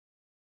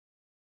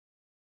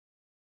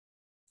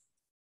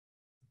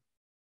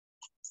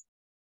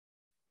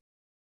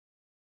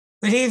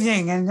Good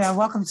evening and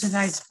welcome to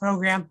tonight's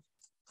program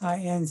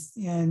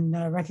in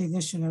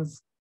recognition of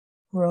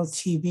World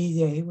TB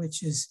Day,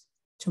 which is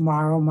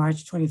tomorrow,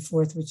 March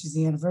 24th, which is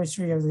the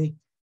anniversary of the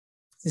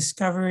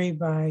discovery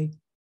by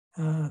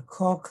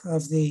Koch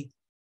of the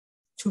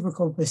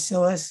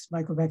Tuberculosis,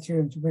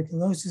 Mycobacterium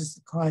tuberculosis,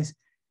 the cause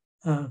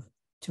of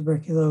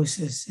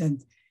tuberculosis.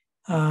 And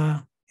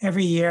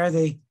every year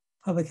the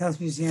Public Health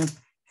Museum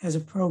has a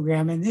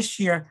program, and this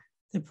year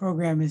the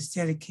program is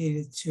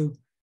dedicated to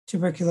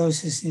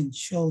tuberculosis in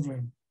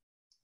children.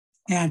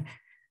 And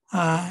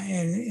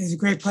it is a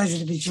great pleasure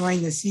to be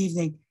joined this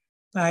evening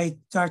by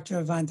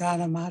Dr.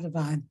 Vandana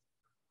Madhavan,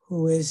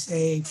 who is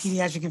a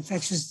pediatric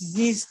infectious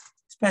disease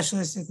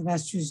specialist at the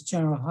Massachusetts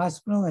General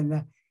Hospital and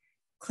the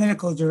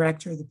clinical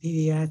director of the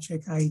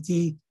pediatric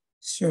ID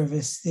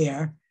service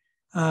there.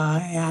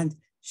 And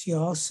she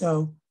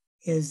also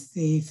is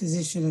the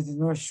physician at the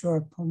North Shore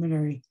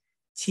Pulmonary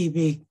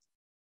TB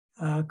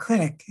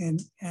clinic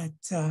at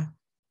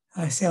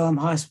Salem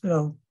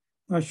Hospital,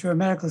 North Shore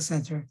Medical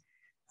Center.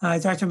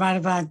 Dr.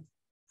 Madhavan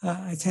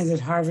attended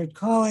Harvard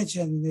College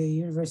and the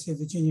University of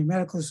Virginia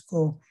Medical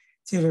School,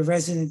 did a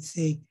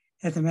residency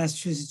at the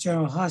Massachusetts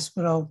General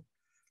Hospital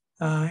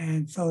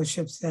and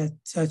fellowships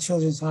at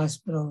Children's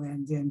Hospital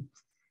and in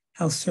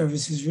Health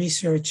Services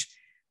Research.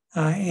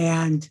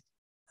 And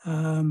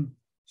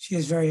she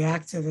is very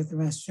active at the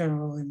Mass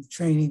General in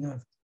training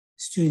of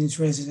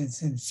students,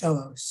 residents, and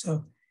fellows.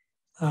 So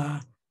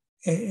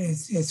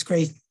it's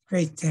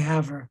great to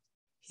have her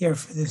here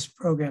for this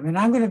program. And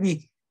I'm going to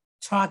be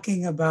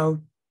talking about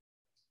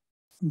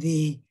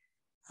the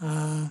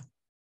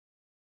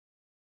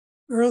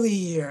early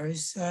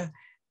years.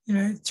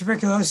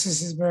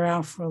 Tuberculosis has been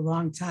around for a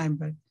long time,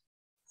 but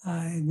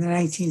in the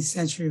 19th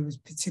century was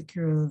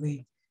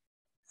particularly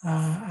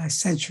a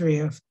century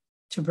of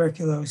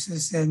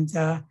tuberculosis. And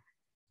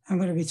I'm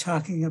going to be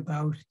talking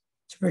about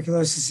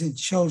tuberculosis in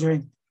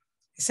children,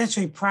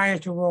 essentially prior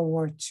to World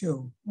War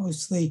II,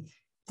 mostly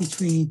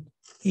between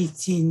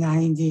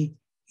 1890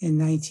 and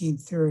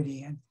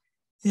 1930. And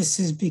this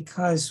is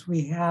because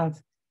we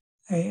have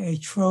a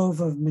trove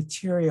of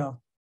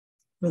material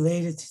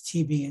related to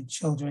TB in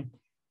children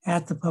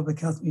at the Public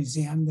Health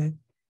Museum that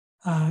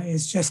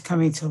is just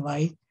coming to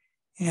light.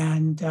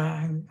 And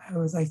I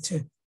would like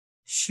to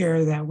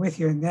share that with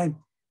you. And then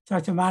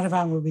Dr.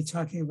 Madhavan will be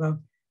talking about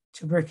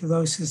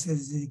tuberculosis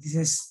as it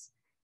exists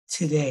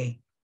today.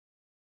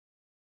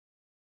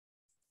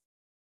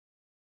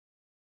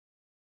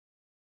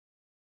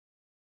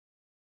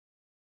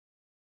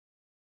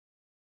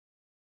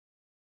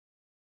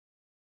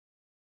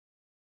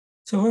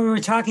 So what we're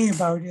talking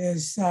about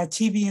is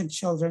TB in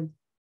children,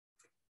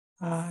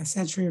 a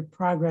century of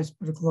progress,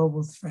 but a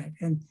global threat.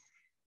 And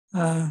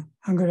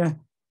I'm going to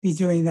be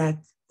doing that,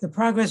 the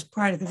progress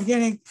part at the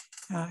beginning,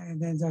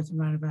 and then Dr.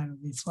 Madhavan will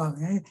be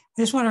following.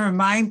 I just want to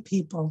remind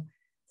people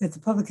that the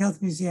Public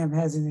Health Museum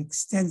has an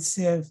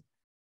extensive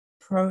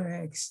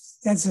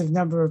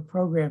number of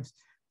programs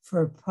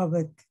for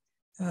public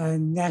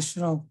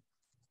National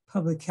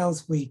Public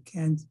Health Week.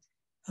 And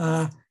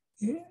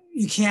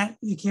you can't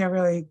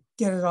really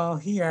get it all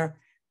here,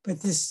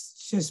 but this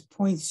just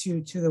points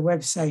you to the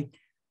website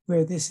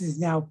where this is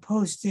now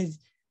posted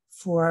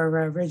for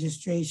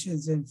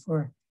registrations and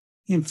for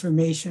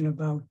information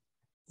about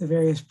the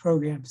various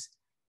programs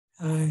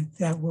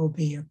that will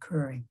be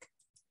occurring.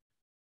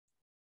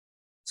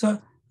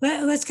 So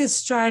let's get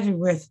started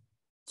with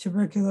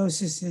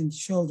tuberculosis in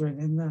children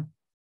in the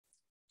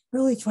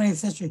early 20th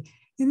century.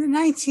 In the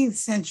 19th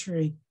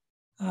century,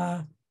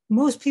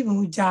 most people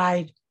who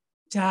died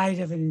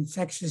of an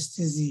infectious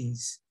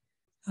disease.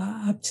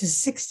 Up to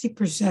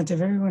 60% of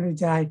everyone who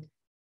died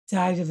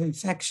of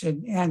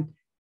infection, and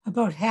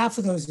about half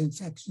of those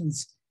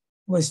infections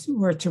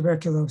were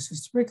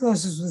tuberculosis.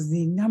 Tuberculosis was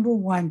the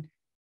 #1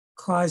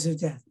 cause of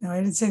death. Now,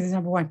 I didn't say the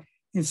 #1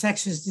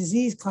 infectious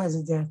disease cause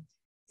of death.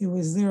 It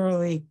was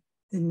literally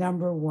the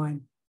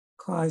 #1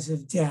 cause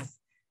of death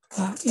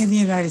in the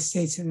United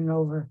States and in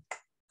over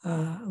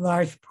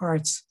large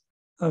parts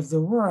of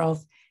the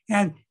world.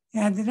 And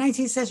the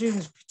 19th century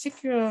was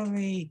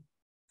particularly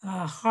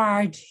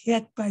hard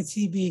hit by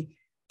TB,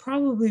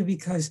 probably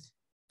because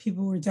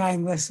people were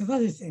dying less of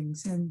other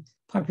things and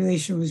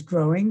population was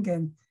growing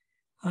and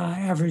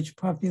average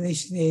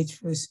population age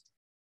was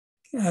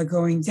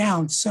going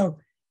down. So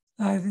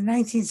the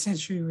 19th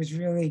century was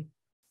really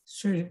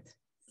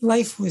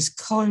life was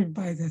colored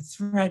by the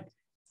threat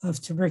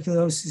of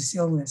tuberculosis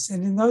illness.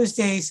 And in those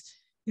days,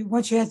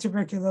 once you had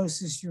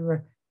tuberculosis,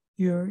 you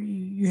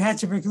had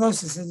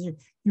tuberculosis and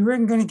you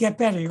weren't going to get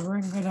better. You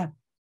weren't going to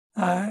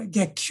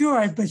get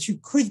cured, but you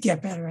could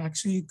get better.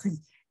 Actually, you could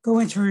go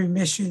into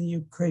remission.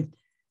 You could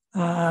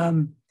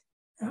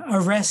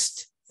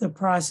arrest the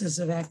process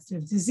of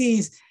active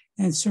disease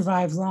and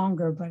survive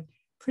longer. But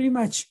pretty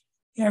much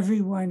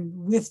everyone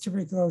with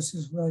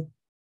tuberculosis would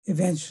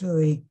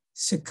eventually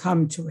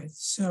succumb to it.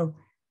 So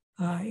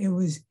it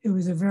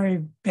was a very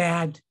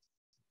bad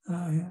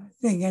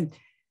thing. And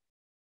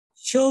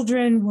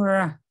children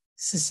were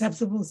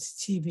susceptible to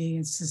TB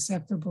and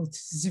susceptible to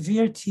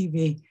severe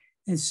TB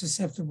and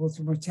susceptible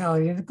to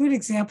mortality. And a good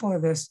example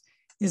of this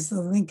is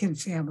the Lincoln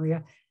family,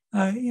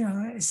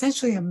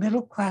 essentially a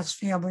middle-class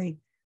family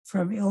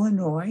from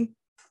Illinois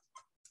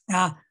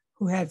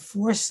who had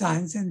 4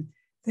 sons, and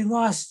they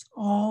lost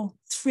all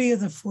 3 of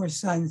the 4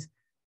 sons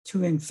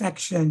to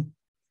infection,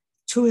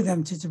 2 of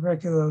them to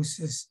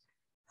tuberculosis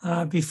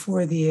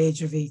before the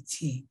age of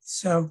 18.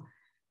 So,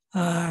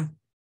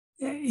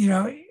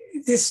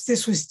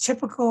 this was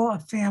typical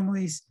of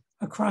families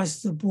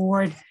across the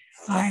board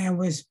and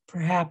was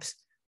perhaps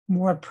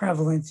more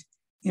prevalent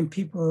in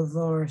people of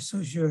lower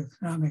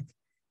socioeconomic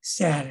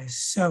status.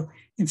 So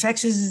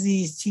infectious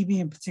disease, TB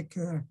in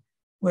particular,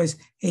 was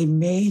a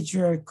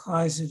major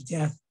cause of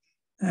death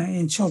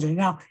in children.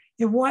 Now,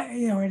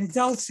 in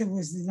adults, it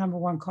was the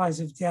 #1 cause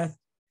of death.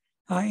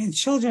 In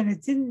children,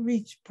 it didn't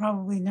reach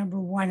probably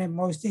 #1 at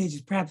most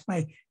ages, perhaps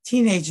by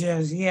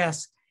teenagers,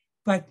 yes.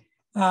 But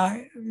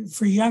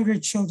for younger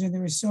children,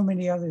 there were so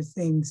many other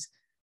things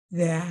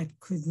that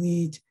could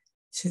lead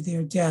to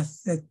their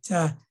death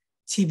that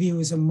TB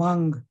was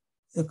among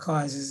the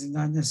causes and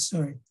not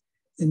necessarily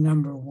the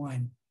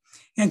 #1.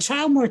 And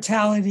child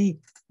mortality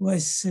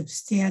was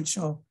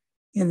substantial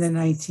in the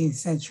 19th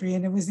century.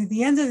 And it was at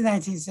the end of the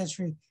 19th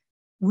century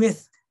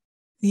with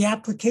the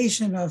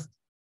application of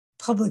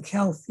public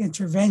health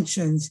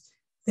interventions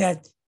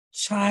that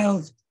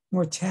child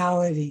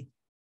mortality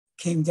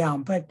came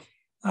down. But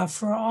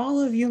for all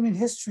of human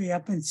history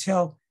up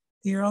until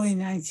the early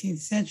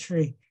 19th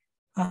century,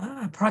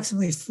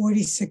 approximately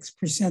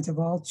 46% of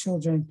all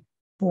children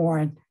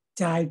born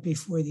died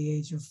before the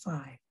age of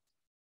 5.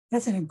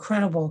 That's an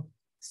incredible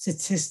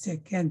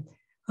statistic. And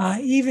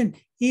even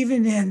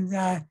in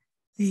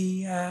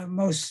the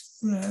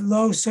most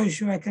low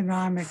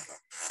socioeconomic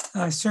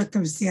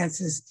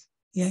circumstances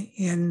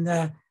in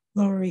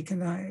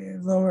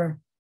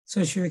lower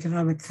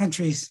socioeconomic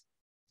countries,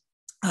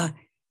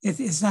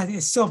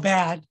 it's still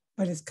bad,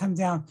 but it's come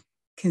down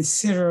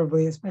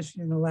considerably,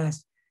 especially in the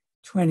last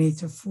 20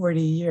 to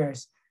 40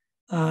 years,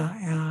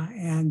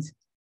 and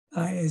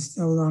is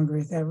no longer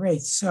at that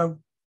rate. So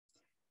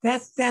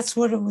that's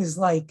what it was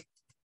like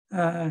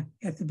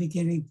at the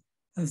beginning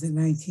of the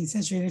 19th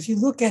century. And if you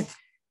look at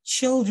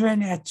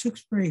children at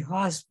Tewksbury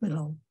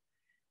Hospital,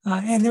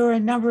 and there were a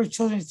number of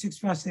children at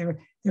Tewksbury Hospital.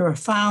 There were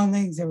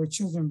foundlings, there were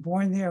children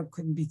born there,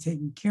 couldn't be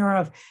taken care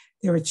of.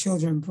 There were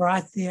children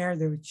brought there.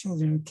 There were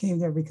children who came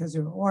there because they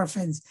were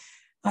orphans.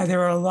 There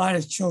were a lot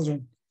of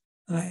children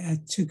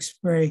at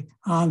Tewksbury,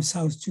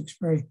 Almshouse,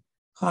 Tewksbury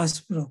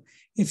Hospital.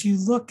 If you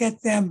look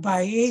at them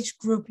by age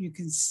group, you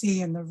can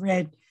see in the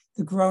red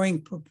the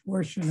growing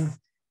proportion of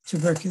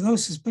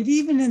tuberculosis. But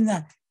even in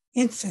the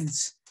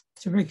infants,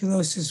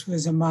 tuberculosis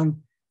was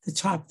among the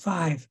top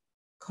 5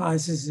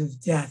 causes of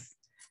death,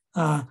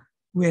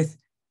 with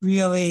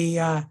really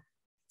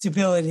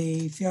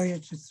debility, failure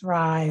to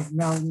thrive,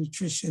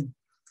 malnutrition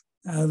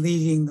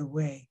leading the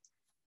way.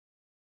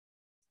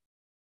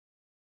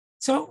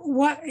 So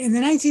what in the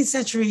 19th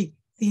century,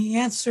 the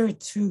answer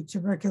to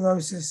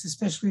tuberculosis,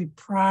 especially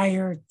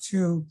prior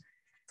to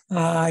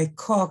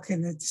Koch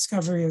and the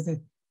discovery of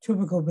the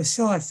tubercle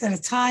bacillus, at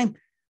a time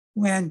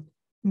when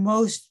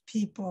most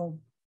people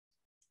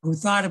who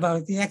thought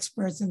about it, the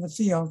experts in the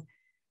field,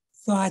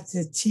 thought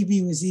that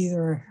TB was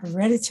either a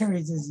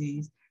hereditary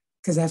disease,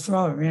 because after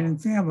all, it ran in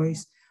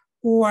families,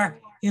 or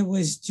it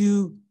was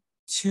due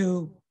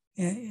to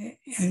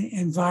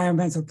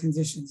environmental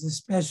conditions,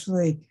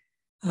 especially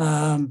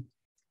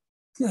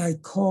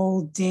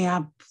cold,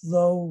 damp,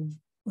 low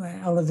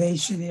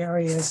elevation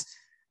areas,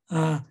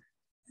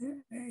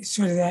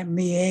 sort of that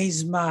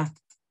miasma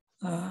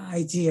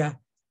idea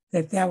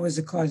that was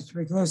the cause of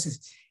tuberculosis.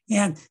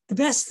 And the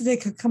best they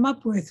could come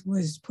up with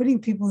was putting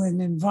people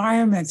in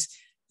environments,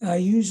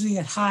 usually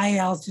at high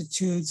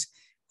altitudes,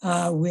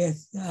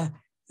 with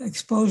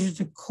exposure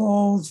to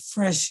cold,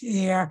 fresh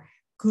air,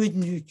 good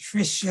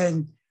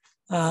nutrition,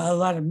 a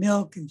lot of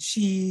milk and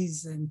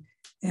cheese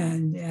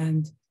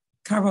and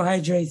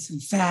carbohydrates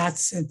and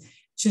fats, and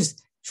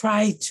just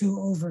try to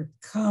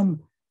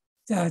overcome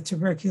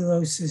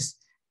tuberculosis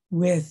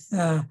with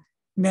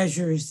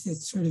measures that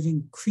sort of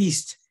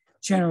increased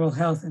general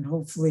health and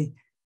hopefully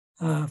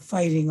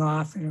fighting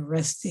off and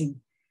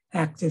arresting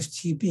active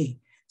TB.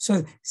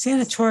 So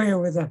sanatoria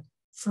were the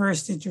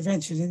first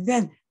intervention. And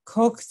then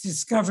Koch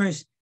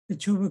discovers the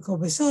tubercle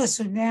bacillus.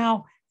 So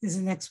now there's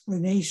an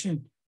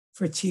explanation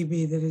for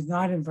TB that is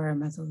not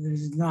environmental, that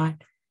is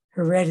not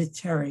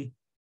hereditary,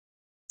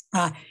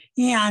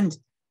 and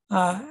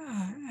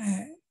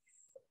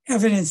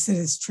evidence that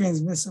it's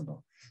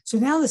transmissible. So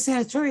now the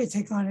sanatoria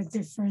take on a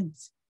different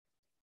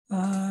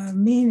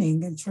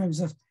meaning in terms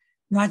of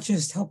not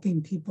just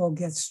helping people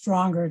get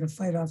stronger to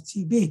fight off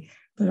TB,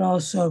 but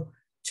also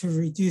to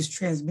reduce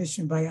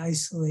transmission by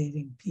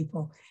isolating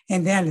people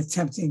and then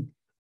attempting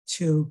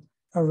to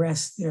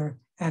arrest their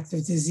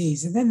active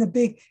disease. And then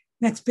the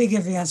next big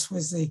advance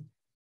was the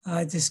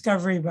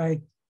discovery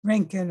by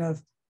Röntgen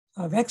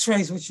of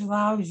X-rays, which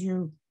allows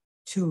you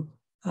to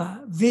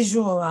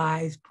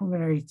visualize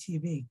pulmonary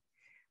TB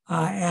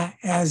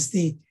as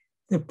the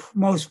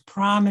most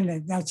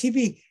prominent. Now,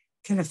 TB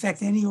can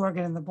affect any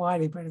organ in the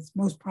body, but it's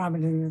most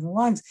prominent in the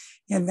lungs.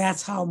 And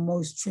that's how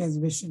most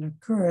transmission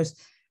occurs,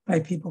 by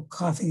people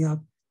coughing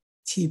up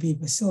TB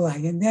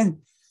bacilli. And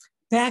then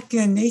back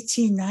in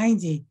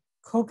 1890,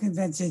 Koch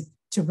invented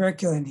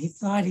tuberculin. He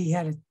thought he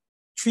had a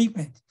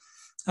treatment,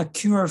 a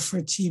cure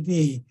for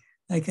TB,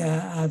 like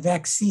a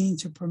vaccine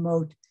to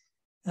promote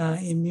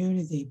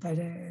immunity, but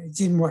it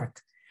didn't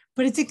work.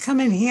 But it did come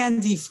in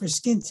handy for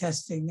skin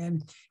testing.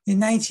 And in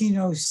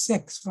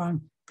 1906,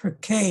 von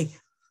Perquet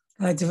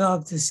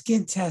developed a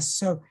skin test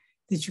so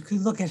that you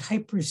could look at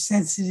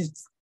hypersensitivity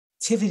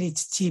to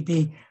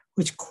TB,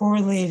 which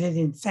correlated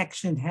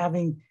infection,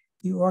 having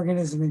the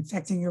organism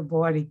infecting your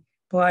body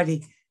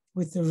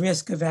with the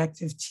risk of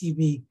active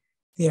TB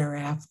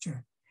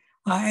thereafter.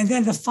 And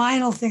then the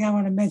final thing I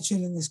want to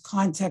mention in this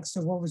context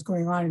of what was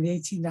going on in the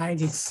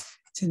 1890s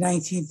to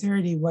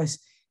 1930 was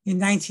in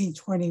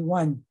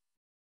 1921,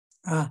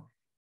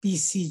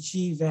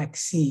 BCG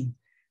vaccine,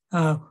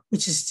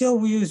 which is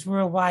still used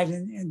worldwide.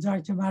 And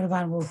Dr.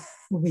 Madhavan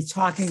will be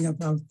talking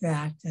about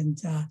that and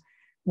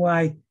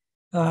why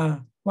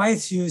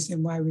it's used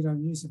and why we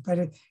don't use it. But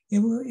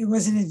it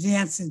was an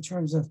advance in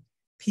terms of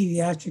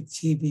pediatric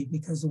TB,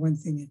 because the one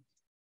thing it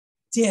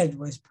did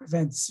was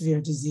prevent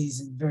severe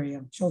disease in very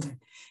young children.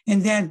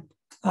 And then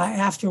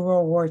after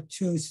World War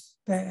II,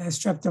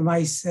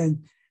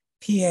 streptomycin,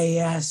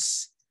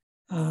 PAS,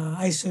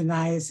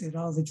 isoniazid,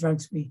 all the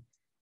drugs we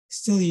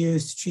still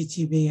use to treat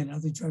TB, and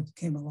other drugs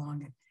came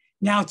along. And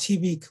now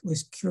TB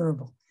was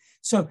curable.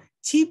 So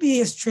TB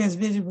is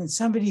transmitted when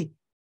somebody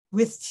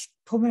with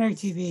pulmonary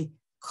TB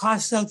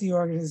coughs out the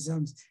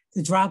organisms,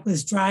 the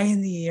droplets dry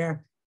in the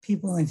air,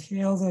 people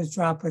inhale those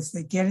droplets,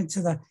 they get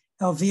into the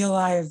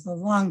alveoli of the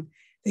lung,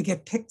 they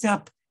get picked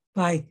up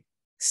by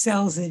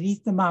cells that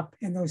eat them up,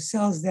 and those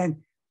cells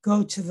then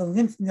go to the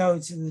lymph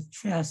nodes in the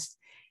chest.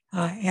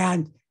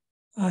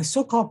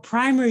 So-called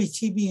primary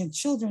TB in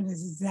children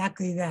is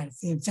exactly that.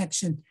 It's the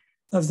infection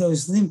of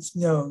those lymph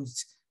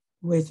nodes,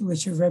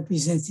 which are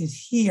represented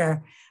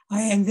here.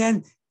 And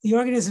then the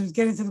organisms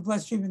get into the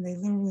bloodstream and they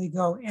literally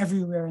go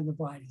everywhere in the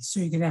body. So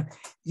you can have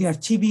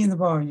TB in the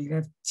bone, you can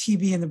have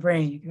TB in the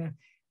brain, you can have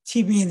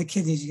TB in the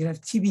kidneys, you can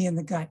have TB in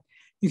the gut.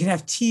 You can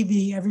have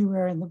TB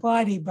everywhere in the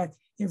body, but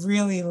it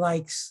really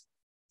likes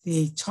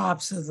the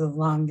tops of the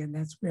lung, and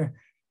that's where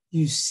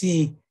you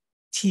see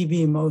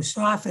TB most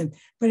often.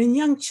 But in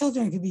young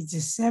children, it can be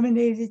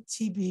disseminated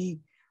TB,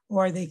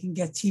 or they can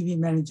get TB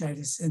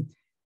meningitis, and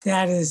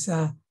that is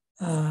a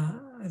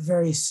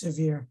very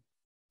severe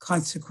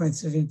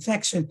consequence of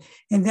infection.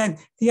 And then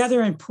the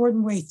other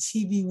important way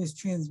TB was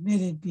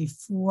transmitted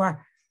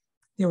before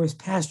there was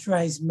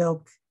pasteurized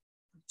milk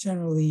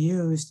generally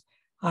used,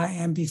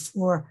 and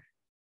before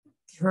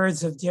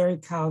herds of dairy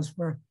cows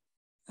were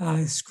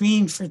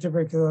screened for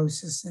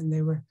tuberculosis and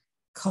they were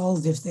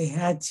culled if they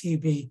had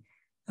TB,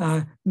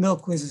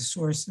 milk was a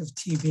source of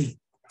TB.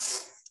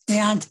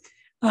 And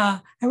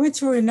I went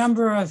through a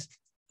number of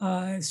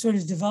sort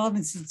of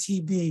developments in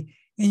TB,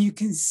 and you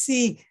can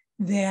see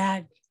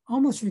that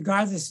almost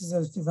regardless of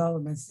those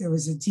developments, there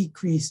was a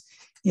decrease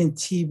in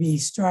TB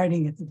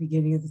starting at the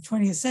beginning of the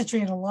 20th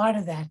century. And a lot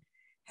of that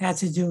had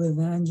to do with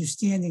an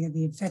understanding of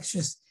the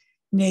infectious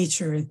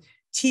nature. And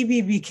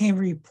TB became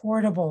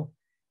reportable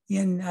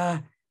in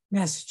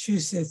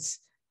Massachusetts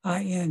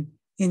in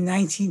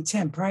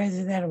 1910. Prior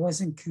to that, it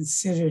wasn't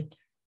considered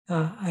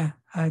a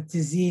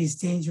disease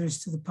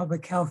dangerous to the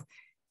public health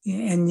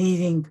and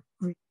needing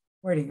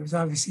reporting. It was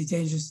obviously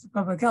dangerous to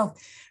public health,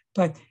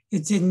 but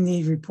it didn't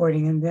need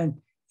reporting. And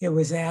then it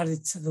was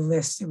added to the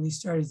list, and we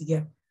started to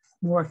get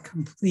more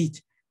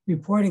complete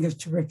reporting of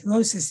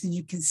tuberculosis. And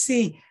you can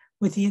see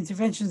with the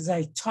interventions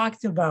I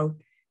talked about,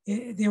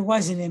 there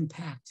was an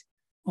impact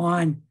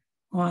on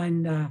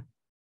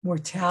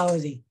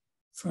mortality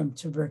from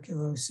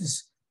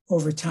tuberculosis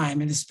over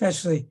time, and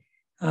especially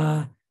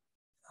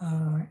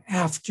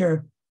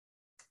after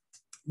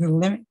the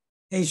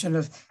limitation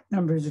of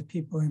numbers of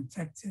people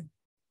infected.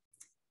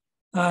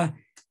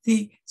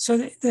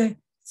 The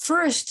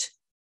first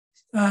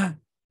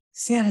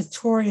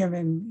sanatorium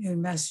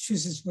in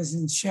Massachusetts was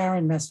in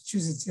Sharon,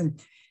 Massachusetts,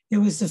 and it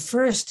was the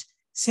first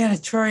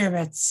sanatorium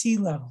at sea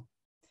level.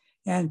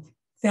 And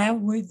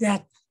it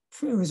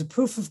was a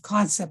proof of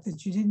concept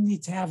that you didn't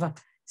need to have a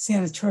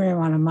sanatorium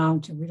on a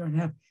mountain. We don't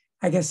have,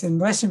 I guess in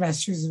Western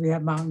Massachusetts, we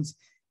have mountains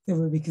that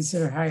would be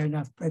considered high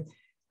enough, but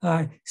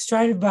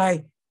started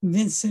by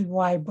Vincent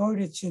Y.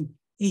 Bowditch in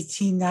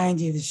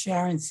 1890, the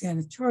Sharon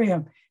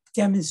Sanatorium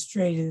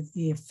demonstrated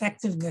the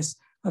effectiveness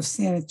of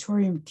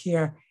sanatorium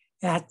care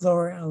at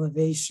lower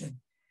elevation.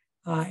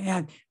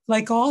 And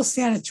like all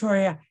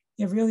sanatoria,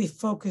 it really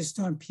focused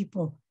on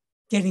people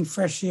getting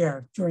fresh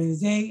air during the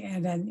day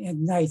and at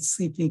night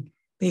sleeping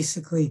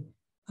basically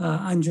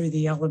under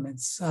the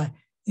elements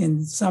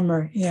in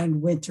summer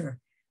and winter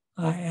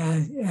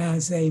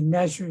as a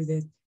measure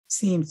that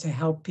seemed to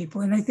help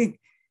people. And I think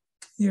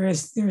there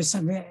is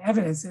some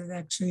evidence that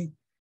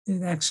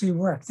it actually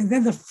worked. And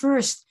then the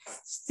first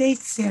state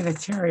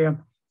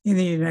sanitarium in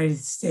the United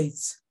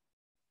States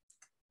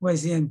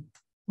was in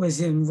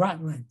was in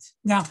Rutland.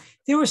 Now,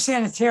 there were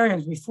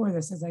sanitariums before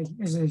this, as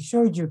I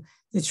showed you,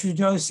 the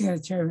Trudeau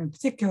Sanitarium in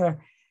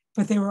particular,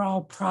 but they were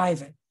all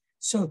private.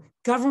 So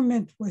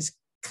government was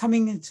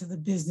coming into the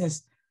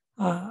business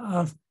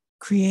of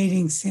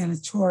creating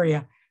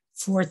sanatoria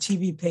for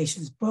TB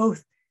patients,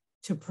 both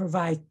to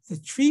provide the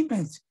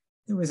treatment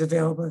that was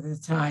available at the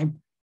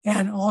time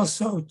and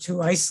also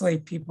to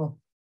isolate people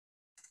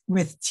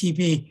with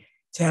TB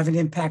to have an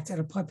impact at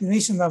a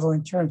population level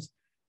in terms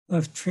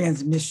of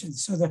transmission.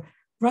 So the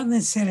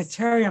Rutland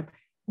Sanitarium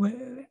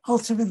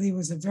ultimately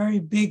was a very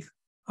big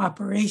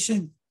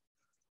operation,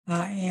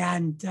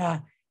 and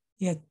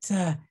it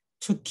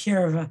took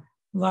care of a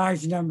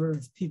large number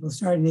of people,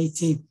 started in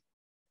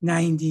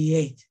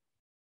 1898.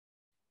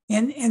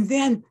 And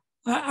then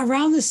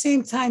around the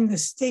same time, the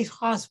state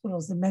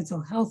hospitals, the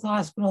mental health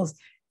hospitals,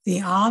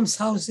 the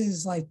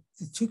almshouses like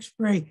the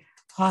Tewksbury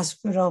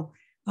Hospital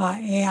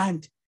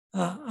and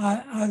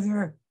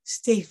other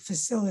state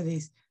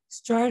facilities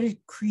started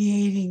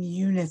creating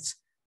units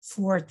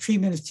for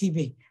treatment of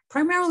TB,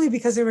 primarily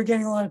because they were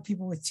getting a lot of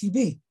people with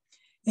TB.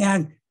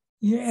 And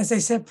as I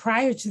said,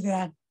 prior to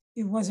that,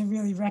 it wasn't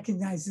really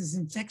recognized as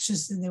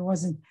infectious, and there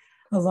wasn't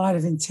a lot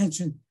of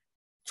intention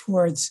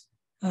towards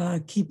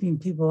keeping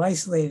people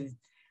isolated.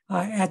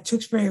 At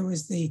Tewksbury, it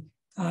was the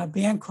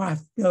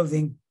Bancroft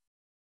building,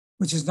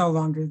 which is no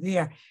longer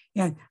there.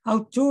 And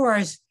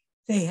outdoors,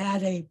 they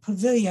had a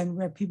pavilion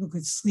where people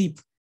could sleep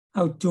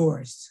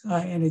outdoors,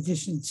 in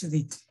addition to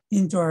the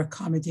indoor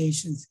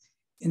accommodations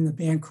in the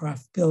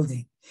Bancroft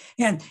building.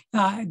 And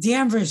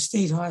Danvers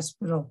State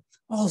Hospital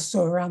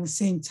also around the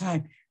same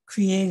time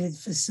created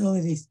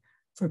facilities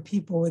for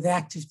people with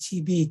active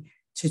TB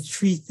to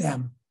treat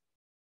them.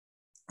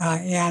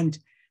 And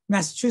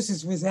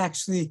Massachusetts was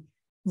actually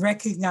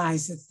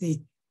recognized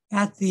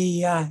at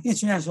the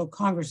International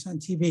Congress on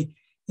TB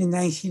in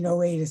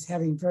 1908 as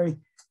having very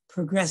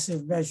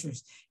progressive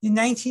measures. In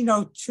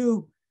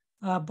 1902,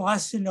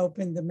 Boston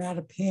opened the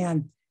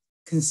Mattapan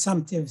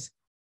Consumptives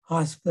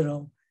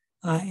Hospital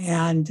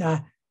and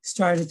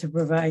started to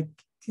provide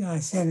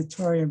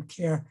sanatorium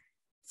care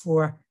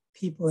for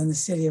people in the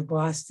city of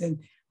Boston.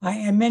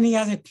 And many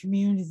other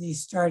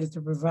communities started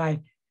to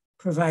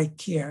provide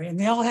care. And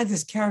they all had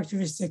this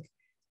characteristic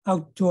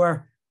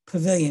outdoor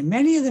pavilion.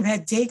 Many of them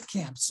had day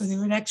camps, so they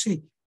would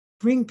actually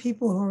bring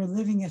people who were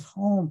living at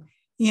home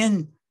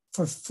in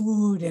for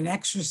food and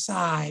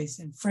exercise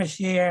and fresh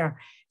air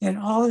and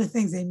all of the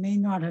things they may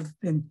not have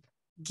been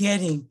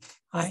getting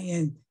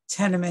in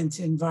tenement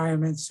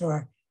environments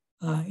or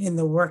in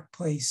the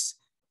workplace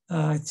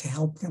to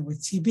help them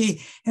with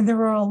TB. And there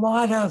were a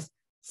lot of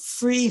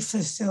free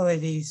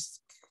facilities,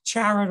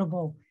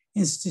 charitable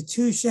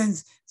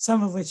institutions,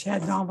 some of which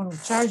had nominal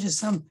charges,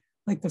 some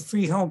like the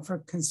Free Home for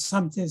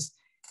Consumptives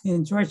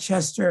in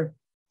Dorchester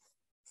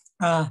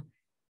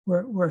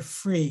were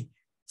free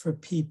for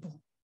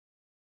people.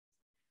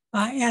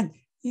 And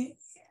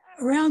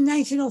around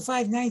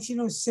 1905,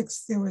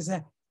 1906, there was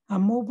a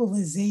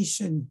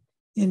mobilization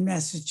in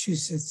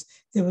Massachusetts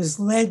that was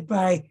led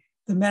by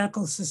the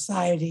Medical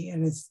Society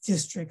and its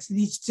districts. And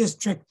each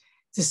district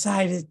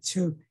decided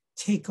to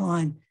take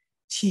on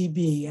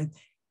TB. And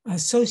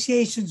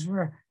associations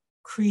were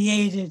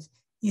created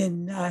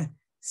in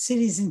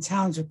cities and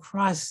towns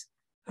across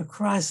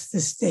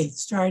the state,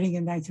 starting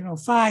in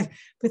 1905,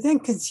 but then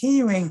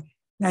continuing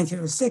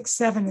 1906,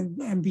 7,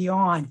 and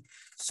beyond,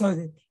 so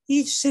that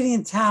each city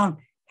and town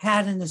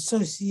had an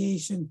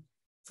association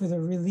for the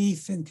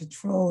relief and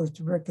control of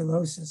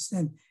tuberculosis.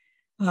 And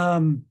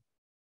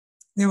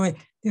there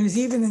was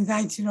even in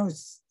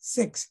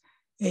 1906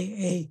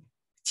 a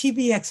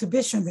TB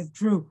exhibition that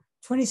drew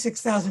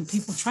 26,000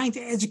 people trying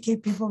to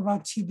educate people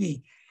about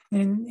TB.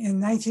 And in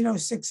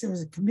 1906, there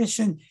was a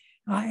commission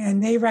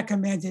and they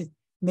recommended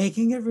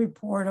making it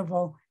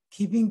reportable,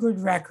 keeping good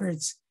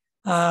records,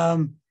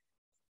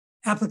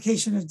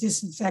 application of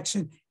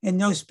disinfection, and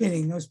no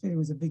spitting. No spitting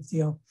was a big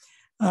deal.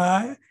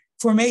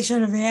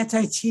 Formation of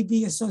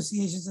anti-TB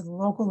associations at the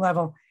local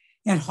level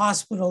and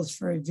hospitals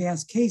for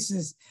advanced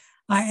cases.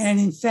 And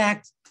in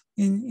fact,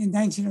 in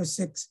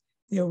 1906,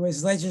 there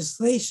was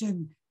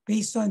legislation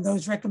based on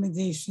those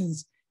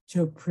recommendations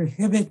to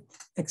prohibit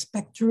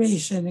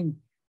expectoration and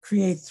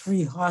create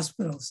 3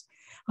 hospitals.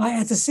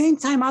 At the same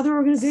time, other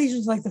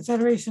organizations like the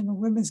Federation of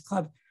Women's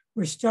Club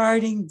were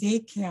starting day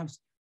camps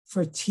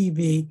for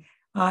TB,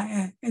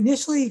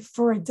 initially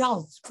for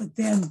adults, but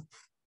then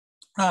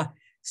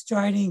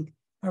starting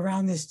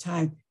around this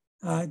time,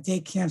 day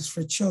camps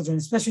for children,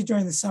 especially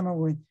during the summer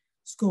when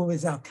school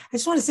was out. I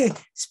just want to say,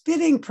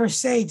 spitting per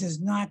se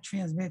does not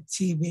transmit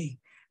TB,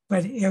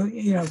 but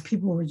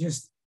people were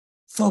just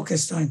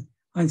focused on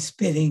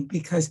spitting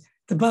because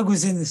the bug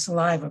was in the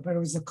saliva, but it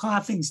was the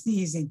coughing,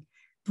 sneezing,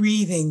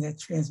 breathing that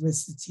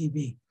transmits the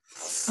TB.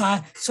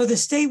 So the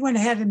state went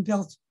ahead and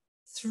built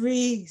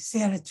 3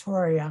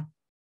 sanatoria,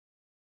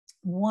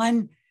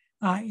 one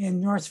in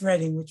North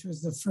Reading, which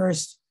was the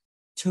first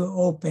to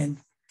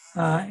open,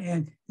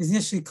 and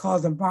initially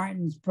called the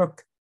Martins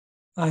Brook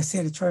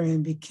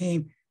Sanatorium,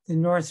 became the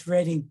North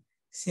Reading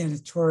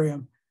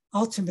Sanatorium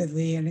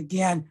ultimately, and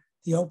again,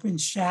 the open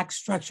shack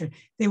structure,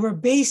 they were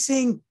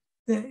basing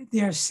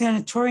their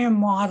sanatorium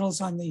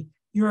models on the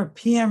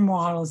European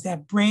models,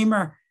 that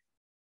Bremer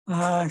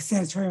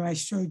sanatorium I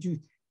showed you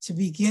to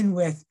begin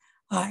with,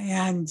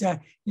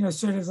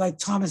 sort of like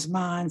Thomas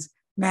Mann's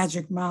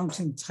Magic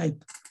Mountain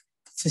type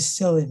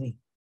facility.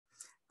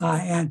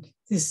 And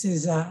this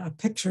is a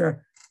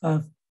picture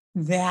of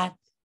that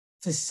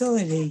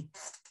facility.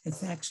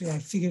 It's actually, I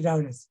figured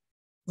out it's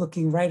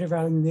looking right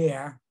around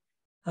there,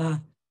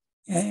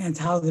 and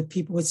how the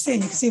people would stay.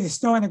 And you can see the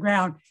snow on the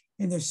ground,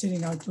 and they're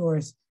sitting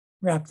outdoors,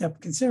 wrapped up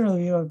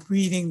considerably,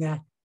 breathing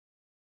that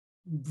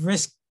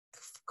brisk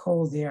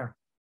cold air.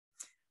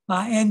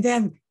 And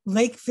then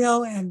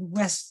Lakeville and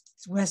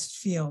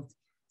Westfield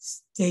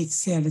State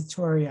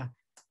Sanatoria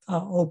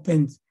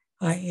opened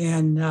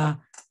in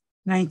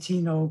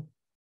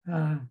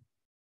 1910.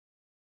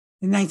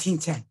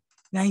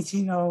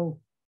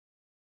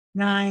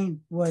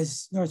 1909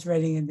 was North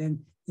Reading, and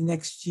then the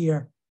next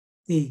year,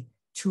 the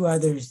two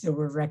others that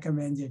were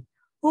recommended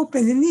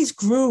opened. And these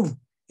grew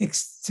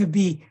to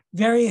be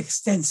very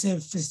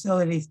extensive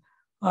facilities,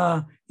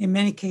 in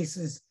many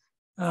cases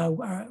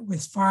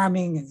with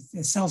farming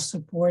and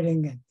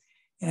self-supporting,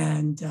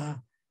 and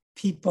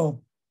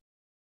people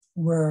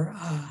were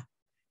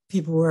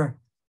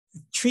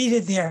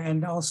treated there,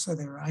 and also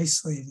they were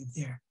isolated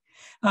there.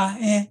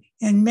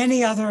 And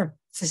many other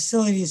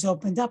facilities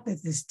opened up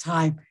at this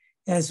time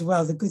as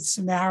well. The Good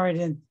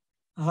Samaritan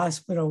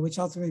Hospital, which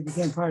ultimately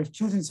became part of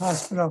Children's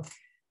Hospital,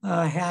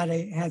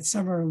 had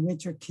summer and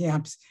winter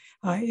camps.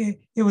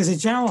 It was a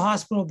general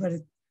hospital, but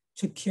it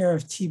took care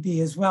of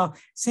TB as well.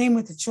 Same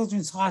with the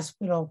Children's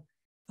Hospital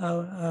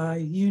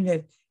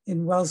unit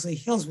in Wellesley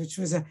Hills, which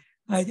was a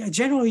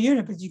general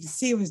unit, but you can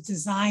see it was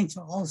designed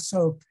to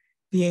also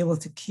be able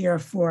to care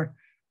for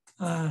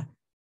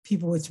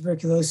people with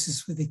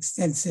tuberculosis with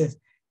extensive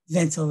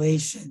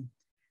ventilation.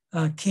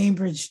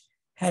 Cambridge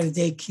had a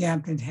day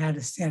camp and had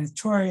a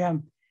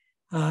sanatorium.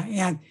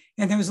 And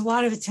there was a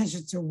lot of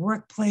attention to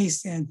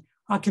workplace and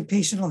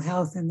occupational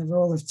health and the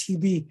role of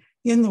TB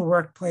in the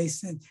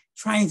workplace, and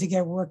trying to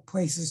get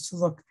workplaces to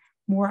look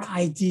more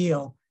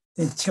ideal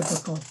than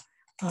typical.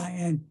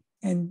 That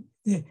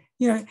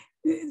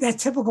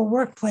typical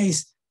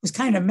workplace was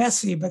kind of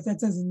messy, but that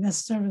doesn't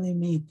necessarily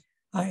mean,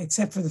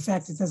 except for the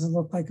fact it doesn't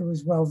look like it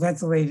was well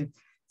ventilated,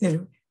 that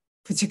it,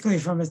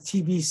 particularly from a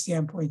TB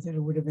standpoint, that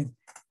it would have been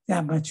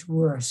that much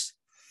worse.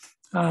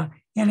 And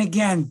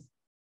again,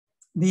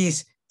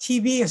 these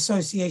TB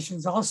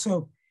associations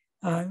also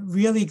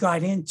really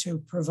got into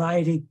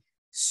providing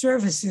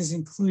services,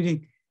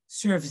 including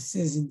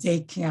services in day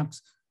camps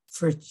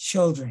for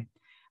children.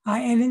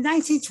 And in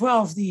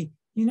 1912, the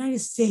United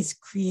States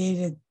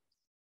created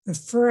the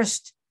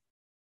first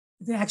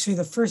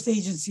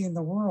agency in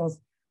the world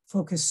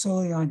focused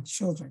solely on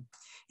children.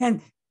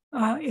 And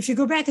if you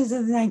go back into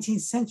the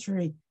 19th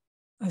century,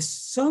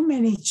 so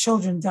many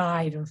children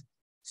died of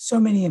so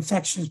many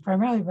infections,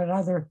 primarily, but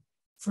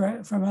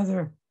from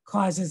other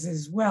causes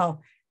as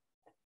well.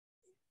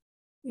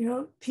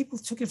 People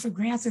took it for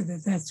granted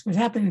that that's what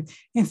happened.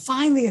 And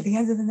finally, at the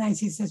end of the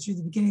 19th century,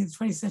 the beginning of the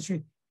 20th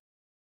century,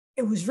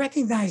 it was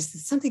recognized that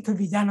something could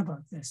be done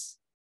about this.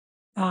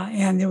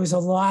 And there was a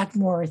lot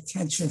more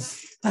attention,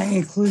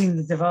 including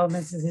the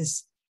development of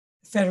this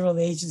federal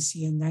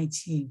agency in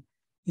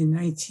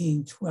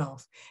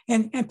 1912.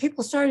 And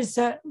people started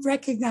to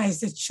recognize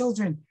that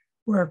children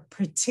were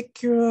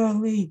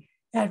particularly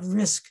at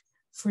risk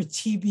for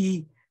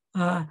TB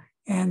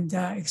and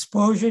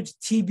exposure to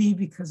TB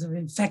because of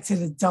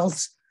infected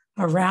adults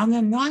around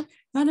them. Not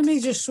a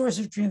major source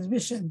of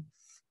transmission,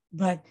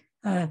 but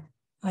a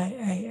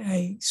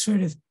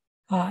sort of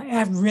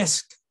at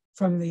risk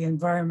from the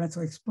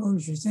environmental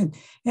exposures. And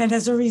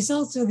as a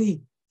result of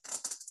the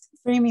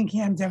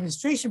Framingham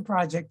demonstration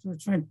project,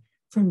 which went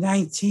from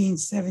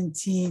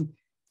 1917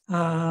 to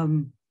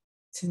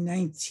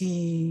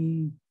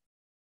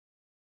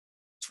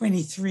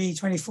 1923,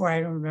 24,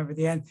 I don't remember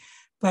the end,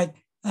 but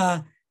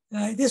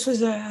this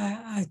was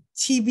a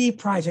TB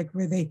project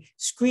where they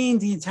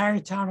screened the entire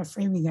town of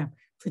Framingham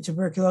for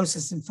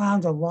tuberculosis and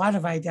found a lot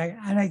of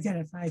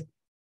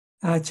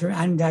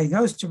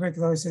undiagnosed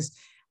tuberculosis.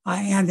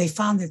 And they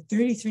found that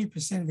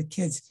 33% of the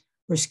kids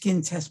were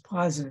skin test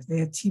positive. They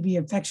had TB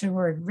infection,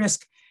 were at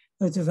risk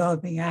of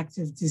developing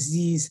active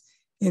disease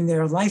in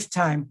their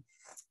lifetime,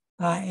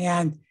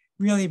 and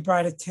really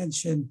brought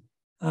attention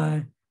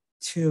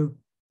to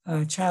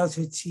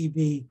childhood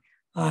TB.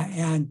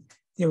 And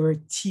there were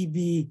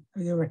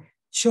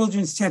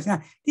children's tests.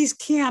 Now, these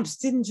camps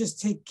didn't just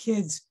take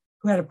kids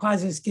who had a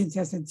positive skin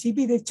test and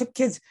TB, they took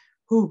kids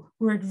who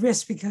were at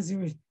risk because there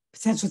was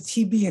potential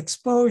TB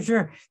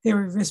exposure, they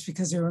were at risk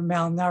because they were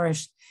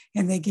malnourished,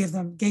 and they gave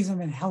them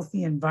a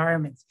healthy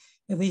environment,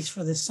 at least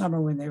for the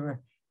summer when they were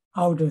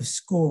out of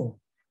school.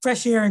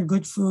 Fresh air and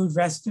good food,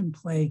 rest and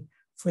play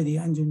for the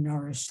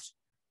undernourished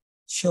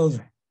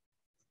children.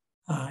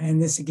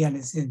 And this again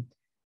is in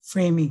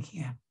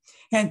Framingham.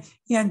 And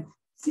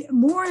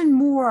more and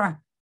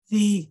more,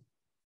 the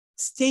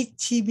state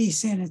TB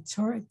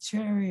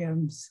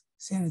sanatoriums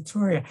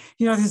sanatoria.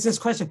 You know, there's this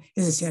question,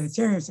 is it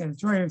sanitarium,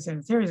 sanatorium,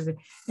 sanitarium?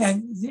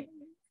 And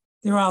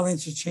they're all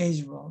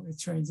interchangeable, it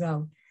turns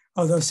out,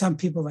 although some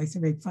people like to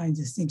make fine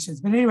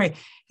distinctions. But anyway,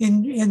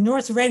 in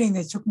North Reading,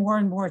 they took more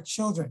and more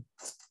children.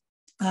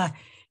 And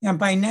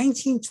by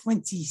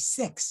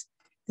 1926,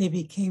 they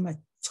became a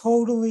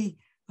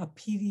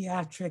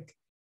pediatric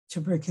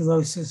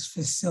tuberculosis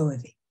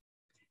facility.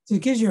 So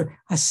it gives you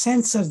a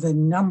sense of the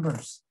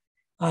numbers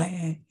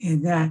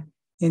in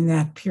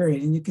that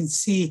period. And you can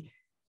see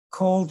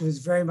cold was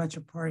very much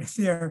a part of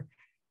their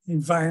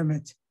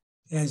environment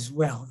as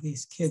well.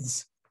 These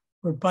kids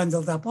were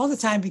bundled up all the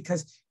time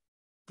because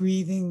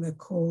breathing the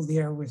cold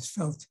air was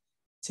felt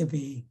to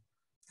be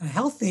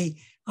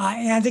healthy.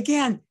 And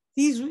again,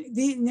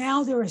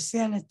 now there were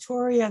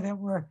sanatoria that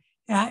were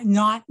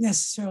not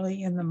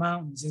necessarily in the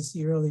mountains as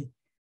the early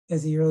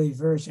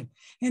version.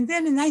 And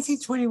then in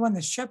 1921,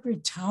 the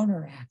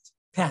Shepard-Towner Act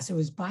passed. It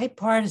was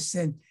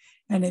bipartisan,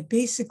 and it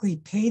basically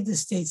paid the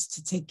states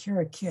to take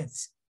care of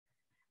kids.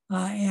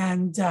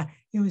 And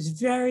it was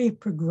very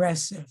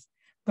progressive,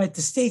 but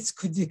the states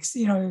could,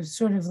 you know, it was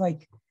sort of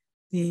like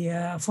the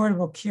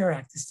Affordable Care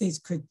Act. The states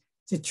could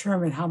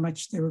determine how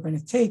much they were going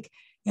to take.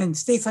 And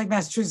states like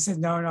Massachusetts said,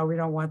 no, we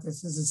don't want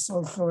this. This is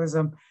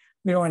socialism.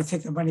 We don't want to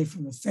take the money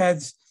from the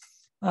feds.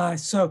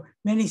 So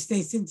many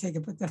states didn't take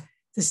it, but the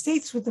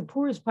states with the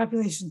poorest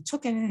population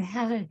took it, and it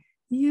had a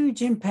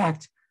huge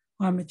impact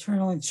on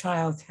maternal and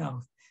child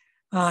health.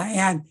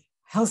 And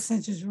health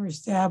centers were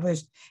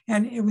established,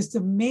 and it was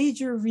the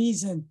major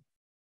reason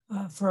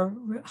for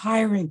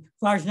hiring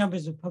large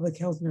numbers of public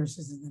health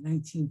nurses in the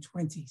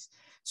 1920s.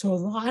 So a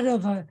lot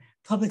of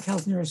public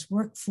health nurse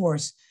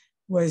workforce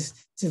was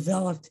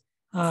developed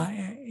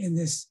in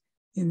this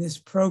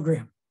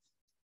program.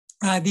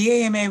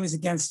 The AMA was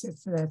against it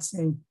for that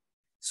same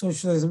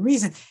socialism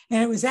reason.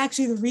 And it was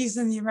actually the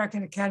reason the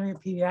American Academy of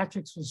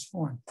Pediatrics was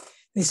formed.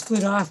 They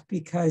split off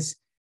because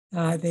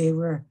they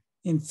were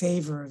in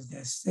favor of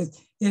this.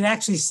 It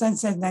actually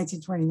sunset in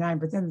 1929,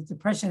 but then the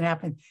Depression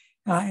happened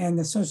and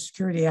the Social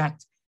Security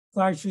Act,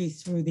 largely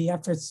through the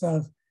efforts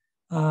of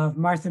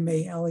Martha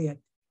May Elliott,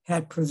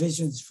 had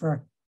provisions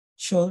for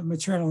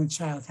maternal and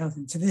child health.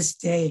 And to this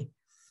day,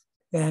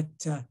 that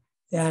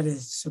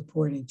is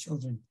supporting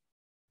children,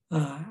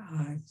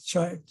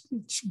 maternal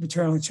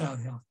and child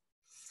health.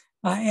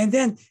 And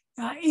then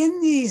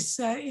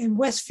in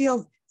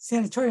Westfield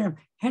Sanatorium,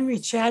 Henry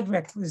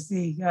Chadwick was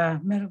the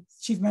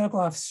chief medical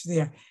officer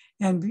there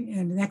and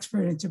an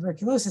expert in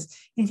tuberculosis.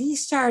 And he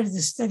started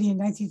a study in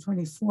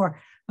 1924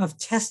 of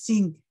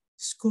testing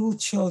school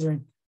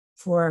children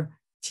for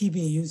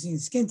TB, using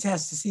skin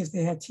tests to see if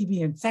they had TB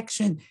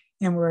infection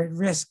and were at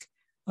risk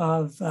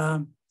of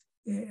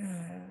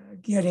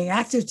getting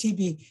active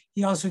TB.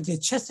 He also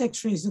did chest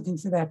x-rays looking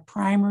for that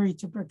primary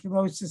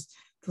tuberculosis,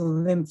 the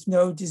lymph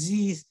node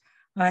disease.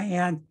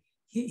 And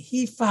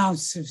he found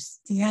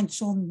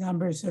substantial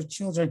numbers of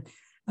children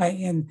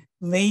in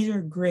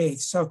later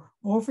grades. So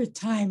over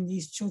time,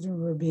 these children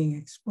were being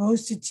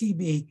exposed to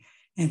TB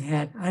and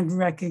had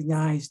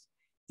unrecognized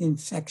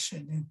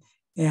infection.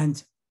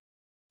 And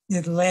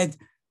it led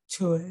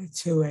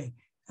to a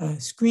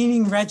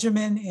screening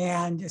regimen,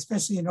 and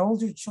especially in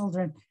older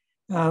children,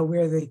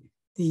 where the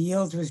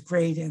yield was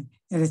great, and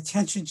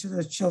attention to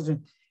those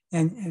children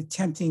and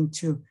attempting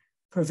to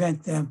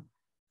prevent them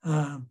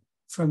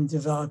from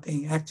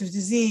developing active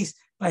disease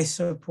by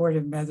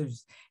supportive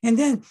methods. And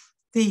then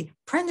the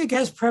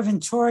Prendergast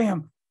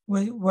Preventorium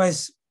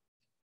was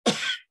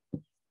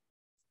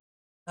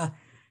a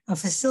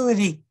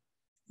facility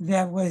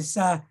that was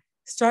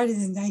started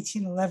in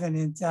 1911.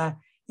 And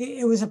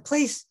it was a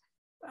place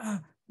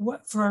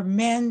for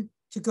men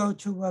to go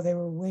to while they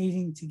were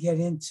waiting to get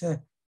into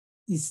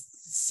the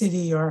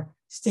city or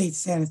state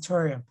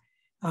sanatorium,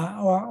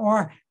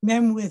 or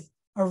men with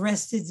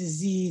arrested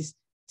disease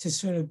to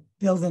sort of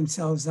build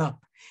themselves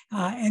up.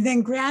 And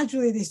then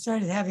gradually they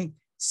started having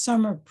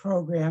summer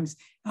programs.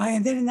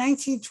 And then in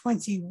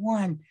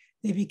 1921,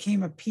 they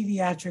became a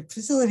pediatric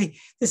facility.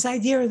 This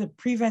idea of the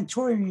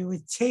preventorium, you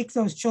would take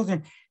those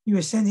children you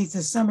were sending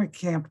to summer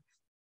camp,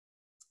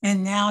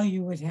 and now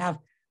you would have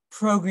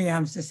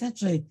programs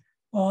essentially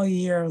all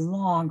year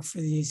long for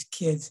these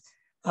kids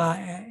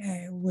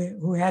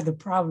who had the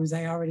problems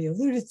I already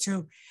alluded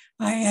to.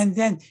 And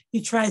then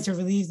you tried to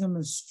relieve them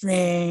of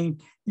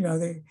strain,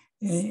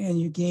 and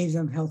you gave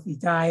them healthy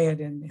diet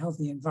and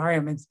healthy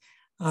environments.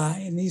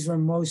 And these were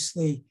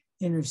mostly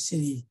inner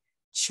city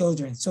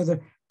children. So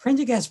the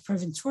Prendergast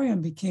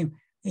Preventorium became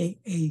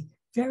a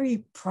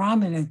very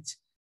prominent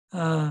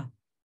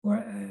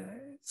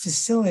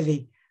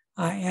facility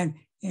and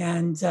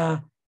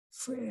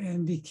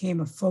became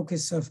a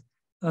focus of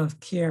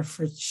care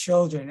for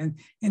children.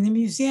 And the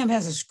museum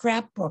has a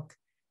scrapbook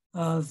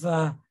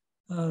that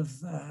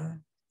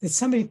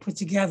somebody put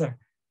together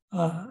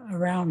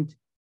around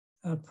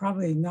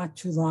probably not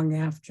too long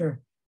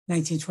after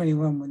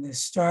 1921 when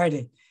this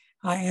started.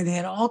 And they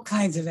had all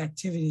kinds of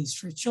activities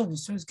for children.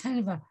 So it was kind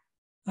of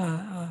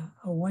a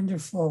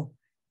wonderful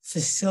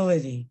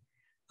facility.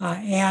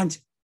 And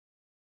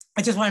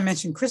I just want to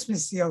mention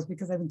Christmas seals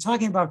because I've been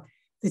talking about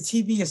the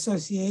TB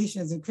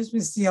associations, and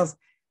Christmas seals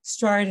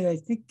started, I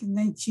think, in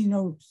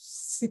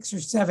 1906 or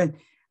 7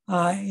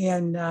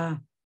 in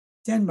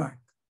Denmark,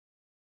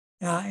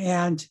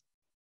 and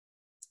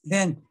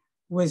then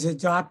was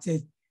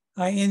adopted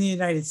in the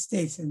United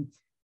States. And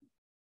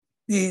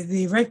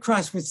the Red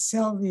Cross would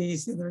sell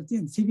these, the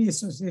TB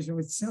Association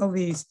would sell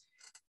these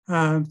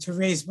to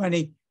raise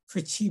money for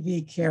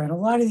TB care. And a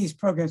lot of these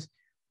programs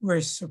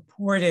were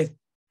supported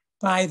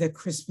by the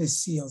Christmas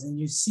seals. And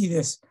you see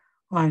this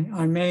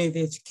on many of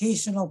the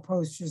educational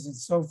posters and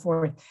so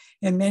forth,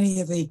 and many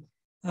of the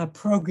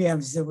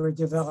programs that were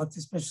developed,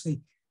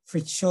 especially for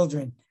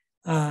children.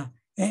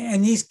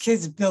 And these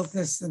kids built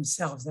this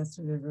themselves. That's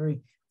what they're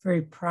very,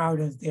 very proud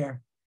of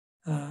their,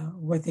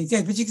 what they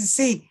did. But you can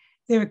see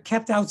they were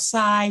kept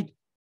outside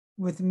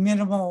with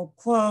minimal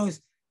clothes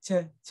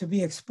to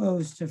be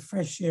exposed to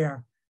fresh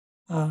air.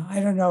 I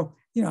don't know,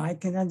 I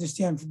can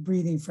understand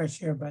breathing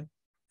fresh air, but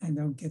I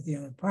don't get the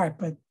other part,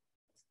 but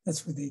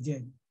that's what they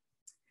did.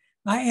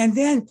 And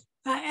then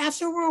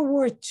after World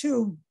War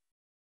II,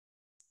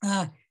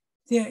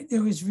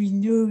 there was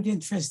renewed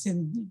interest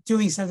in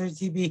doing something with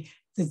TB.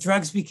 The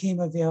drugs became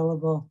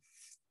available.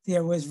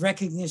 There was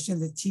recognition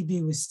that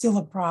TB was still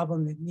a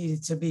problem that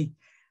needed to be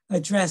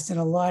addressed, and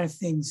a lot of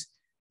things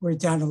were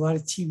done. A lot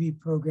of TB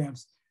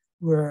programs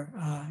were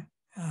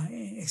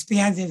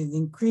expanded and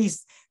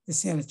increased. The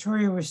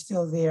sanatoria were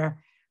still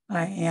there,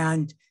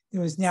 and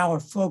there was now a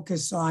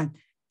focus on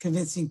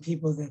convincing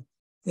people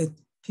that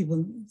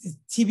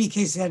TB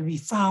cases had to be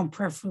found,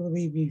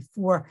 preferably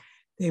before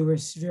they were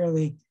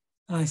severely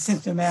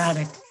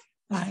symptomatic,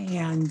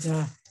 and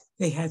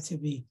they had to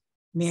be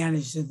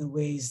managed in the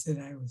ways that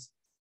I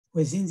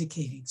was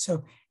indicating.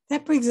 So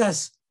that brings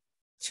us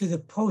to the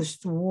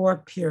post-war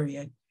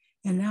period.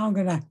 And now I'm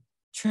gonna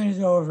turn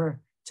it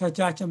over to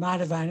Dr.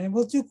 Madhavan, and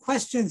we'll do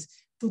questions.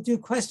 We'll do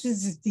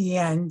questions at the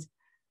end,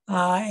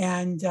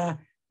 and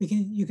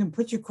you can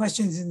put your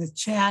questions in the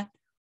chat,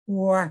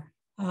 or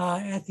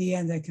at the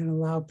end I can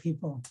allow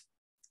people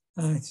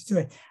to do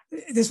it.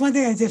 There's one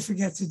thing I did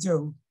forget to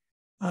do,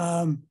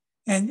 and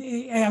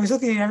I was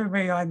looking at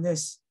everybody on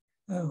this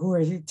who are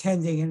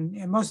attending,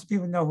 and most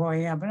people know who I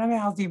am, but I'm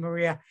Al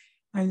DiMaria.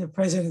 I'm the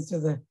president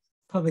of the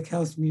Public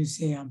Health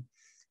Museum,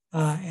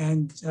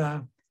 and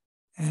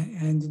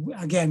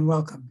again,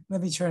 welcome.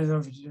 Let me turn it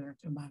over to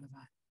Dr.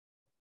 Madhavan.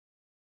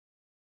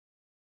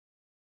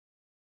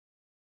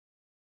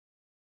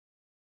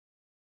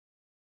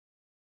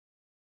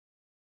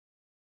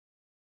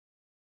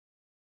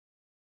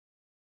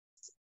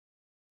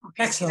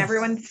 Okay, excellent. Can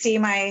everyone see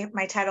my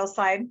title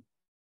slide?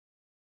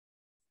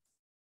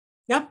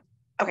 Yep.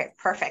 Okay,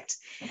 perfect.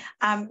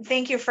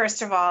 Thank you,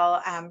 first of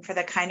all, for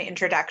the kind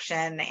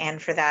introduction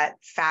and for that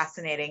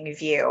fascinating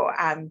view.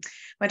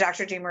 When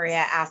Dr. DiMaria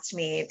asked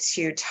me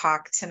to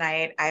talk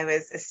tonight, I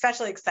was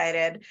especially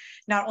excited,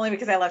 not only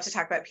because I love to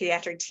talk about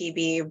pediatric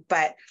TB,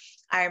 but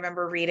I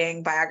remember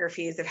reading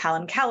biographies of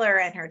Helen Keller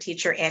and her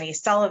teacher, Annie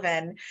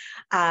Sullivan.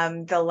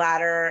 The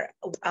latter,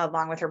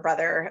 along with her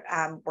brother,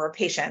 were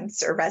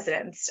patients or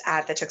residents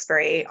at the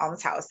Tewksbury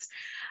Almshouse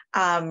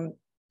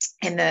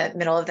in the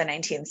middle of the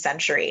 19th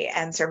century.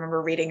 And so I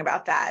remember reading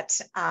about that.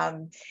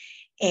 And,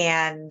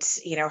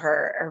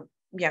 her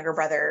younger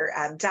brother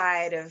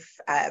died of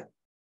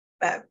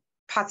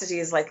Potts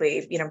disease,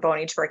 likely,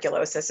 bony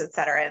tuberculosis, et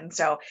cetera. And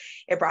so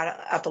it brought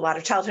up a lot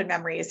of childhood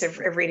memories of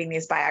reading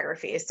these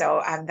biographies.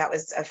 So that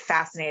was a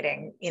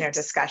fascinating,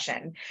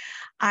 discussion.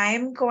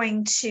 I'm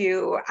going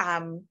to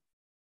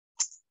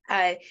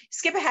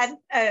skip ahead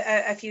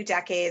a few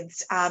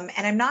decades, and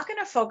I'm not going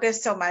to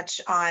focus so much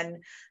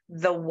on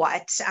the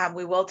what.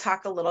 We will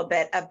talk a little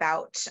bit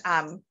about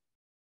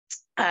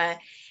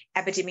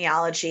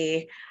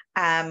epidemiology,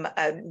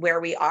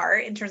 where we are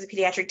in terms of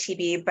pediatric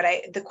TB, but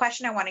the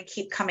question I want to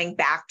keep coming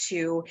back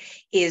to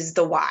is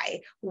the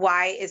why.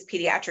 Why is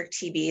pediatric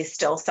TB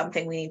still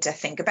something we need to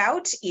think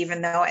about,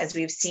 even though, as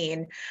we've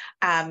seen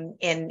in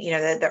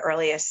the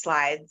earliest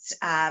slides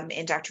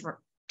in Dr.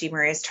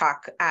 DiMaria's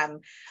talk,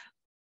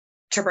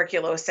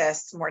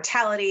 tuberculosis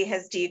mortality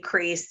has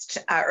decreased,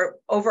 or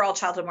overall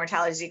childhood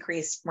mortality has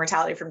decreased,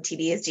 mortality from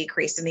TB has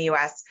decreased in the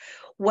US.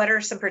 What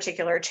are some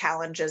particular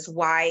challenges?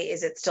 Why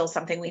is it still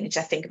something we need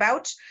to think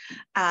about?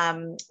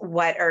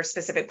 What are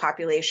specific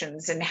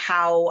populations, and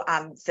how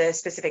the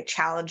specific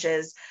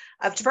challenges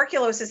of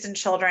tuberculosis in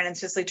children, and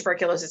specifically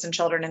tuberculosis in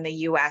children in the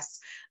US,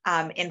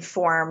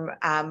 inform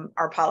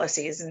our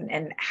policies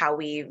and how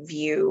we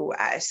view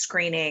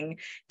screening,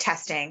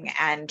 testing,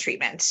 and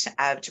treatment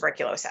of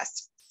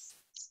tuberculosis.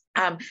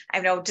 I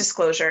have no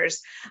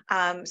disclosures. So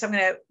I'm going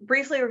to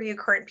briefly review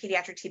current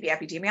pediatric TB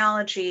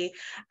epidemiology.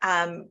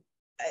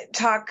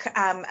 talk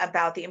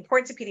about the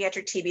importance of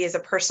pediatric TB as a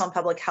personal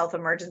public health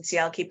emergency.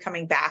 I'll keep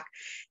coming back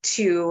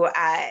to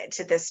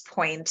this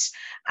point.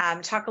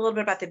 Talk a little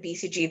bit about the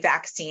BCG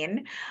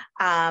vaccine,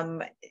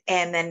 and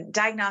then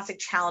diagnostic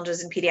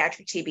challenges in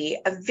pediatric TB.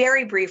 A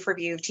very brief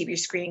review of TB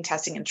screening,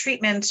 testing, and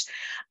treatment,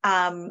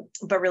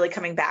 but really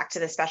coming back to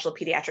the special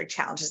pediatric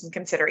challenges and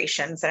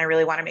considerations. And I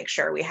really want to make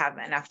sure we have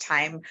enough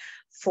time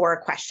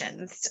for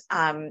questions,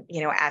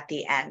 at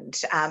the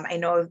end. I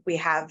know we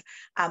have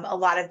a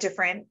lot of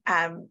different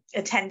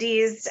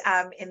attendees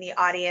in the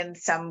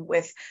audience, some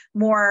with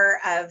more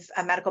of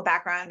a medical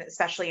background,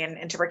 especially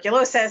in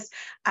tuberculosis.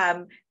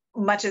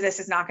 Much of this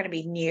is not going to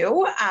be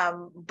new,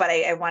 but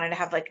I wanted to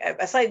have like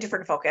a slightly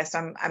different focus.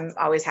 I'm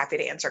always happy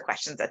to answer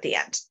questions at the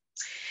end.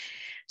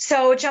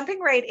 So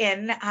jumping right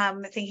in,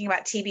 thinking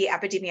about TB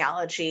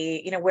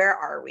epidemiology, where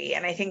are we?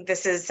 And I think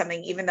this is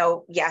something, even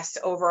though, yes,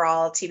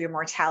 overall TB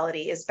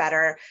mortality is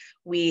better,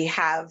 we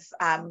have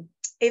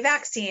a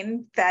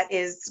vaccine that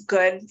is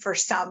good for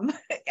some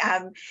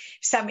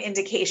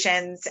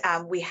indications.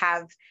 We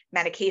have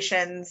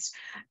medications.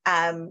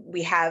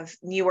 We have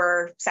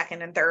newer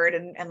second and third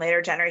and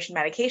later generation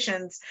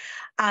medications.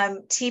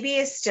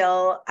 TB is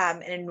still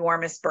an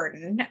enormous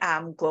burden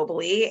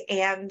globally,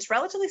 and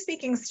relatively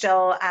speaking,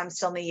 still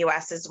in the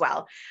US as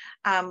well.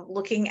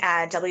 Looking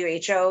at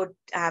WHO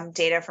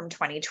data from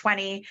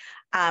 2020,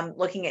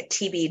 looking at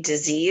TB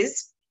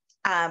disease,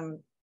 we're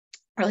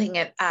looking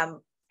at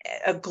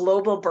a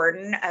global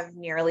burden of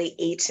nearly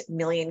 8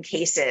 million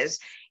cases.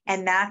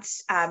 And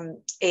that's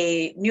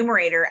a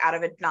numerator out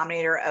of a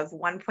denominator of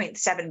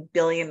 1.7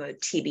 billion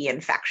with TB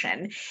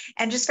infection.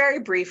 And just very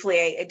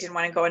briefly, I didn't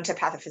want to go into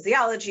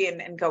pathophysiology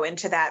and go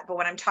into that, but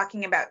when I'm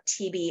talking about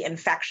TB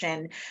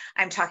infection,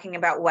 I'm talking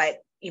about what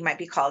you might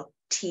be called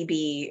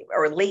TB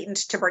or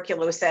latent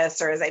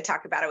tuberculosis, or as I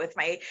talk about it with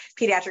my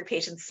pediatric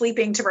patients,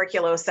 sleeping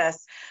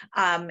tuberculosis.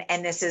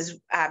 And this is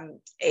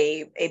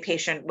a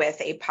patient with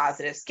a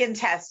positive skin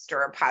test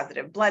or a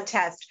positive blood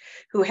test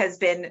who has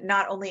been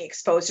not only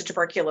exposed to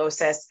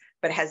tuberculosis,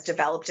 but has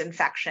developed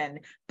infection,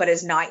 but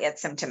is not yet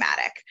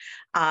symptomatic.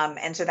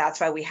 And so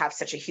that's why we have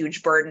such a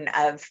huge burden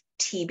of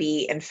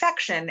TB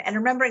infection. And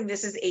remembering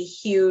this is a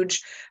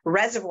huge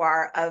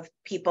reservoir of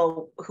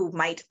people who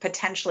might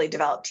potentially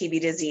develop TB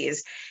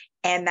disease.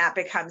 And that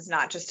becomes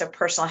not just a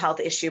personal health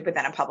issue, but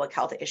then a public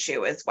health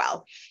issue as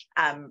well.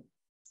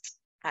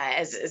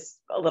 As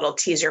a little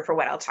teaser for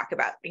what I'll talk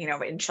about,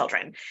 in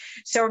children.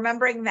 So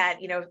remembering that,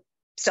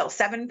 still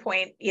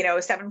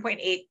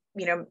 7.8,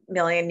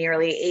 million,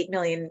 nearly 8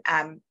 million,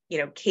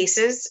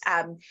 cases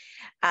of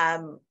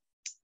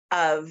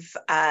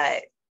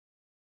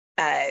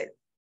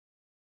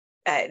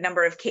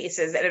number of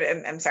cases.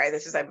 I'm sorry,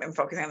 I'm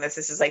focusing on this.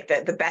 This is like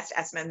the best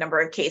estimate number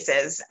of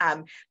cases.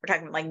 We're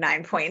talking like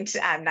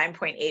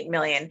 9.8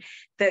 million,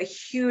 the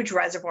huge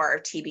reservoir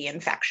of TB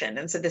infection.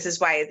 And so this is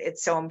why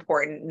it's so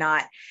important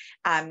not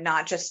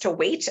just to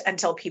wait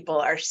until people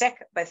are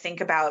sick, but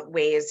think about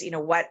ways,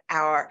 what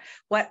are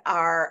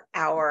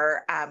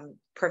our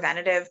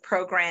preventative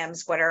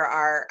programs? What are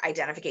our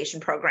identification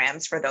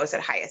programs for those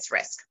at highest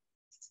risk?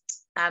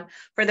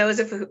 For those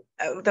of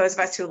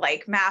us who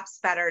like maps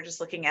better, just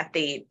looking at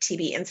the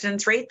TB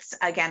incidence rates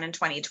again in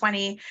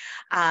 2020,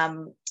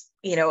 again,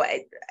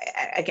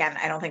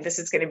 I don't think this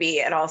is going to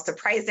be at all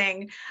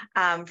surprising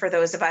for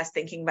those of us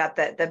thinking about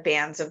the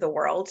bands of the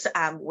world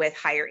with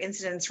higher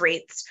incidence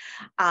rates,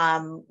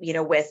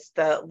 with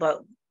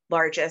the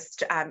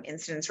largest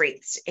incidence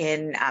rates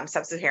in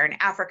sub-Saharan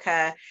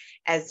Africa,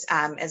 as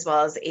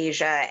well as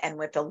Asia, and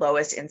with the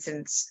lowest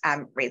incidence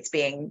rates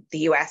being the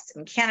US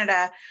and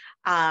Canada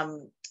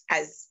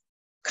as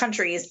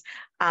countries,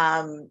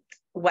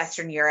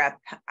 Western Europe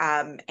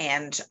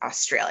and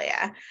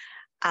Australia.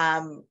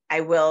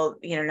 I will,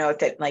 note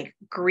that like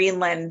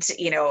Greenland,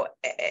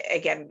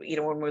 again,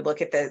 when we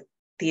look at the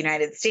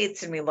United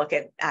States and we look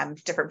at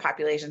different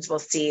populations, we'll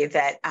see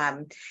that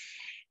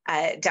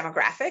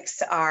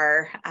demographics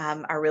are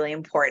really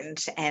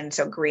important. And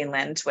so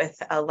Greenland,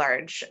 with a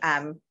large,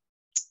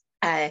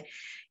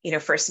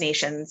 First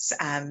Nations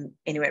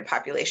Inuit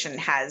population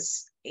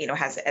has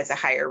as a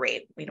higher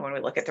rate, when we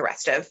look at the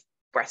rest of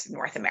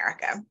North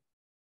America.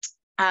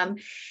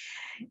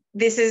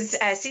 This is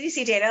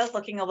CDC data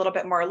looking a little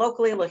bit more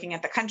locally, looking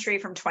at the country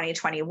from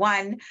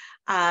 2021.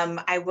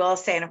 I will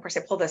say, and of course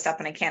I pulled this up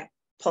and I can't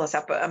pull this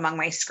up among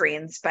my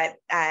screens, but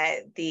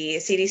the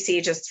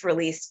CDC just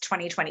released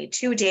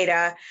 2022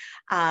 data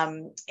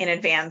in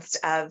advance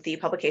of the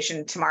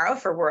publication tomorrow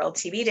for World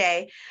TB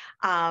Day.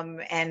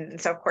 And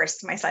so, of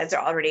course, my slides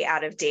are already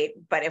out of date,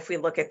 but if we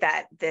look at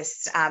that,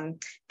 this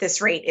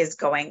rate is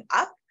going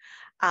up.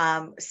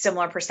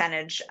 Similar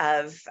percentage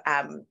of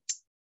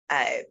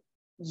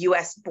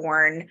US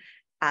born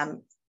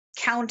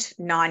count,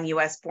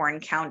 non-US born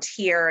count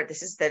here.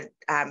 This is the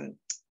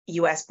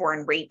US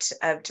born rate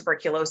of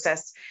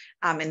tuberculosis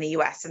in the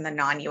US and the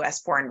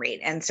non-US born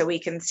rate. And so we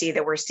can see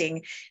that we're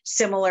seeing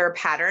similar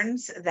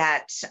patterns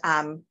that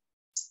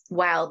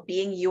while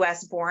being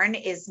US born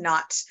is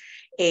not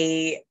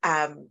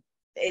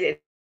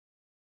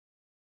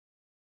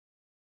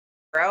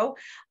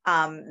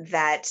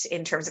that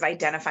in terms of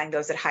identifying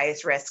those at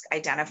highest risk,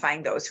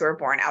 identifying those who are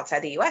born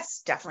outside the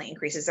US definitely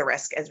increases the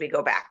risk as we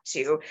go back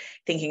to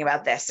thinking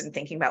about this and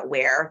thinking about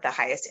where the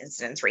highest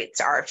incidence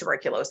rates are of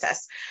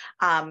tuberculosis.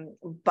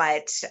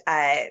 But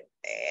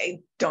I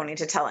don't need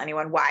to tell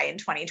anyone why in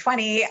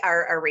 2020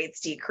 our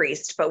rates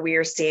decreased, but we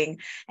are seeing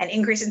an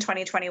increase in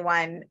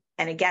 2021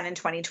 and again in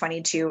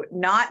 2022,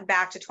 not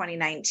back to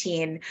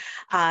 2019.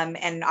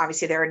 And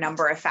obviously there are a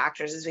number of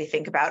factors as we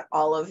think about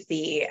all of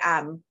the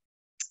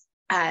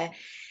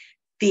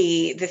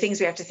things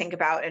we have to think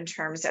about in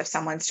terms of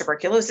someone's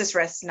tuberculosis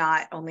risk,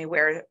 not only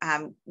where,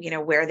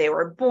 where they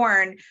were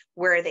born,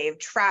 where they've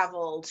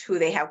traveled, who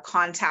they have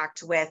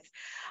contact with,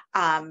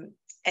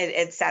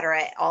 et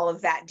cetera, all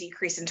of that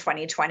decrease in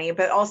 2020,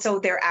 but also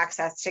their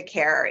access to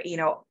care.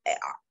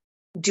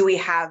 Do we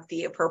have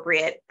the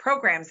appropriate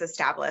programs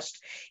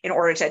established in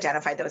order to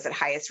identify those at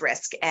highest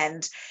risk?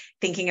 And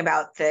thinking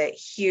about the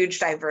huge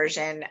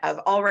diversion of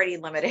already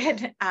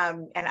limited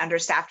and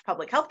understaffed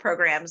public health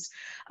programs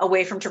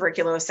away from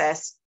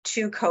tuberculosis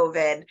to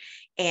COVID,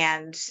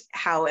 and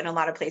how in a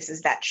lot of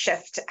places that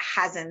shift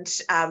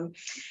hasn't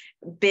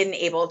been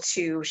able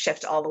to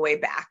shift all the way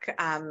back.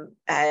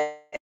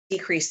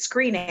 Decreased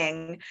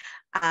screening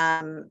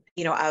of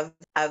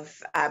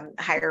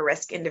higher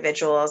risk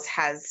individuals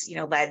has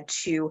led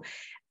to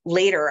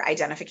later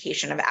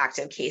identification of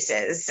active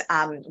cases,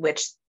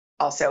 which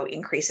also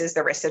increases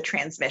the risk of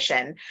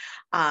transmission.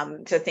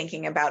 So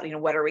thinking about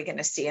what are we going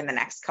to see in the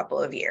next couple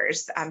of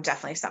years,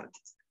 definitely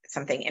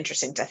something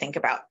interesting to think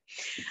about.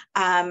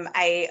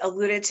 I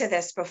alluded to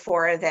this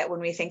before, that when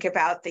we think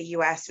about the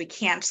US, we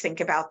can't think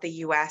about the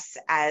US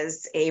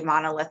as a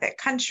monolithic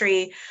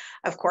country.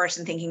 Of course,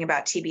 in thinking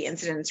about TB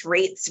incidence,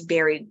 rates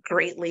vary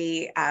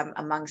greatly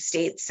among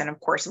states, and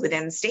of course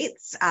within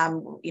states.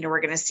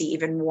 We're going to see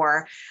even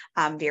more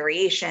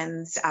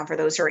variations. For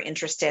those who are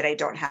interested, I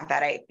don't have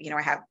that. I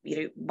have,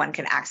 one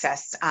can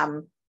access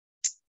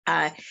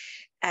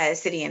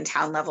city and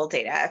town level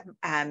data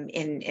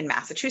in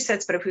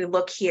Massachusetts. But if we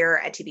look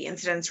here at TB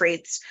incidence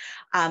rates,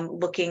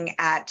 looking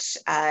at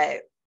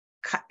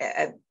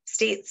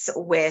states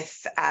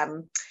with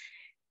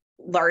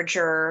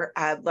larger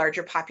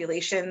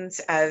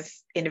populations of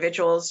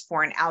individuals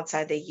born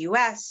outside the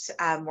US,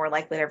 more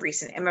likely to have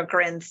recent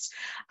immigrants,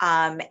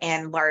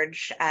 and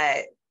large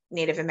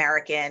Native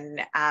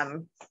American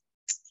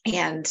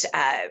and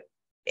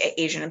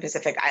Asian and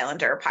Pacific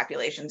Islander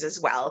populations as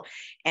well.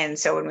 And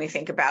so when we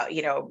think about,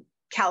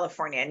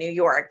 California, New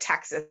York,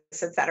 Texas,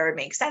 et cetera, it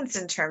makes sense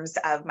in terms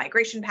of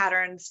migration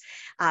patterns,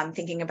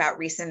 thinking about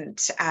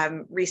recent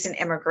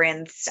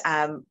immigrants,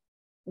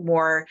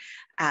 more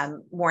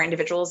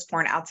individuals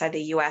born outside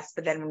the US.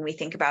 But then when we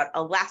think about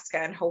Alaska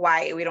and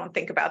Hawaii, we don't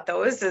think about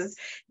those as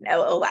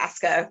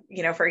Alaska,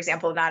 for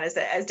example, not as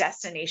a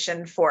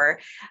destination for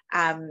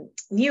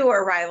new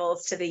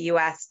arrivals to the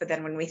US. But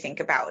then when we think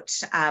about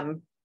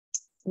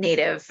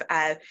Native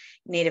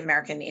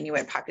American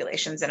Inuit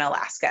populations in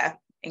Alaska,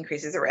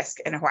 increases the risk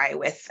in Hawaii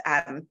with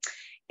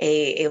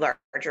a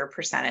larger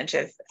percentage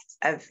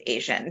of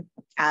Asian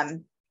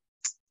and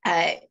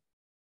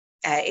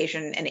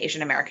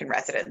Asian American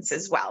residents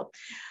as well.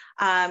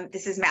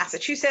 This is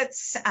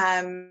Massachusetts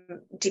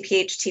DPH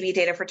TB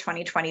data for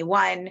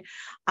 2021,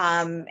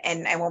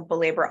 and I won't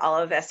belabor all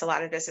of this. A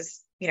lot of this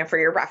is for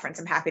your reference.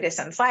 I'm happy to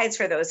send slides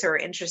for those who are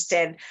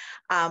interested,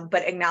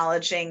 but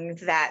acknowledging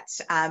that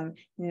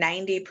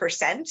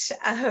 90%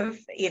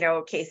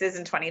 of cases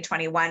in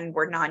 2021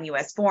 were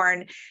non-US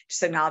born,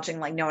 just acknowledging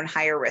known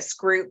higher risk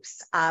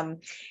groups.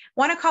 Want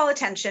to call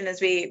attention as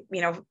we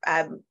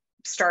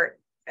start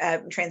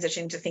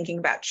transitioning to thinking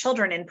about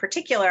children in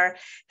particular,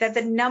 that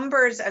the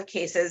numbers of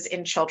cases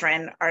in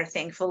children are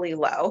thankfully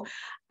low,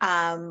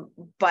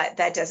 but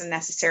that doesn't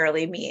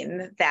necessarily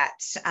mean that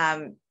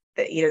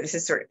this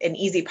is sort of an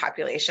easy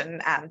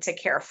population to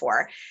care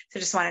for. So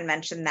just want to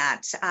mention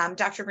that.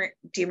 Dr.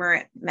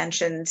 Deemer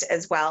mentioned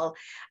as well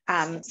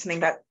something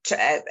about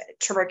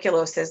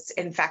tuberculosis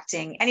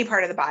infecting any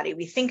part of the body.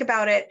 We think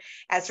about it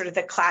as sort of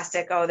the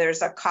classic,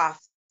 there's a cough,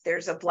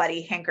 there's a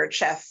bloody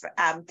handkerchief,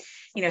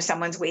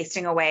 someone's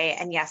wasting away.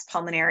 And yes,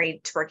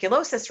 pulmonary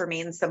tuberculosis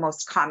remains the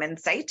most common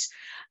site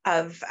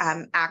of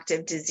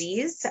active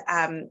disease.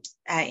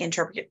 In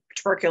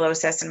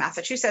tuberculosis in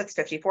Massachusetts,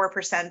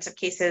 54% of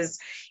cases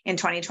in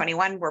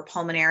 2021 were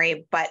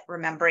pulmonary, but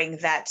remembering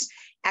that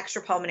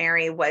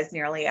extrapulmonary was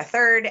nearly a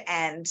third,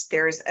 and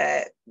there's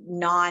a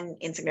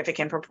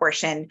non-insignificant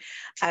proportion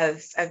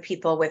of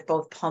people with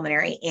both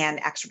pulmonary and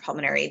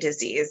extrapulmonary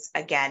disease,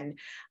 again,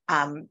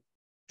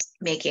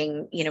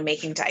 making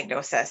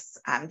diagnosis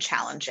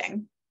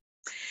challenging.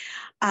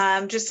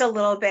 Just a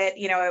little bit,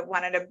 I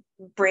wanted to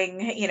bring,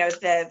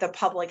 the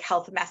public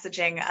health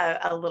messaging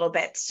a little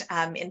bit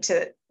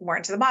into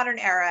the modern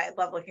era. I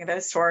love looking at the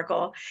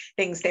historical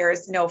things. There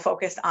is no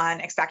focus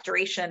on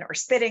expectoration or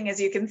spitting, as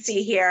you can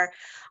see here.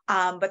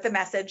 But the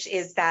message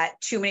is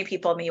that too many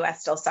people in the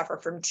US still suffer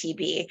from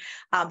TB.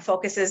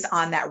 Focuses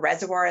on that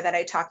reservoir that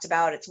I talked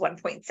about. It's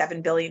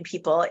 1.7 billion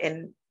people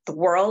in the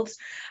world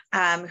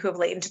who have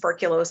latent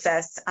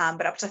tuberculosis,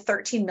 but up to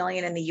 13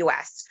 million in the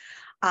US.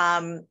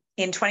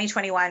 In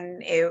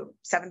 2021,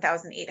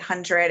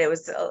 7,800. It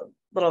was a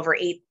little over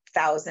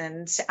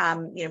 8,000,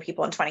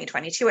 people in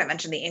 2022. I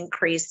mentioned the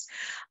increase,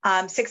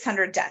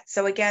 600 deaths.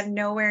 So again,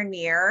 nowhere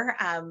near,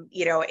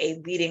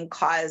 a leading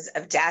cause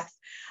of death.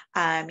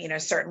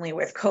 Certainly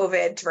with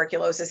COVID,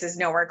 tuberculosis is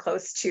nowhere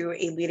close to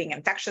a leading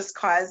infectious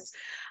cause,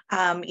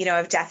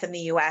 of death in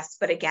the US.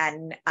 But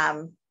again,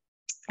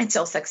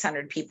 until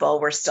 600 people,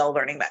 we're still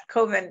learning about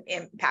COVID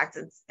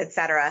impacts, et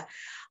cetera.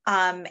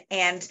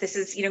 And this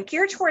is,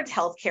 geared towards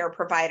healthcare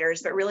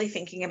providers, but really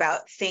thinking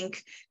about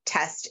think,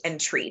 test, and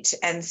treat.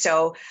 And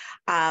so,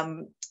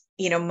 my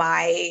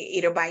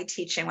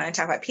teaching when I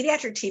talk about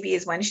pediatric TB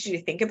is, when should you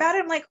think about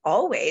it? I'm like,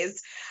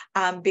 always,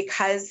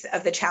 because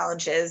of the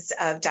challenges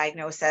of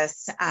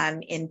diagnosis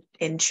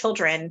in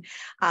children,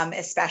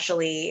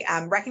 especially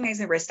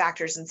recognizing the risk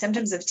factors and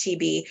symptoms of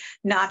TB,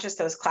 not just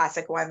those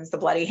classic ones, the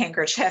bloody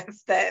handkerchief,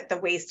 the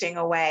wasting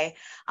away,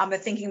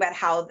 but thinking about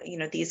how,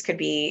 these could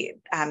be,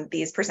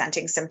 these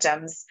presenting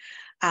symptoms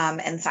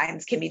and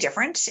signs can be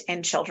different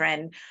in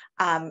children.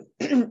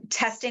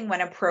 Testing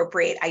when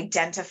appropriate,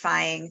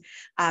 identifying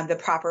the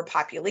proper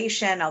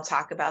population. I'll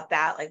talk about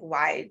that, like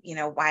why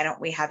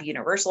don't we have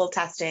universal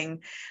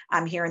testing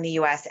here in the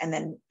US, and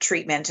then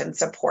treatment and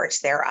support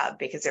thereof,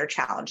 because there are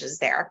challenges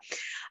there.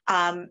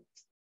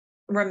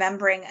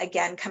 Remembering,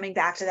 again, coming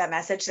back to that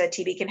message that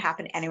TB can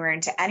happen anywhere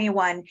and to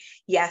anyone.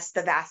 Yes,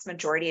 the vast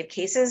majority of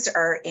cases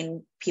are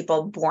in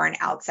people born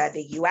outside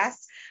the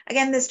US.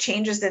 Again, this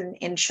changes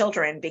in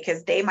children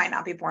because they might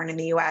not be born in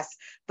the US,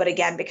 but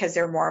again, because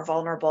they're more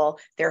vulnerable,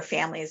 their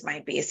families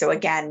might be. So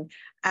again,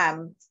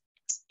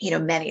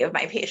 many of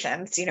my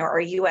patients, are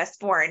US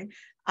born,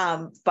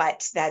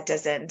 but that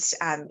doesn't,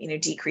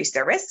 decrease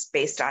their risk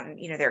based on,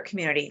 their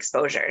community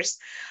exposures.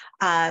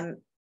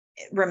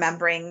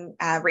 Remembering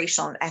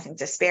racial and ethnic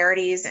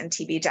disparities and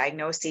TB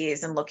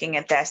diagnoses, and looking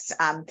at this.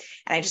 And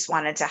I just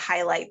wanted to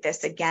highlight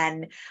this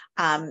again,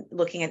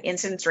 looking at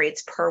incidence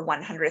rates per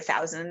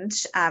 100,000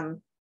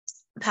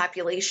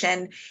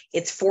 population.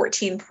 It's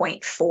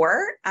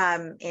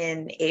 14.4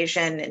 in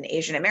Asian and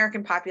Asian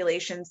American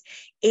populations,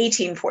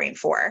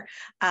 18.4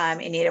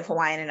 in Native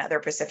Hawaiian and other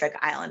Pacific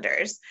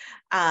Islanders,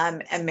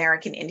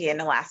 American Indian,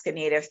 Alaska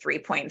Native,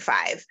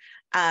 3.5,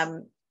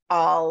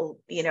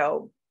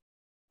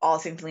 all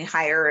significantly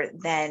higher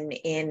than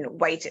in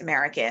white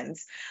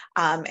Americans.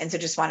 And so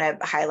just want to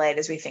highlight,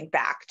 as we think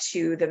back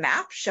to the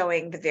map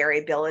showing the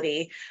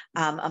variability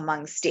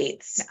among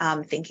states,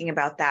 thinking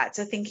about that.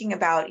 So thinking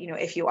about,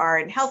 if you are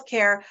in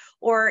healthcare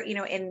or,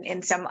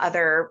 in some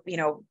other,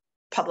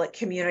 public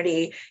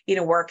community,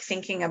 work,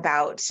 thinking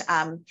about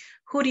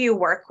who do you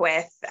work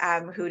with,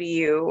 who do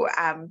you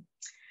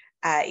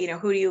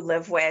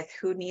live with,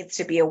 who needs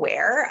to be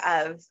aware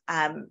of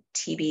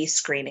TB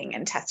screening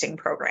and testing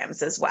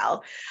programs as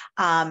well.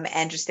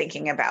 And just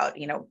thinking about,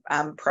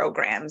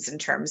 programs in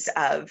terms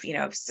of,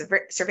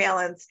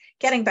 surveillance,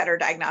 getting better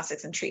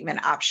diagnostics and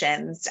treatment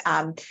options.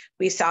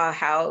 We saw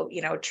how,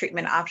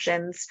 treatment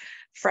options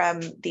from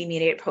the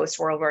immediate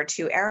post-World War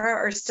II era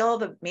are still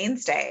the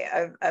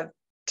mainstay of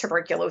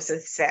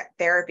tuberculosis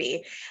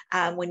therapy.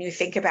 When you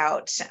think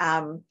about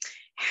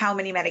how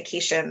many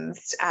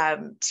medications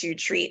to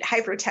treat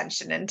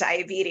hypertension and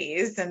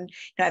diabetes and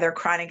other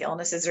chronic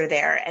illnesses are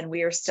there, and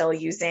we are still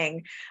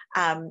using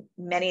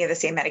many of the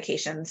same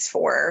medications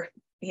for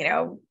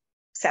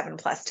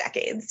 7+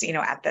 decades,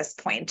 at this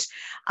point,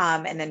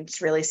 and then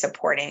it's really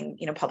supporting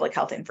public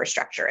health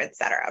infrastructure, et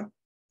cetera.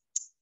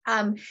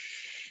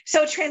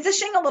 So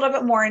transitioning a little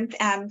bit more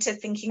to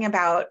thinking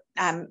about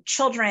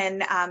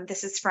children,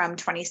 this is from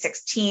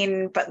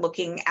 2016, but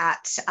looking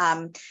at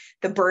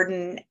the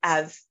burden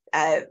of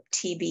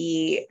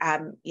TB,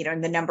 and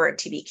the number of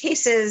TB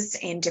cases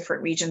in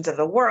different regions of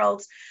the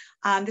world.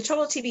 The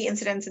total TB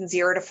incidence in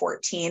 0 to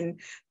 14,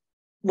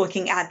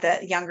 looking at the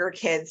younger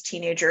kids,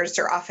 teenagers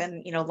are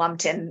often,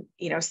 lumped in,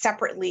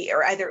 separately,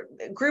 or either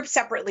grouped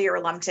separately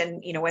or lumped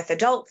in, with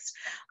adults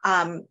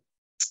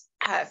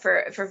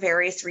for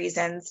various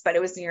reasons, but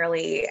it was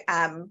nearly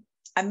 1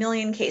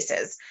 million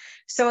cases.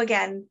 So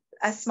again,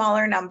 a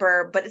smaller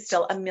number, but it's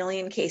still 1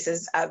 million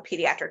cases of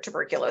pediatric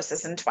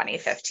tuberculosis in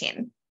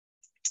 2015.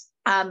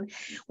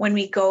 When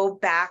we go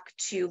back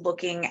to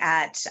looking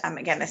at,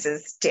 again, this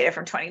is data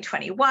from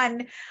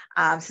 2021,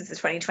 since the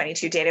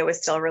 2022 data was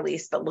still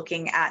released, but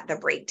looking at the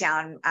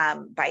breakdown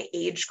by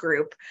age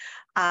group,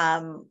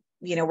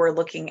 we're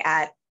looking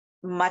at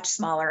much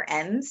smaller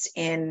ends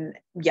in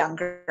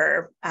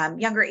younger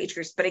age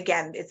groups. But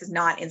again, it's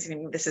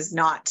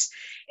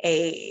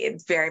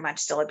very much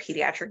still a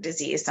pediatric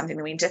disease, something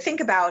that we need to think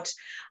about,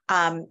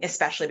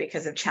 especially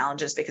because of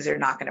challenges, because they're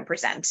not going to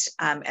present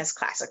as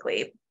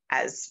classically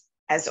as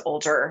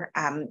older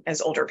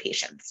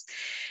patients.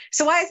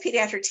 So why is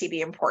pediatric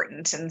TB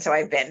important? And so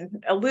I've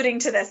been alluding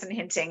to this and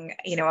hinting,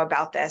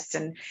 about this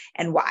and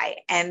why.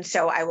 And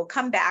so I will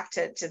come back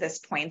to this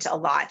point a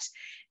lot,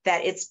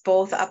 that it's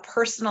both a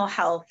personal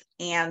health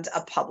and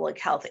a public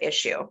health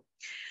issue.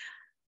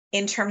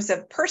 In terms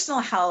of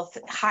personal health,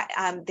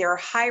 there are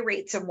high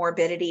rates of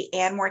morbidity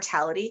and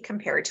mortality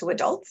compared to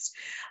adults.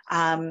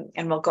 And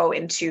we'll go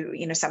into,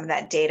 some of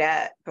that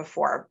data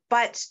before.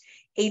 But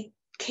a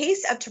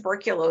case of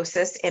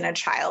tuberculosis in a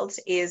child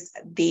is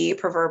the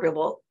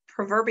proverbial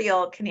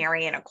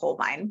canary in a coal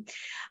mine,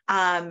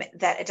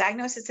 that a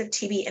diagnosis of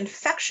TB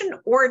infection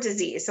or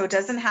disease, so it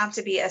doesn't have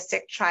to be a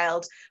sick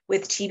child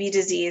with TB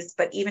disease,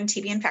 but even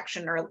TB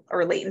infection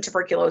or latent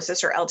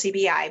tuberculosis or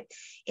LTBI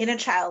in a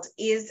child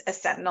is a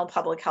sentinel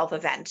public health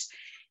event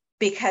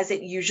because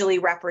it usually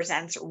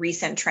represents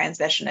recent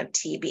transmission of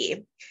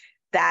TB.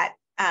 That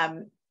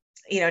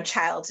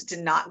child did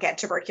not get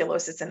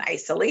tuberculosis in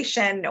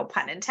isolation, no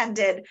pun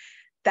intended.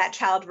 That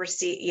child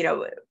received,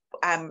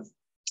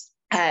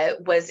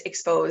 was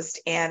exposed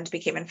and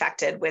became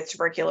infected with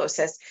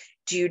tuberculosis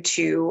due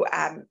to,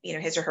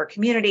 his or her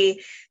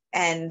community.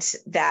 And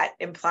that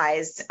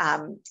implies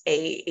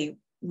a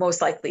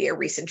most likely a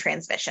recent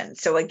transmission.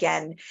 So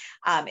again,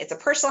 it's a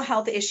personal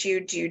health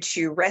issue due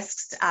to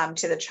risks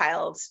to the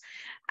child's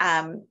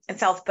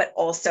itself, but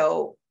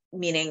also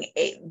meaning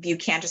you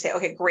can't just say,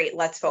 okay, great,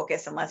 let's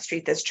focus and let's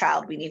treat this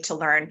child. We need to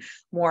learn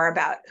more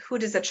about who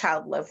does the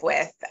child live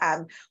with,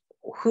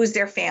 who's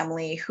their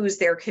family, who's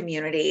their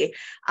community,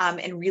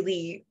 and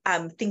really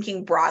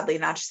thinking broadly,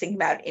 not just thinking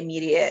about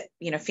immediate,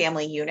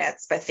 family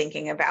units, but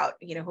thinking about,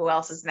 who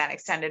else is in that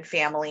extended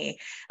family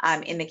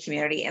in the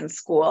community, in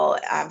school,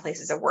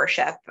 places of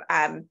worship,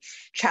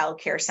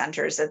 childcare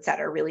centers, et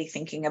cetera, really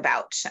thinking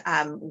about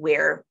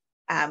where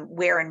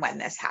and when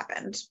this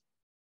happened.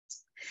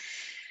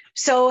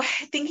 So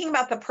thinking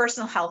about the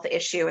personal health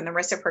issue and the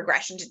risk of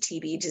progression to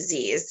TB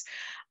disease,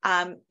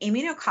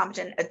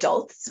 immunocompetent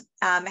adults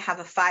have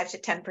a 5 to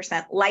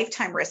 10%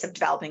 lifetime risk of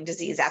developing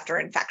disease after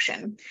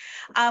infection,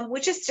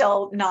 which is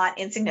still not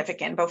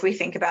insignificant. But if we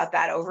think about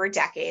that over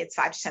decades,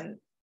 5 to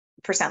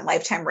 10%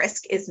 lifetime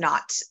risk is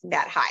not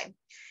that high.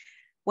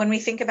 When we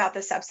think about the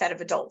subset of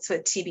adults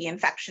with TB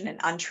infection and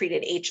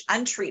untreated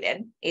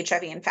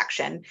HIV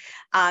infection,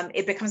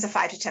 it becomes a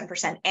 5 to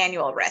 10%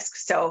 annual risk.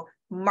 So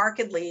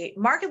markedly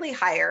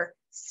higher,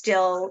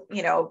 still,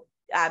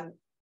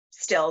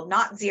 still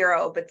not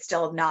zero, but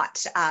still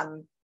not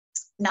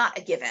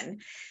a given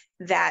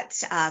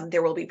that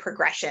there will be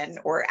progression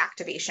or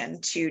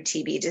activation to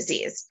TB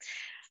disease.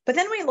 But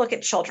then we look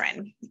at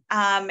children,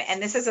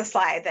 and this is a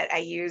slide that I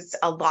use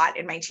a lot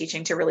in my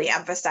teaching to really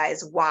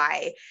emphasize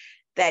why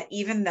that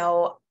even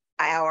though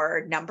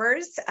our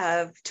numbers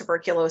of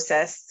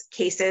tuberculosis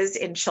cases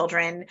in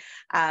children,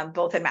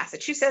 both in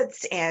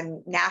Massachusetts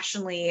and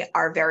nationally,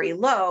 are very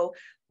low,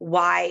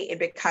 why it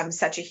becomes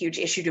such a huge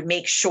issue to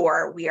make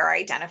sure we are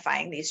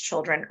identifying these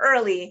children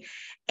early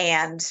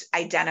and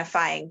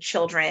identifying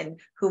children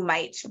who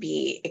might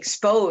be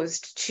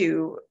exposed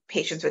to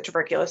patients with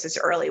tuberculosis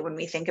early when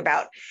we think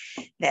about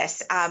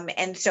this.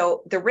 And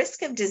so the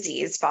risk of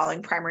disease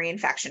following primary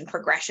infection,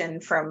 progression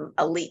from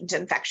a latent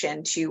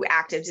infection to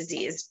active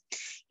disease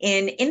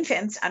in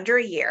infants under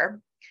a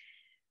year,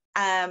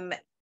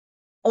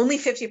 only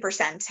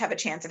 50% have a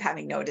chance of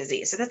having no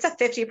disease. So that's a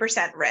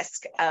 50%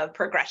 risk of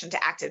progression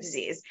to active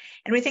disease.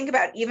 And we think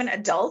about even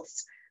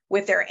adults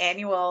with their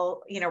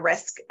annual,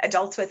 risk,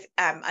 adults with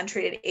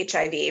untreated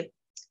HIV,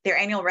 their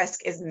annual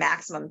risk is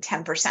maximum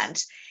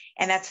 10%.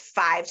 And that's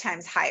 5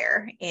 times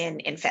higher in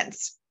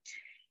infants.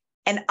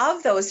 And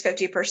of those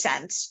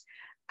 50%,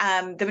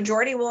 the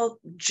majority will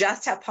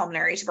just have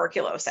pulmonary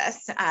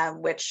tuberculosis,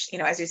 which,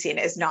 as we've seen,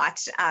 is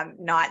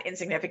not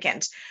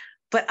insignificant.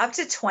 But up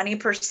to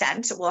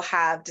 20% will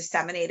have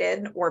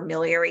disseminated or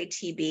miliary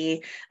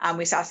TB.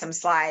 We saw some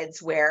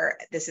slides where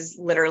this is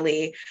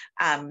literally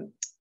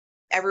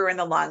everywhere in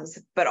the lungs,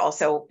 but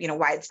also,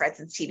 widespread,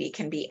 since TB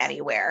can be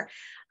anywhere.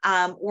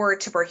 Or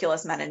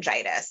tuberculous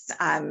meningitis,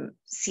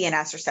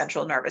 CNS or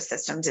central nervous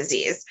system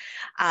disease,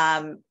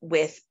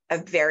 with a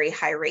very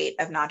high rate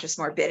of not just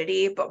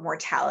morbidity, but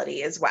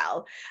mortality as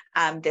well.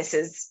 This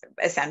is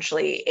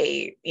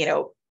essentially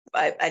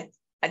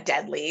a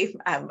deadly,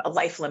 a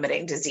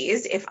life-limiting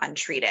disease if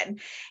untreated.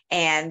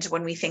 And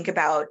when we think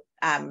about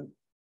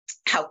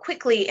how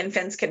quickly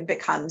infants can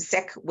become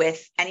sick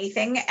with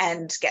anything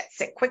and get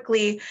sick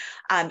quickly,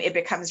 it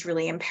becomes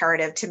really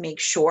imperative to make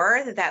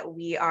sure that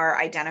we are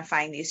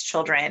identifying these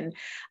children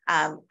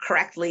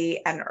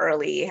correctly and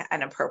early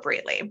and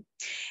appropriately.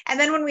 And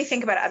then when we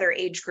think about other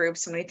age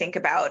groups, when we think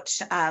about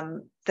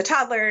the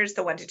toddlers,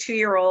 the 1 to 2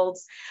 year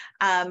olds,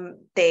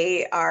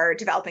 they are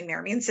developing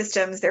their immune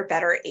systems. They're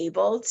better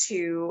able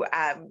to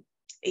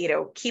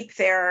keep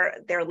their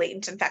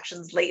latent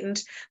infections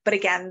latent. But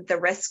again, the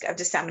risk of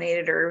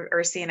disseminated or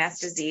CNS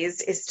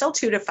disease is still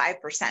 2 to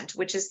 5%,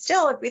 which is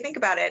still, if we think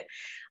about it,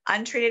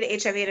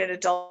 untreated HIV in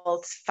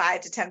adults,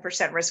 5 to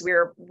 10% risk.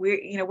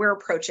 We're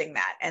approaching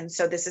that. And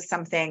so this is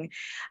something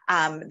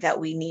that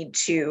we need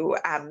to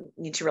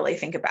really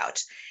think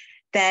about.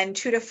 Then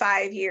 2 to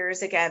 5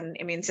 years, again,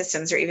 immune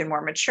systems are even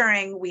more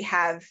maturing. We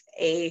have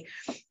a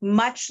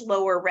much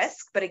lower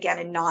risk, but again,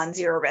 a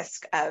non-zero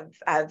risk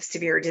of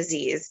severe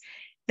disease.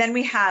 Then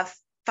we have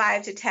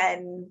 5 to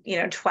 10,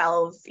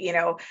 12,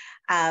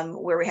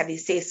 where we have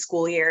these safe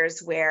school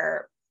years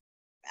where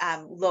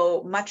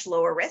much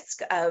lower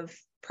risk of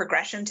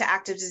progression to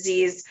active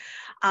disease.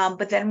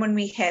 But then when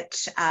we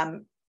hit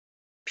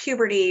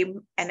puberty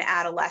and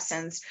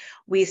adolescence,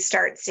 we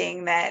start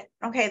seeing that,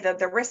 okay,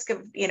 the risk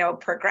of,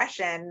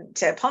 progression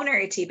to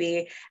pulmonary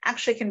TB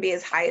actually can be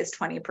as high as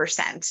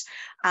 20%.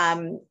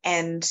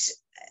 And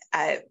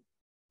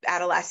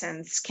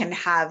adolescents can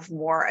have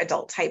more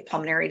adult type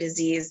pulmonary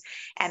disease,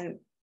 and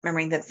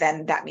remembering that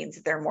then that means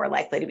that they're more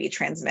likely to be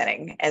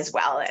transmitting as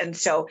well. And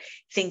so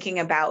thinking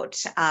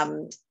about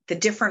the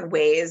different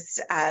ways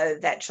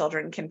that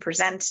children can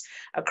present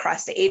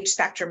across the age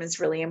spectrum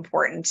is really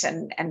important.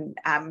 And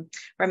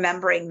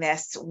remembering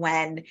this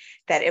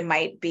that it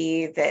might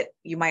be that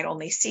you might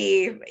only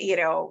see,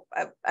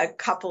 a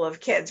couple of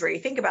kids where you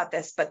think about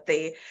this, but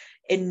the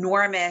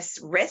enormous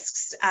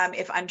risks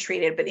if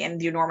untreated, but the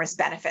enormous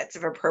benefits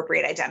of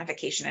appropriate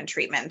identification and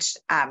treatment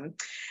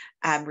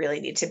really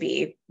need to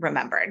be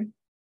remembered.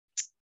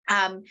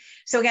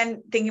 So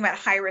again, thinking about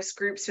high-risk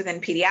groups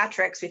within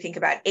pediatrics, we think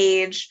about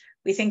age,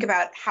 we think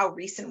about how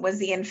recent was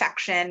the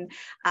infection.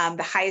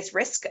 The highest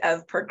risk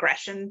of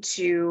progression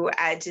to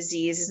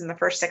disease is in the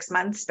first 6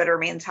 months, but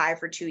remains high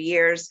for 2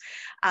 years.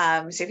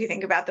 So if you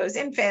think about those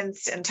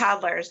infants and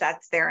toddlers,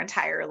 that's their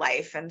entire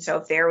life. And so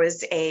if there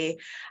was a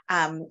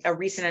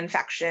recent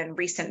infection,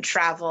 recent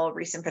travel,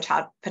 recent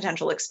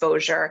potential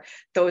exposure,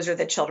 those are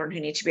the children who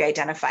need to be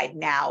identified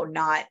now,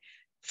 not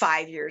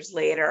 5 years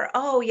later.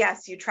 Oh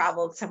yes, you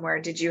traveled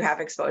somewhere. Did you have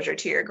exposure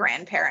to your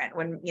grandparent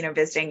when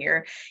visiting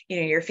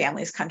your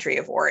family's country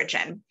of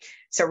origin?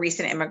 So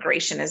recent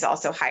immigration is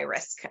also high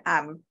risk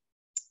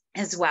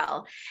as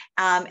well.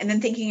 And then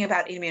thinking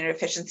about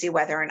immunodeficiency,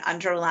 whether an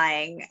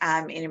underlying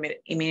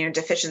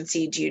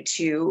immunodeficiency due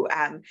to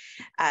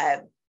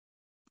a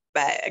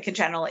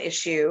congenital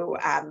issue,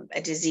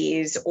 a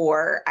disease,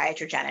 or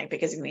iatrogenic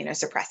because of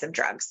immunosuppressive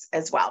drugs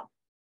as well.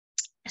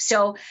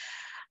 So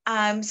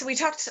we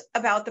talked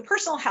about the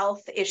personal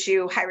health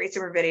issue, high rates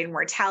of morbidity and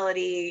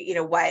mortality,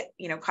 what,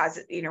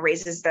 causes,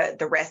 raises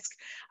the risk,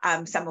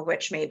 some of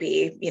which may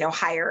be,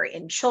 higher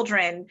in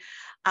children.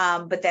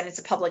 But then it's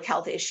a public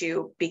health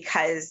issue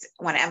because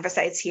I want to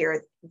emphasize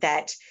here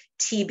that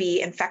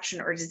TB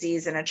infection or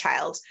disease in a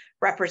child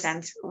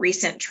represents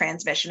recent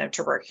transmission of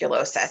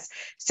tuberculosis.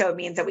 So it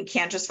means that we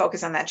can't just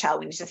focus on that child.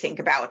 We need to think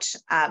about,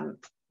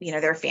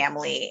 their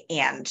family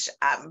and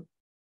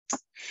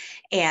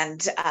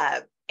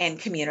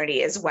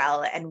community as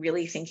well, and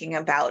really thinking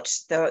about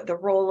the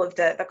role of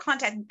the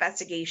contact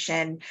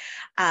investigation,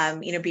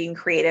 being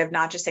creative,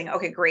 not just saying,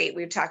 okay, great,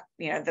 we've talked,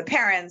 the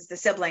parents, the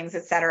siblings,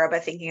 et cetera,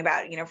 but thinking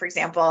about, for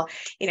example,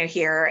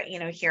 here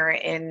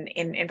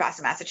in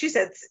Boston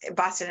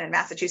and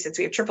Massachusetts,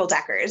 we have triple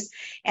deckers,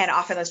 and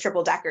often those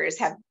triple deckers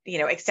have,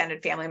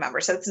 extended family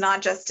members. So it's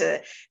not just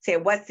to say,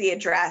 what's the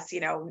address,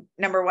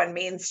 number 1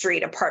 Main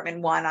Street,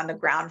 apartment 1 on the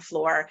ground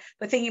floor,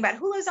 but thinking about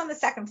who lives on the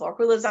second floor,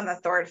 who lives on the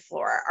third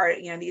floor, are,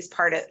 these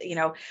part of,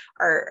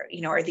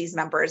 are these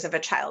members of a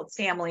child's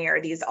family? Are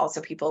these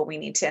also people we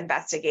need to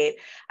investigate?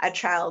 A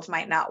child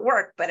might not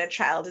work, but a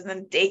child is in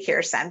a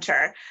daycare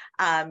center.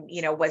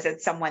 Was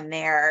it someone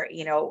there?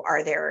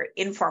 Are there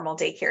informal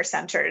daycare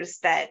centers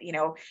that,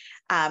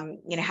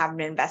 haven't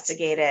been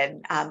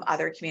investigated,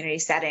 other community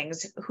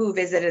settings, who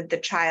visited the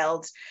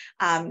child,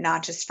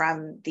 not just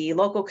from the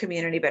local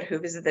community, but who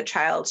visited the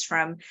child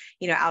from,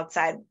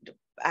 outside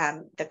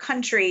the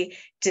country?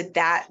 Did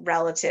that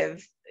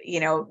relative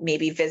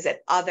maybe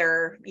visit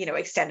other,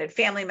 extended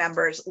family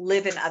members,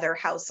 live in other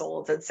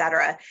households, et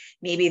cetera?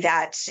 Maybe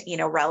that,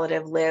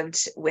 relative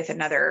lived with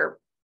another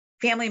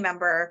family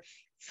member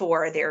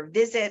for their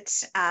visit,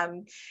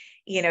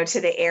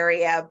 to the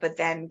area, but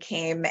then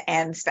came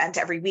and spent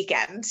every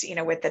weekend,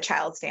 with the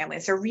child's family.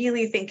 So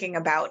really thinking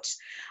about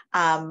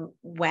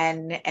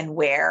when and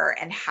where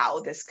and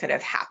how this could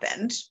have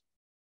happened.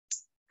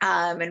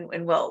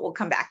 And we'll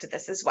come back to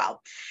this as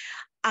well.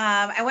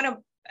 I want to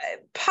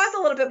pause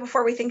a little bit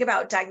before we think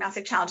about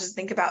diagnostic challenges,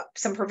 think about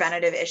some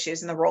preventative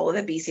issues and the role of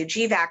the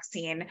BCG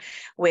vaccine,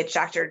 which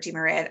Dr.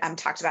 DiMaria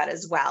talked about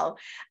as well.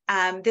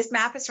 This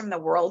map is from the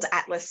World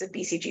Atlas of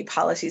BCG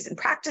Policies and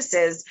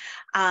Practices.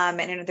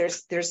 And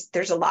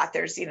there's a lot,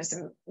 there's,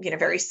 some,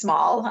 very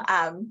small,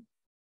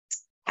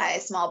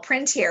 small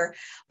print here,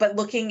 but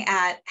looking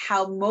at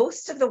how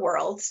most of the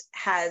world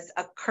has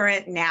a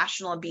current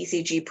national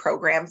BCG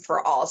program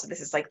for all. So this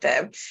is like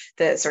the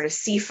sort of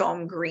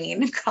seafoam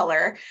green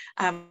color,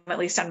 at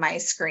least on my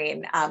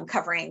screen,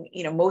 covering,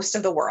 most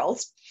of the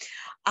world.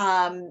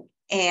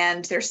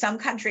 And there's some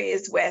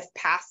countries with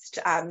past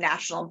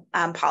national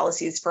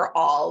policies for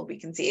all. We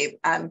can see,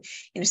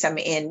 some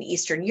in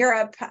Eastern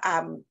Europe,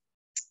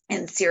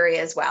 and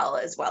Syria as well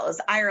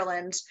as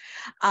Ireland.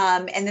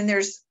 And then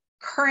there's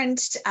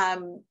current,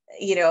 then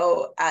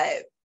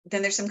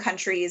there's some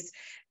countries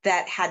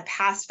that had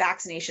past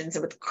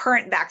vaccinations with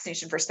current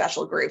vaccination for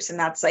special groups, and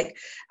that's like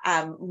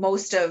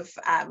most of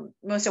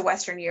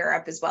Western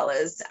Europe, as well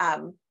as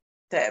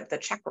the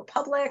Czech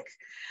Republic.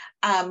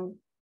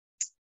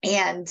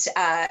 and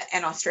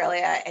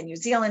Australia and New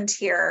Zealand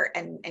here,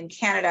 and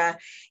Canada,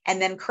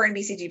 and then current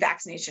BCG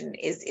vaccination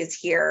is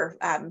here,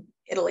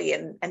 Italy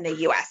and the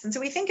US. And so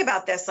we think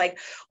about this, like,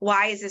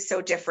 why is this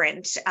so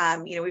different?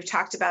 We've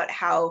talked about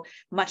how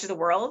much of the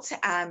world,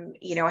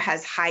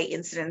 has high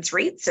incidence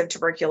rates of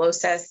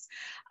tuberculosis.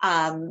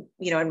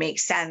 It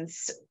makes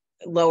sense.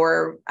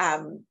 Lower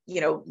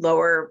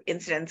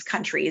incidence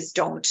countries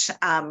don't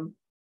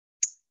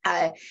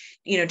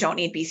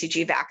need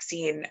BCG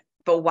vaccine.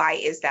 But why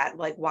is that?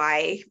 Like,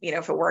 why,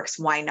 if it works,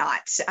 why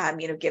not,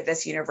 give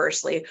this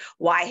universally?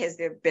 Why has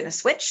there been a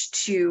switch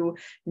to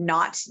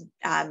not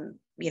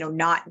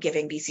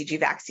giving BCG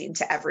vaccine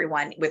to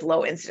everyone with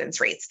low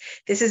incidence rates?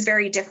 This is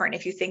very different.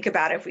 If you think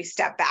about it, if we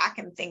step back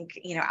and think,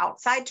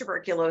 outside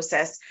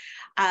tuberculosis,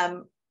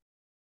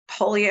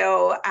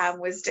 polio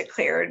was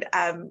declared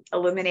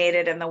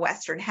eliminated in the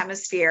Western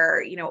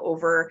Hemisphere,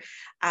 over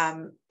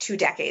 2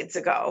 decades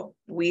ago.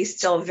 We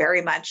still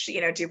very much,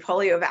 do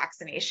polio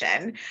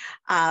vaccination,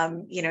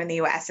 in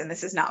the US, and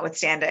this is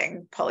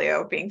notwithstanding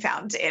polio being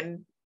found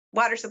in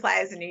water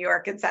supplies in New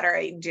York, et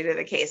cetera, due to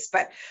the case.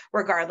 But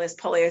regardless,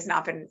 polio has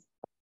not been,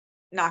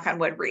 knock on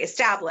wood,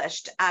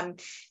 reestablished.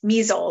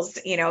 Measles,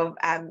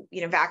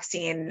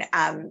 vaccine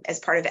as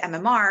part of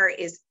MMR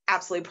is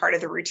absolutely part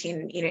of the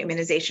routine,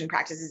 immunization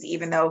practices,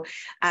 even though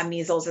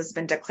measles has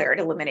been declared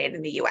eliminated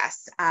in the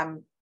US,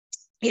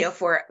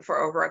 for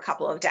over a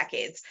couple of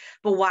decades.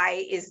 But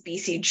why is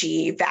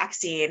BCG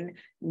vaccine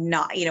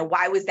not,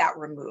 why was that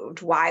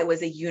removed? Why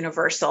was a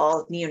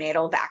universal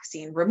neonatal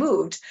vaccine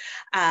removed,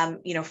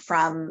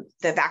 from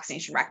the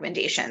vaccination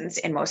recommendations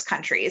in most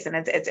countries? And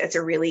it's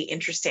a really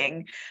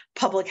interesting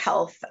public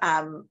health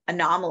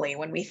anomaly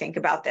when we think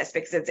about this,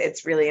 because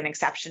it's really an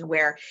exception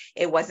where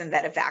it wasn't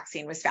that a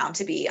vaccine was found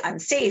to be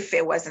unsafe.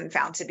 It wasn't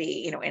found to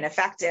be,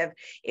 ineffective.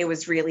 It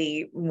was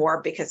really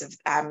more because of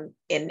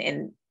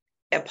in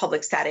a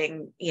public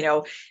setting,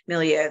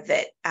 milieu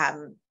that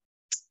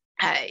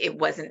it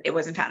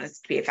wasn't found as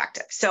to be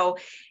effective. So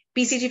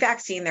BCG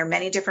vaccine, there are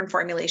many different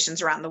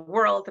formulations around the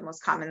world. The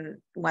most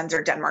common ones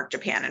are Denmark,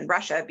 Japan, and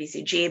Russia,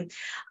 BCG,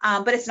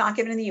 but it's not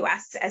given in the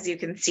US. As you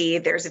can see,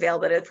 there's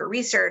availability for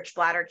research,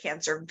 bladder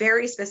cancer,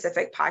 very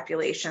specific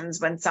populations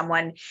when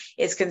someone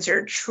is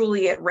considered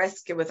truly at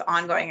risk with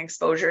ongoing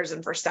exposures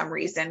and for some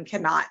reason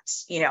cannot,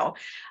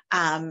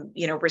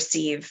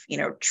 receive,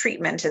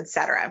 treatment, et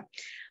cetera.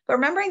 But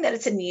remembering that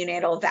it's a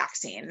neonatal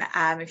vaccine,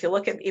 if you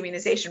look at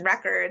immunization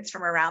records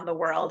from around the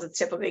world, it's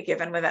typically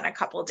given within a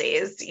couple of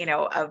days,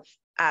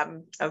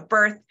 of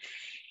birth.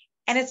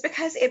 And it's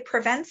because it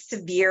prevents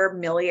severe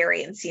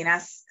miliary and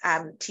CNS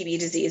TB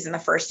disease in the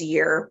first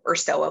year or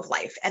so of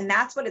life. And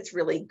that's what it's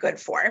really good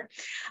for.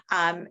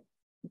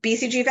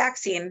 BCG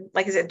vaccine,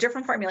 like I said,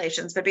 different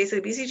formulations, but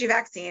basically BCG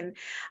vaccine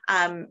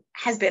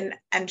has been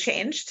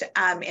unchanged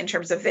in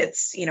terms of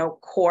its,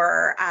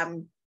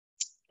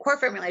 core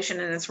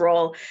formulation in its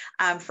role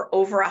for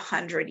over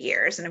 100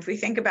 years. And if we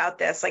think about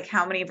this, like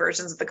how many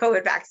versions of the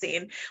COVID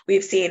vaccine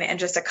we've seen in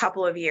just a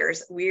couple of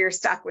years, we're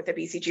stuck with the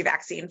BCG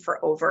vaccine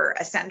for over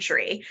a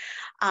century.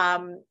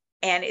 And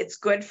it's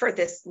good for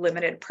this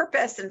limited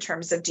purpose in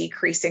terms of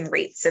decreasing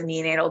rates of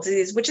neonatal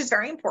disease, which is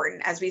very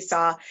important, as we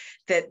saw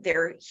that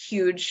they're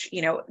huge,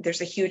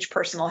 there's a huge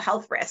personal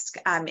health risk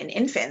in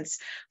infants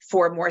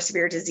for more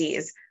severe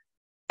disease,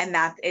 and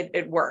that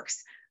it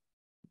works.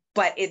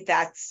 But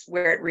that's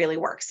where it really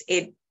works.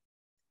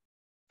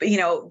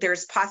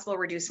 There's possible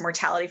reduced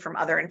mortality from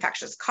other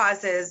infectious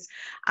causes.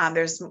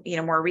 There's,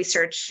 more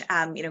research,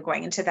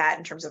 going into that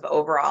in terms of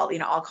overall,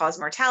 all-cause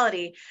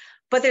mortality,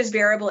 but there's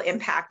variable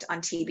impact on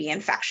TB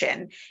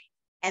infection.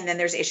 And then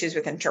there's issues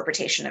with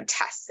interpretation of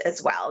tests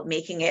as well,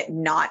 making it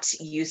not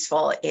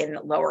useful in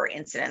lower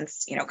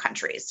incidence,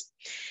 countries.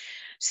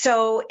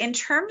 So in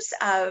terms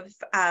of,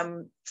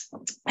 I'm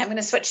going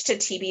to switch to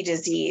TB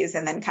disease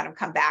and then kind of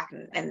come back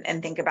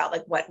and think about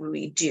like what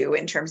we do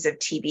in terms of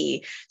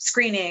TB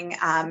screening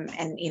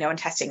and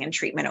testing and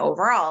treatment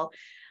overall.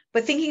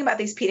 But thinking about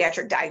these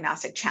pediatric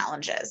diagnostic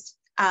challenges.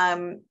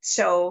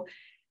 So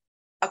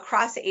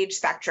across the age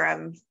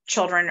spectrum,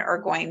 children are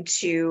going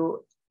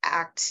to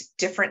act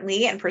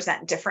differently and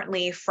present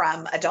differently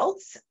from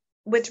adults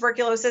with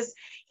tuberculosis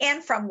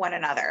and from one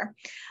another.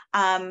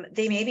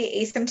 They may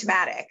be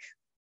asymptomatic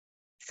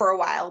for a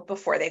while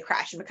before they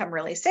crash and become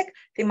really sick.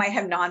 They might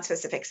have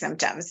non-specific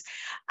symptoms.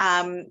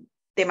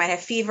 They might have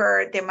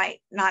fever. They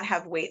might not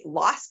have weight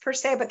loss per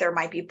se, but there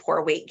might be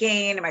poor weight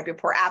gain. It might be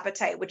poor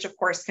appetite, which of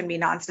course can be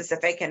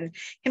non-specific and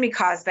can be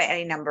caused by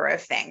any number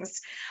of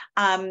things.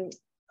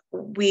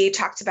 We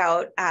talked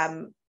about,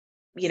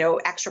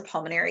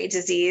 extrapulmonary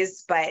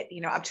disease, but,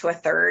 up to a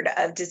third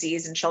of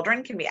disease in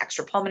children can be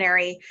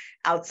extrapulmonary,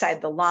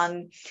 outside the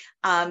lung.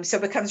 So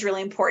it becomes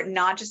really important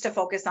not just to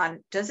focus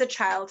on, does a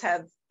child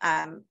have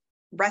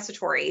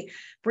respiratory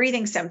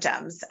breathing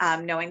symptoms,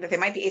 knowing that they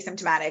might be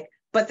asymptomatic,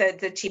 but the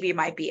TB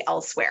might be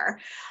elsewhere.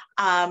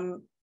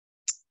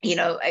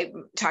 I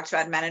talked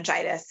about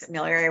meningitis,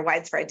 miliary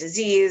widespread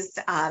disease,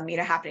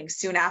 happening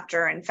soon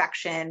after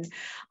infection.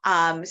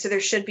 So there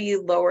should be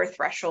lower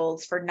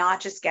thresholds for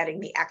not just getting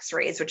the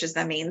x-rays, which is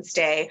the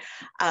mainstay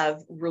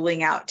of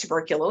ruling out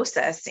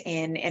tuberculosis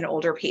in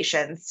older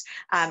patients.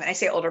 And I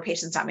say older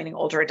patients, not meaning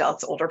older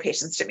adults. Older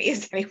patients to me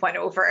is anyone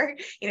over,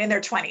 in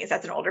their 20s.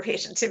 That's an older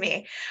patient to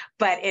me.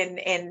 But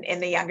in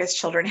the youngest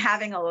children,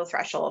 having a low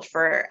threshold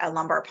for a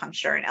lumbar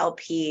puncture, an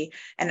LP,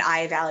 an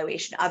eye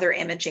evaluation, other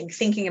imaging,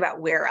 thinking about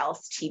where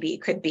else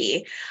TB could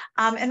be.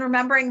 And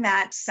remembering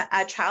that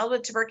a child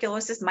with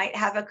tuberculosis might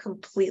have a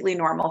completely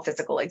normal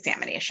physical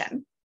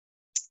examination.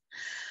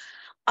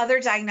 Other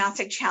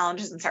diagnostic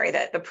challenges, and sorry,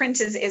 the print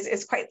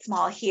is quite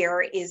small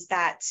here, is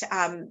that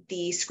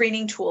the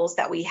screening tools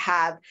that we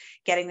have,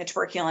 getting the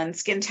tuberculin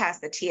skin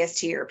test, the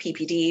TST or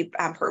PPD,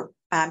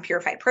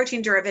 purified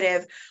protein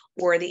derivative,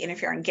 or the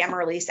interferon gamma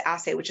release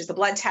assay, which is the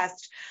blood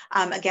test.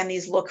 Again,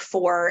 these look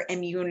for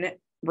immune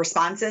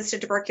responses to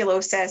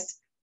tuberculosis,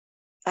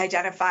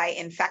 identify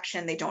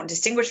infection. They don't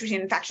distinguish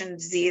between infection and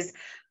disease,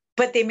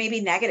 but they may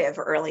be negative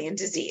early in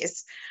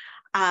disease.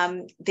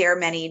 There are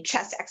many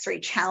chest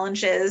x-ray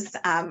challenges.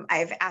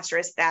 I've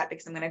asterisked that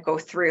because I'm going to go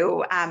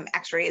through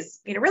x-rays,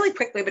 really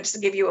quickly, but just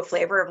to give you a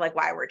flavor of like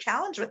why we're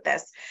challenged with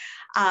this.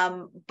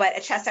 But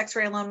a chest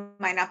x-ray alone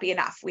might not be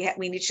enough. We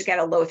need to get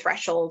a low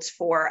threshold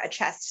for a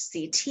chest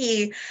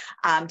CT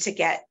to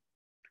get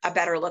a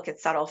better look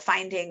at subtle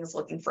findings,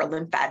 looking for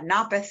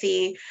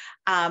lymphadenopathy,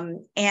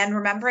 and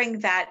remembering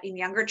that in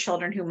younger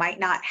children who might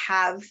not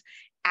have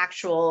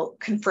actual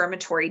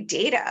confirmatory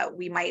data,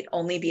 we might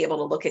only be able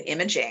to look at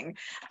imaging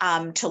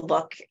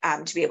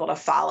to be able to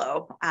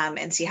follow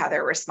and see how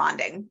they're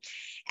responding.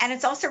 And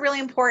it's also really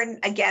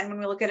important, again, when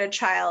we look at a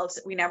child,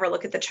 we never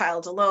look at the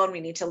child alone. We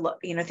need to look,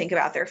 think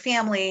about their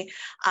family,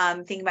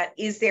 think about,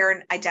 is there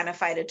an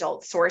identified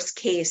adult source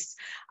case?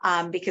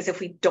 Because if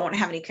we don't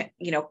have any,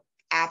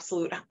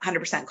 absolute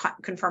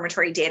 100%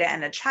 confirmatory data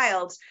in a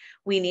child,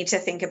 we need to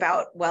think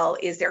about, well,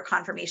 is there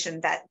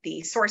confirmation that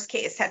the source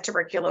case had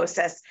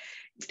tuberculosis,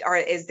 or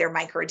is there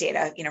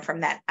microdata,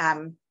 from that,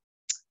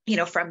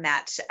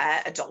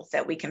 adult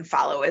that we can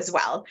follow as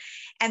well.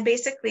 And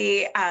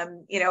basically,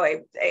 coming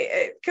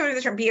to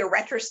the term, be a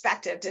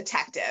retrospective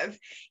detective.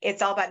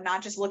 It's all about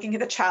not just looking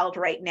at the child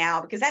right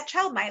now, because that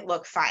child might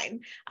look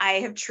fine. I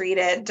have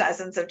treated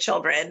dozens of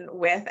children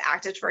with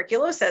active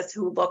tuberculosis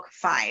who look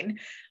fine.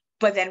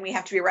 But then we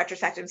have to be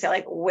retrospective and say,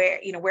 like,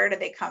 where did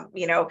they come?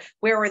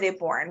 Where were they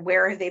born?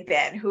 Where have they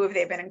been? Who have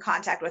they been in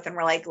contact with? And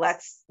we're like,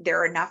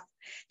 there are enough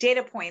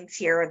data points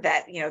here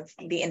that,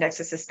 the index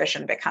of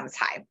suspicion becomes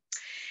high.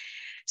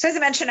 So as I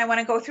mentioned, I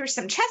want to go through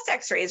some chest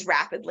x-rays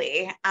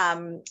rapidly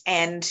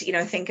and,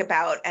 think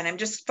about, and I'm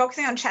just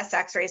focusing on chest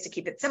x-rays to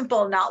keep it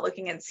simple, not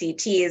looking at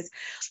CTs,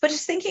 but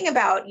just thinking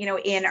about,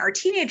 in our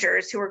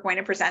teenagers who are going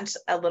to present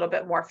a little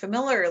bit more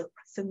familiarly,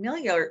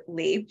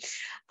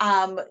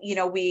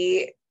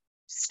 we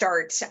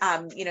start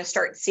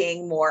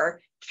seeing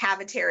more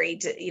cavitary,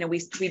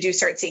 we do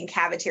start seeing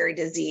cavitary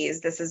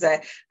disease. This is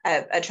a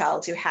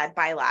child who had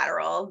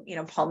bilateral,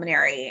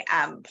 pulmonary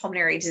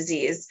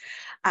disease,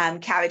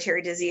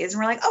 cavitary disease. And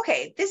we're like,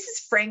 okay, this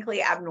is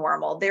frankly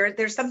abnormal.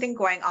 There's something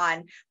going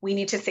on. We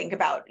need to think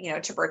about,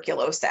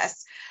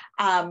 tuberculosis.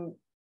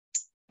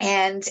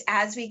 And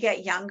as we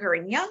get younger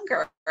and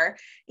younger,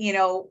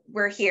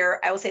 we're here.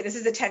 I will say this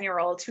is a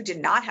 10-year-old who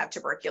did not have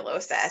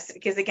tuberculosis,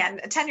 because again,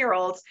 a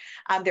 10-year-old,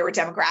 there were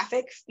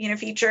demographic,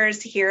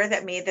 features here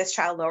that made this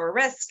child lower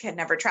risk, had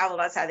never traveled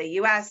outside the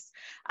US,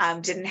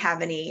 didn't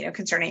have any,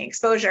 concerning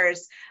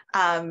exposures,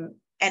 and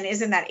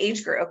is in that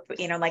age group,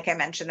 like I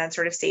mentioned, that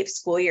sort of safe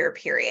school year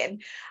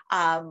period,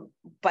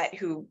 but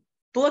who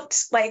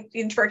looked like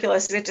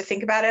tuberculosis. We had to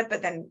think about it,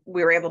 but then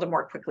we were able to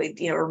more quickly,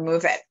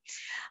 remove it.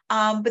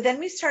 But then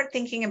we start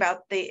thinking about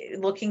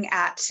looking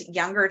at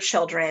younger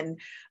children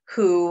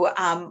who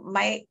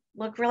might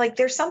look like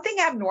there's something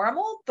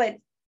abnormal, but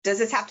does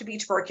this have to be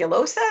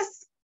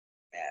tuberculosis?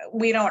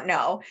 We don't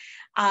know.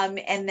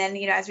 And then,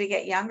 as we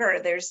get younger,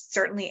 there's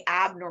certainly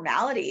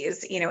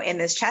abnormalities, in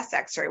this chest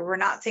x-ray. We're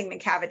not seeing the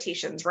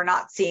cavitations. We're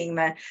not seeing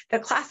the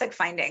classic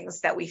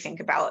findings that we think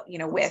about,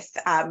 with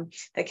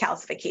the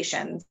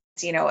calcifications,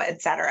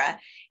 et cetera.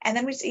 And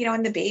then we,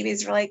 in the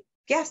babies, we're like,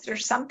 yes,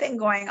 there's something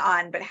going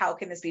on, but how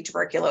can this be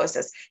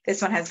tuberculosis?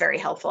 This one has very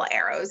helpful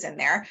arrows in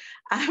there,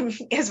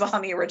 as well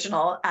in the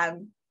original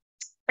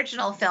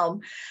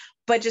film.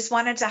 But just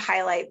wanted to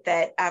highlight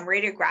that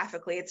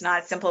radiographically, it's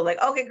not simple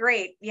like, okay,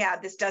 great. Yeah,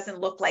 this doesn't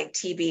look like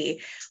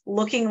TB.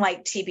 Looking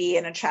like TB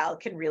in a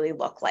child can really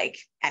look like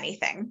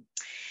anything.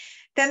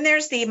 Then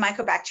there's the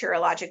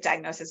mycobacteriologic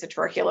diagnosis of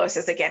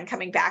tuberculosis. Again,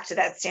 coming back to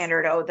that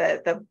standard,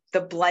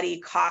 the bloody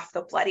cough,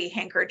 the bloody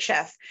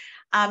handkerchief.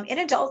 In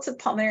adults with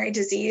pulmonary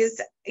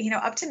disease,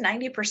 up to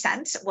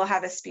 90% will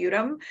have a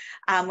sputum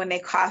when they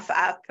cough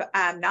up,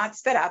 not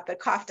spit up, but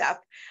coughed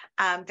up.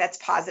 That's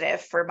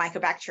positive for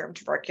Mycobacterium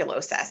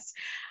tuberculosis.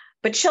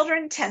 But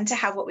children tend to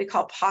have what we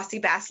call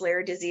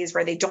paucibacillary disease,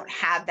 where they don't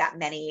have that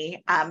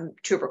many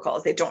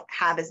tubercles. They don't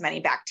have as many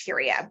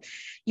bacteria.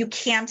 You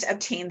can't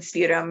obtain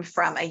sputum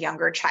from a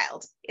younger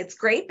child. It's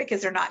great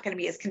because they're not going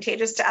to be as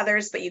contagious to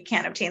others, but you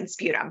can't obtain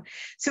sputum.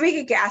 So we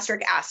get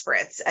gastric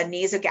aspirates. A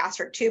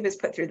nasogastric tube is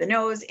put through the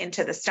nose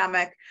into the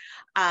stomach.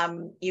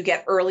 You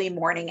get early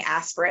morning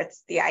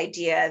aspirates. The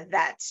idea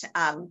that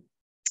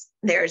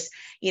there's,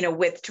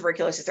 with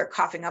tuberculosis, they're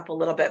coughing up a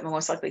little bit,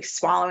 most likely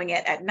swallowing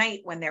it at night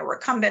when they're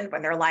recumbent,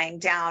 when they're lying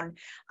down.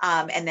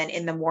 And then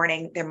in the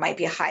morning, there might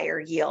be higher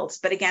yields.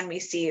 But again, we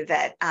see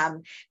that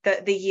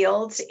the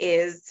yield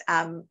is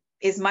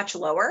much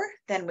lower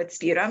than with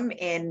sputum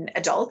in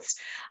adults.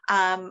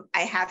 I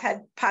have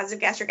had positive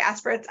gastric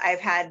aspirates.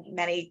 I've had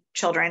many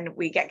children,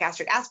 we get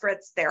gastric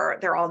aspirates.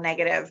 They're all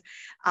negative.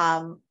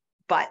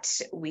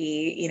 But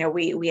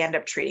we end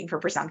up treating for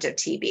presumptive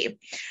TB.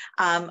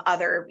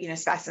 Other,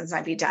 specimens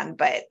might be done,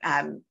 but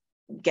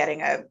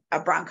getting a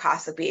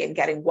bronchoscopy and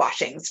getting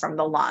washings from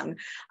the lung.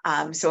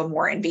 So a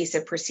more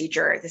invasive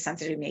procedure, the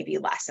sensitivity may be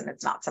less, and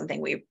it's not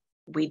something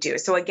we do.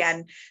 So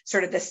again,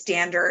 sort of the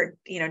standard,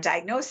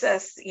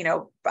 diagnosis,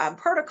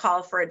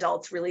 protocol for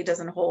adults really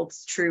doesn't hold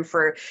true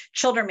for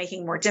children,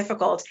 making it more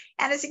difficult.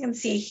 And as you can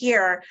see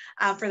here,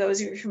 for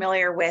those who are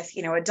familiar with,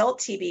 adult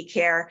TB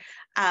care,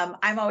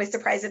 I'm always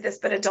surprised at this,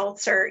 but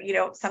adults are,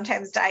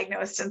 sometimes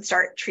diagnosed and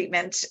start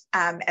treatment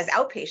as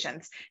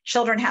outpatients.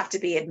 Children have to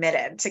be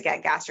admitted to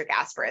get gastric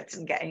aspirates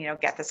and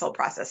get this whole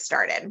process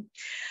started.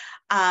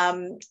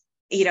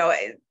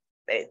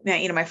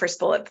 My first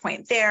bullet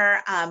point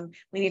there,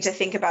 we need to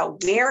think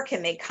about where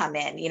can they come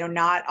in.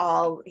 Not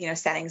all,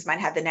 settings might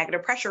have the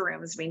negative pressure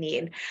rooms we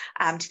need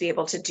to be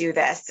able to do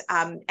this.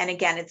 And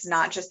again, it's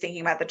not just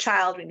thinking about the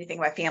child. We need to think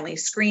about family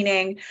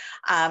screening.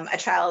 A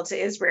child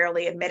is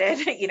rarely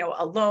admitted,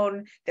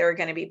 alone. There are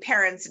going to be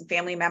parents and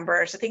family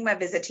members. So think about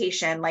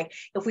visitation. Like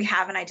if we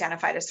haven't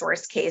identified a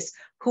source case,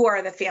 who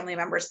are the family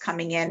members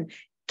coming in?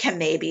 Can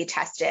they be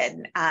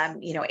tested,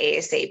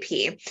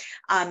 ASAP?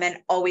 And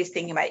always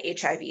thinking about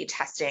HIV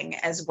testing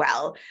as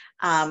well,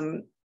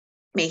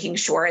 making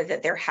sure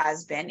that there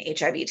has been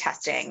HIV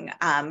testing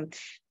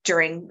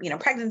during,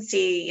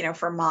 pregnancy,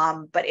 for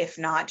mom, but if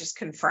not, just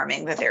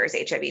confirming that there is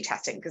HIV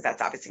testing, because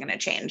that's obviously going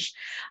to change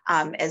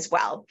as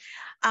well.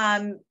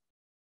 Kind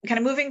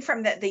of moving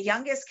from the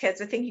youngest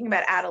kids, but thinking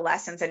about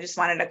adolescents, I just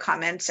wanted to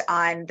comment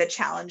on the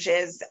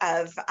challenges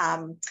of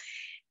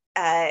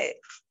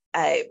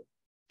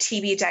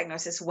TB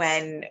diagnosis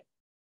when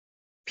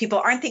people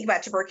aren't thinking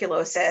about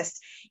tuberculosis,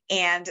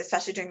 and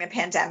especially during the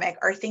pandemic,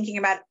 are thinking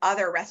about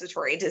other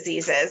respiratory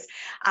diseases.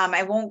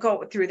 I won't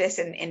go through this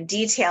in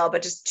detail,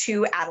 but just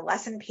 2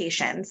 adolescent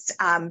patients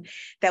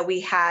that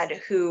we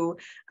had who,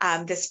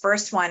 this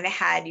first one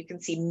had, you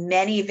can see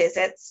many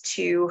visits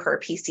to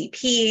her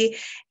PCP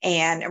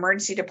and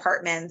emergency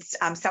departments.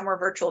 Some were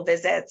virtual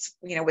visits,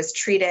 was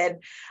treated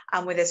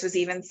with this, was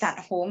even sent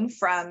home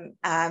from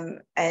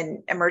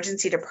an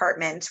emergency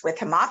department with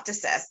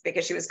hemoptysis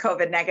because she was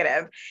COVID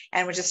negative,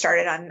 and was just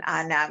started on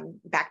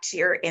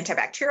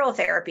antibacterial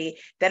therapy,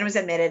 then was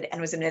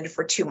admitted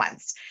for 2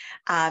 months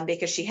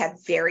because she had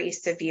very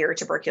severe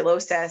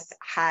tuberculosis,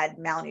 had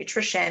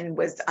malnutrition,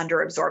 was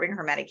under absorbing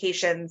her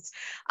medications,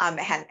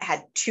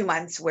 had 2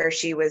 months where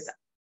she was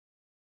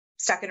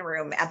stuck in a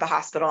room at the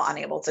hospital,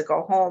 unable to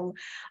go home,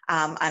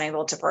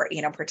 unable to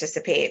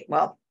participate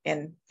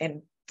in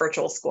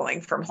virtual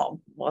schooling from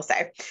home, we'll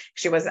say.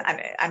 She was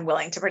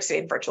unwilling to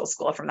participate in virtual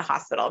school from the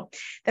hospital.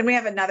 Then we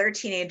have another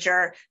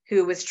teenager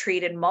who was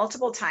treated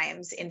multiple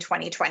times in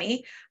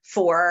 2020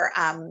 for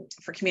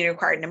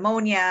community-acquired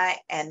pneumonia,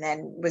 and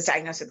then was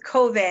diagnosed with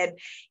COVID,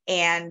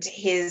 and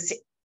his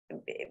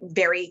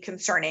very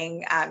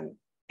concerning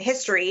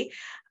history,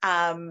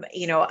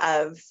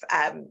 of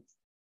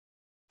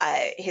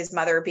his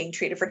mother being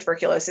treated for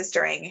tuberculosis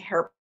during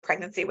her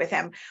pregnancy with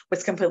him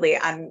was completely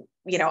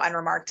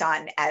unremarked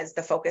on, as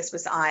the focus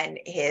was on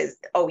his,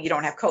 you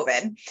don't have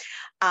COVID.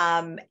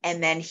 And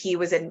then he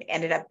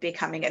ended up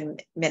becoming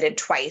admitted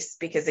twice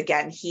because,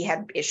 again, he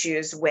had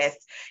issues with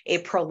a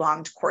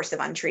prolonged course of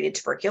untreated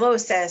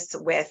tuberculosis,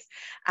 with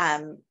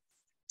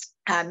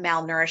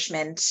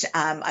malnourishment,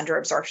 under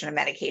absorption of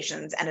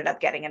medications, ended up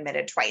getting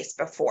admitted twice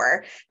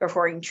before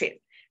being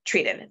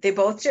treated. They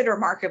both did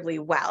remarkably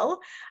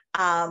well.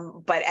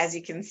 But as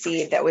you can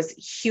see, that was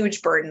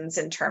huge burdens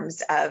in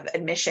terms of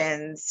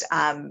admissions,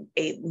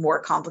 a more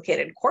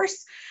complicated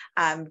course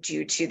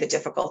due to the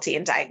difficulty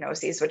in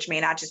diagnoses, which may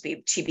not just be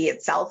TB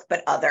itself,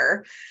 but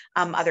other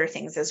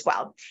things as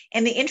well.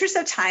 In the interest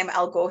of time,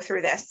 I'll go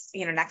through this,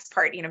 next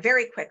part,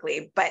 very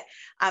quickly, but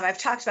I've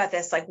talked about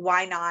this, like,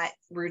 why not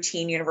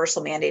routine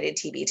universal mandated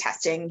TB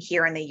testing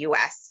here in the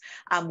US?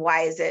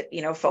 Why is it,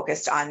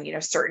 focused on,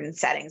 certain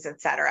settings, et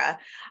cetera?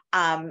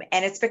 And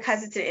it's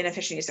because it's an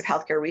inefficient use of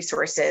healthcare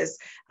resources.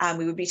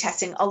 We would be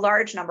testing a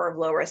large number of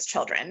low-risk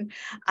children,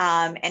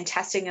 and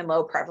testing in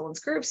low prevalence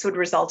groups would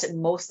result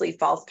in mostly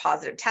false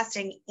positive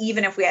testing,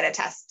 even if we had a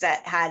test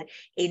that had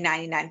a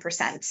 99%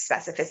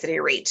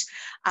 specificity rate.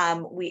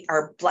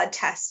 Our blood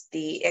tests,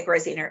 the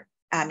IGRAs,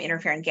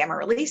 interferon gamma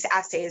release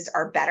assays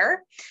are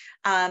better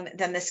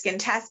than the skin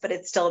test, but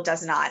it still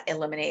does not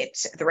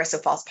eliminate the risk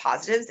of false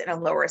positives in a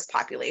low risk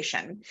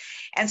population.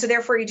 And so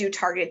therefore you do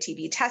targeted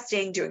TB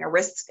testing, doing a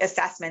risk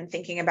assessment,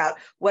 thinking about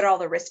what are all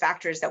the risk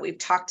factors that we've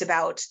talked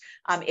about.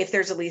 If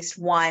there's at least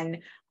one,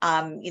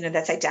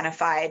 that's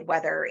identified,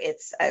 whether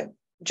it's a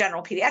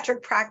general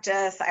pediatric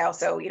practice. I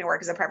also,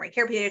 work as a primary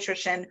care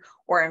pediatrician,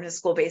 or I'm in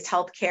school-based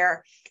healthcare,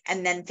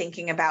 and then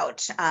thinking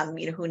about,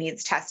 who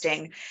needs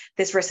testing.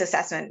 This risk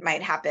assessment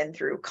might happen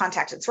through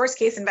contact and source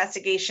case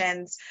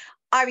investigations.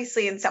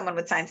 Obviously, in someone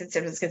with signs and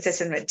symptoms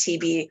consistent with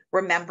TB,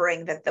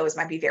 remembering that those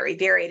might be very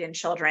varied in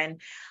children.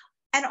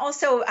 And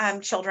also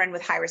children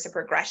with high risk of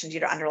progression due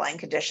to underlying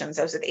conditions,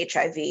 those with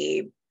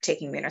HIV,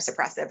 taking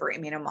immunosuppressive or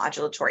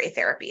immunomodulatory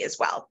therapy as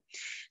well.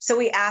 So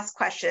we ask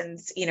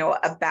questions,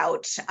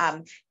 about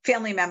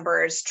family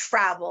members,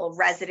 travel,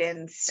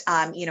 residence,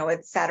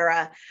 et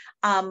cetera.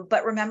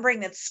 But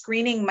remembering that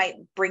screening might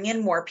bring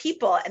in more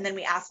people, and then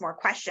we ask more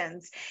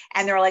questions,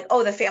 and they're like,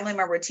 oh, the family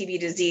member with TB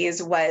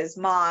disease was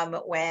mom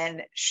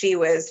when she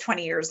was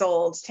 20 years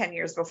old, 10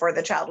 years before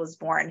the child was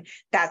born.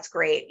 That's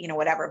great,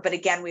 whatever. But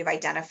again, we've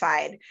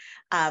identified,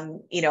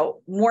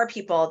 more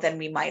people than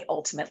we might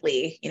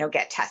ultimately,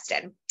 get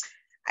tested.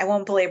 I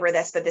won't belabor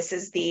this, but this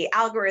is the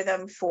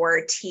algorithm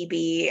for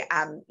TB,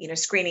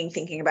 screening,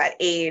 thinking about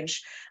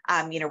age,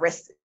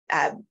 risk.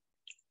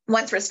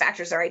 Once risk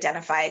factors are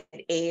identified,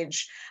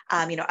 age,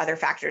 other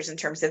factors in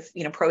terms of,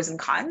 pros and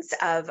cons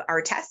of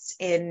our tests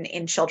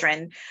in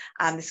children,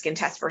 the skin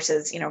test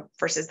versus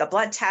the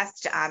blood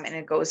test, and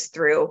it goes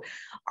through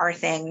our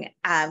thing.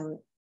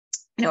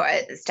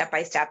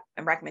 Step-by-step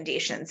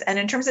recommendations. And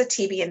in terms of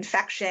TB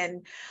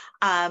infection,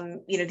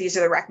 these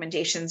are the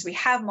recommendations. We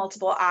have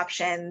multiple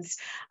options,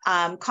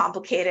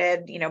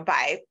 complicated,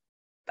 by,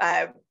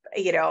 a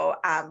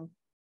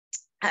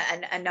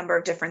number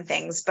of different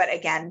things. But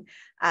again,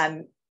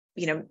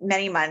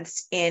 many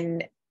months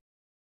in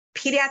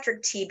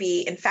pediatric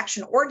TB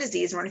infection or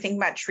disease, when we're thinking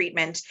about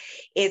treatment,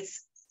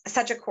 it's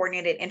such a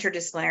coordinated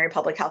interdisciplinary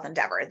public health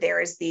endeavor. There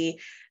is the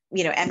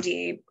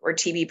MD or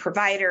TB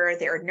provider,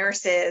 there are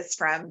nurses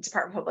from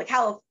Department of Public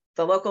Health,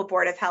 the local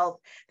board of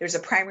health. There's a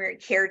primary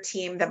care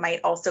team that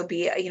might also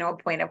be, a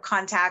point of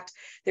contact.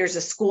 There's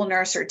a school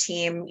nurse or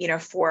team,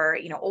 for,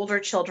 older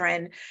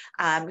children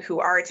who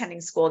are attending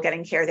school,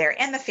 getting care there,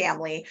 and the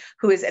family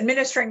who is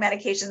administering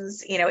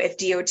medications, if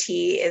DOT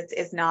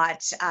is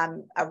not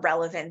a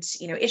relevant,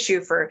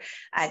 issue for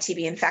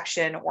TB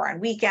infection or on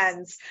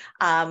weekends,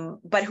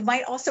 but who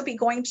might also be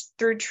going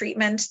through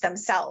treatment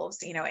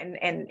themselves,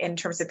 in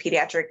terms of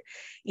pediatric,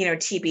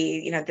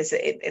 TB,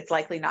 it's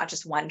likely not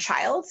just one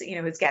child,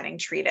 who's getting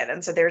treated.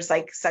 And so there's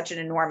like such an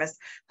enormous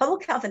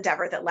public health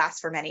endeavor that lasts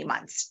for many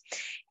months.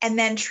 And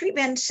then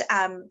treatment,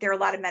 there are a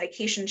lot of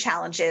medication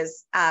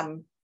challenges,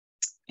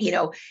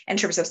 in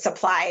terms of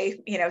supply,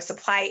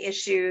 supply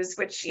issues,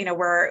 which,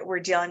 we're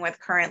dealing with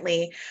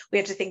currently. We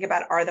have to think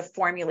about, are the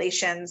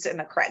formulations and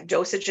the correct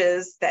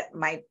dosages that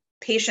my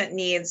patient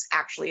needs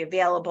actually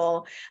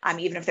available,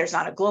 even if there's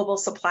not a global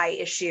supply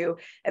issue.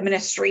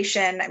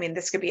 Administration,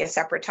 this could be a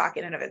separate talk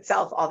in and of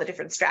itself, all the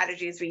different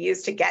strategies we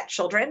use to get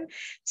children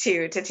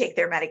to take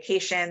their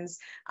medications,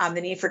 the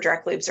need for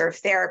directly observed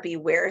therapy,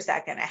 where is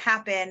that going to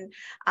happen,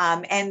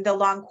 and the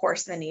long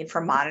course, the need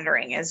for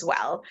monitoring as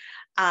well.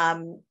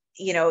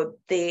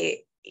 The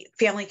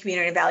family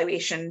community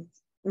evaluation.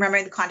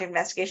 Remember, the contact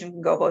investigation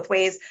can go both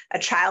ways. A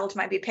child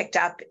might be picked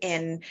up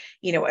in,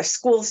 a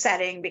school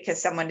setting because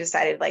someone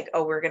decided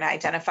we're going to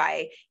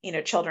identify,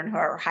 children who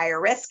are higher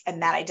risk,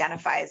 and that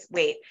identifies,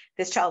 wait,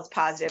 this child's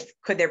positive.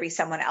 Could there be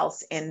someone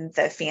else in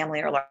the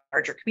family or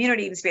larger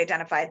community needs to be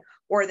identified,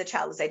 or the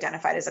child is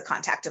identified as a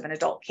contact of an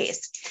adult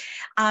case?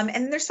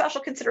 And there's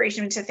special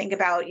consideration to think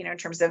about, in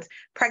terms of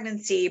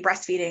pregnancy,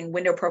 breastfeeding,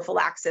 window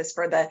prophylaxis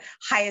for the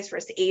highest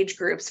risk age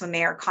groups when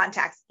they are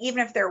contacts,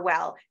 even if they're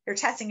well, their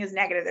testing is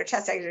negative, their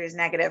test is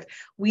negative,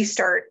 we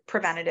start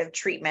preventative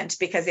treatment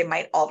because they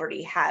might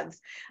already have,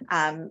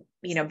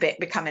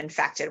 become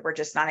infected. We're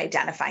just not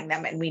identifying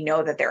them, and we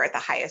know that they're at the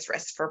highest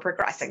risk for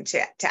progressing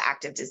to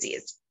active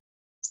disease.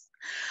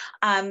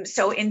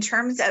 So in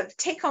terms of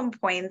take-home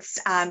points,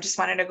 just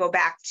wanted to go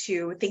back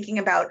to thinking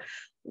about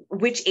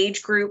which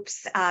age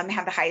groups have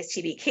the highest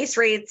TB case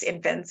rates: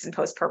 infants and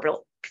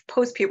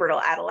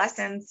post-pubertal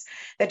adolescents.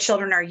 That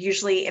children are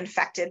usually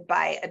infected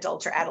by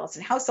adult or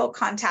adolescent household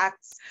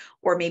contacts,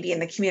 or maybe in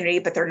the community,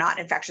 but they're not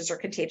infectious or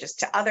contagious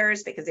to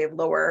others because they have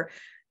lower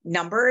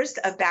numbers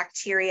of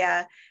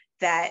bacteria.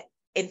 That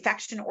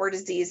infection or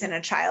disease in a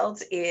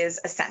child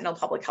is a sentinel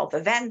public health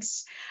event.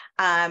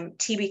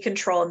 TB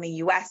control in the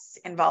US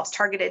involves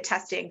targeted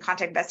testing,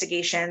 contact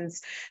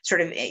investigations,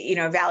 sort of,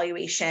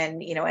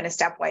 evaluation, in a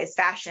stepwise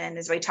fashion,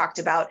 as we talked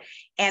about,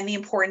 and the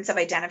importance of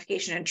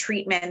identification and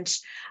treatment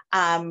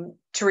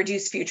to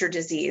reduce future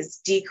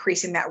disease,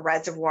 decreasing that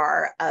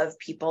reservoir of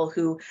people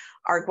who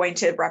are going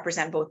to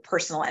represent both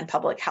personal and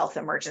public health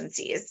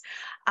emergencies.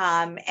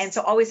 And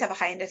so always have a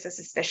high index of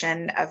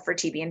suspicion for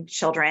TB in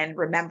children,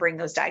 remembering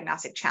those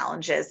diagnostic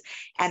challenges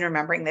and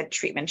remembering the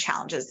treatment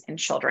challenges in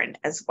children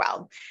as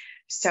well.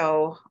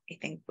 So I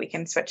think we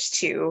can switch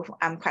to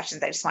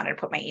questions. I just wanted to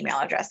put my email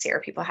address here.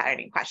 If people had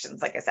any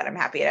questions, like I said, I'm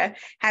happy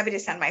to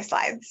send my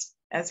slides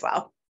as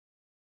well.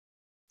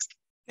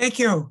 Thank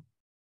you.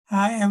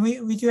 And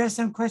we do have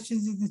some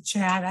questions in the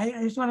chat.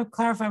 I just want to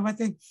clarify one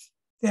thing,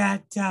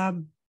 that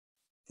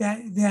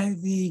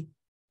the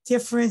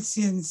difference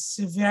in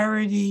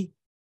severity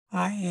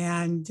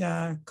and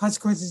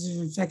consequences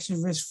of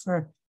infection risk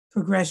for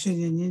progression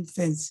in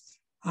infants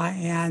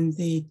and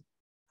the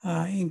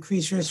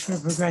increased risk for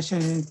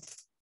progression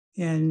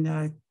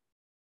in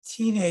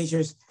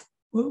teenagers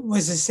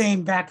was the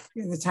same back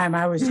in the time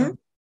I was young.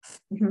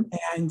 Mm-hmm.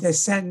 And the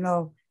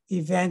sentinel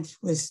event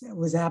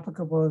was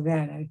applicable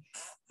then.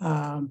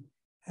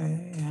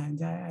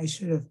 And I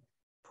should have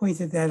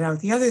pointed that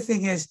out. The other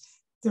thing is,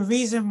 the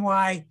reason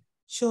why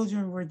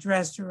children were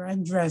dressed or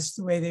undressed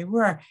the way they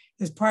were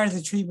is part of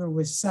the treatment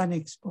was sun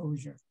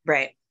exposure.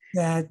 Right.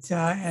 That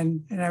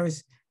and I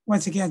was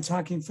once again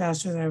talking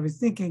faster than I was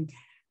thinking,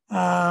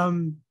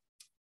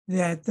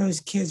 that those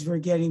kids were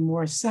getting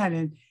more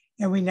sun,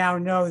 and we now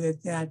know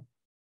that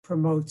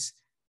promotes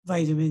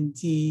vitamin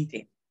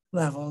D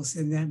levels,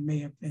 and that may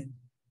have been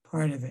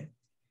part of it.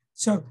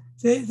 So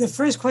the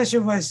first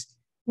question was,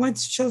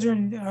 once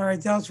children or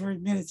adults were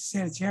admitted to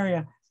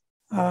sanitaria,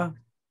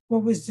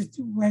 what was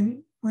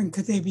when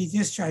could they be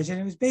discharged? And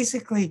it was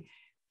basically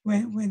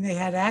when they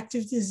had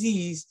active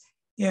disease,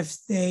 if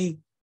they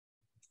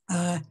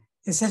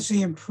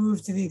essentially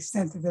improved to the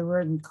extent that they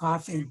weren't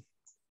coughing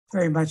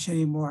very much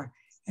anymore,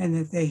 and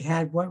that they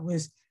had what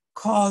was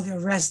called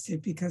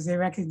arrested, because they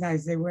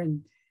recognized they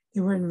weren't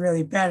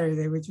really better.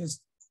 They were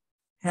just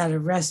had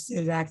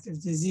arrested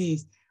active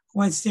disease.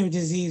 Once their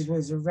disease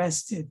was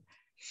arrested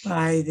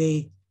by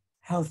the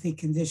healthy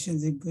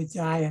conditions and good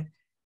diet,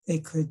 they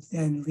could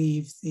then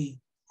leave the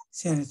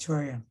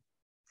sanatorium.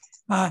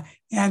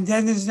 And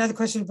then there's another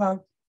question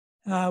about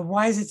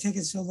why is it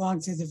taking so long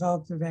to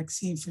develop the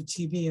vaccine for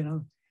TB?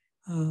 And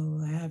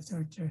I'll have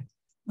Dr.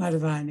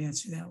 Madhavan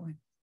answer that one.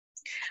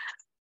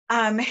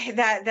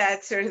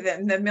 That's sort of the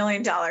 $1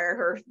 million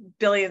or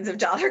billions of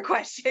dollar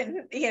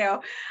question.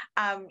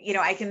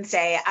 I can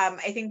say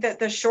I think that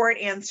the short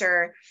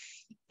answer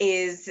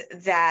is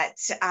that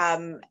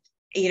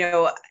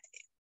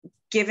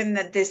given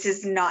that this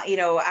is not,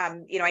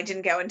 I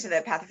didn't go into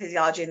the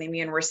pathophysiology and the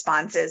immune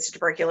responses to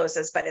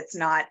tuberculosis, but it's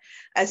not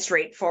a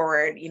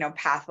straightforward,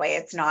 pathway.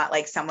 It's not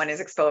like someone is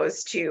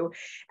exposed to,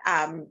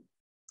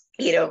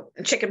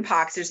 chicken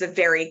pox. There's a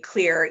very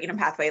clear,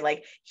 pathway,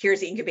 like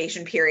here's the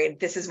incubation period.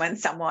 This is when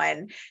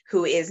someone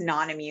who is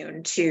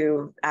non-immune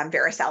to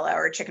varicella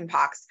or chicken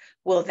pox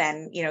will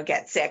then,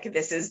 get sick.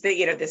 This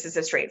is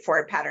a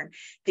straightforward pattern.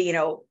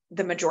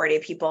 The majority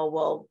of people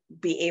will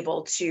be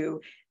able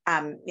to,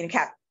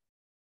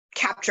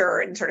 capture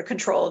and sort of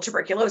control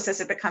tuberculosis.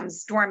 It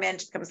becomes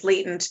dormant, it becomes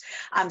latent.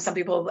 Some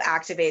people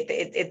activate.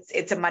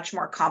 It's a much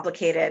more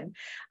complicated,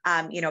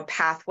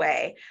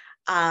 pathway.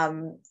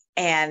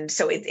 And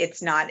so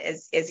it's not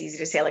as easy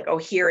to say like, oh,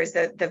 here is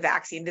the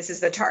vaccine. This is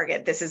the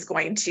target. This is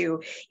going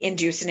to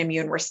induce an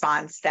immune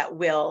response that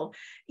will,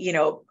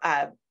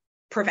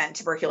 prevent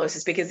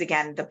tuberculosis, because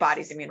again, the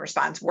body's immune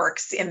response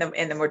works in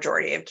the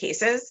majority of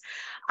cases.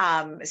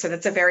 So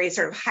that's a very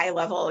sort of high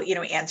level,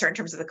 answer in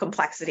terms of the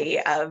complexity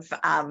of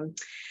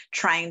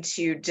trying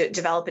to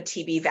develop a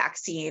TB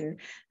vaccine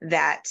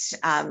that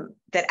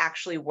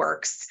actually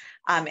works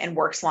and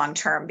works long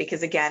term.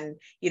 Because again,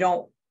 you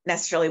don't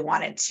necessarily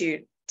want it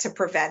to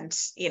prevent,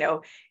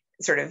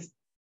 sort of,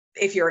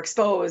 if you're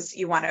exposed,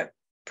 you want to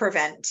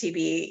prevent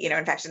TB,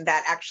 infection.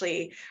 That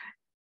actually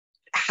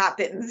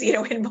happens,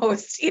 in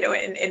most,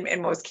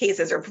 in most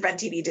cases, or prevent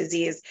TB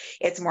disease.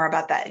 It's more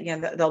about that,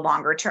 the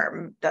longer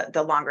term,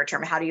 the longer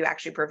term. How do you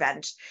actually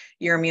prevent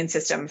your immune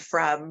system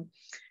from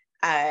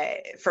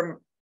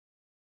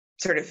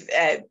sort of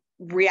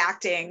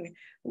reacting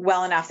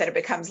well enough that it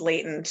becomes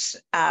latent?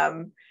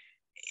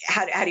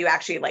 How do you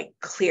actually like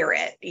clear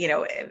it,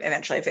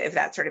 eventually, if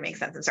that sort of makes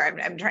sense? I'm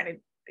sorry, I'm trying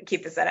to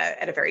keep this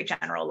at a very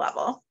general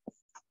level.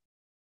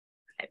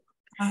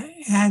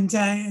 And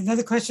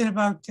another question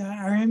about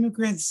are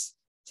immigrants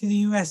to the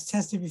U.S.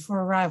 tested before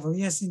arrival?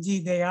 Yes,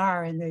 indeed they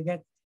are, and they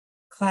get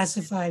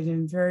classified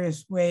in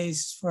various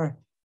ways for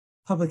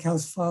public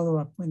health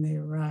follow-up when they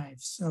arrive.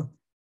 So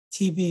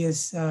TB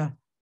is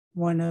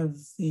one of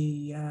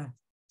the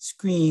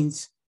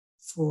screens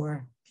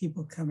for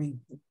people coming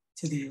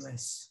to the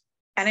U.S.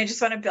 And I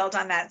just want to build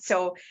on that.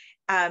 So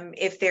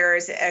if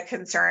there's a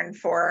concern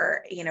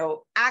for,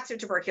 active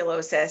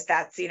tuberculosis,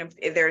 that's,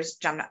 there's,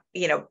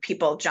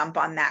 people jump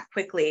on that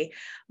quickly,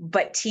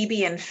 but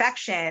TB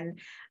infection,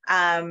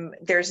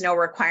 there's no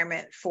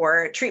requirement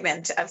for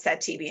treatment of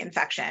said TB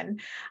infection.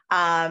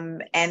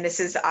 And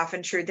this is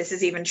often true. This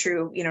is even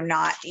true,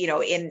 not,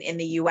 in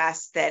the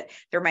US, that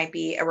there might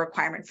be a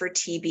requirement for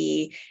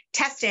TB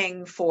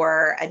testing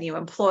for a new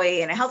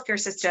employee in a healthcare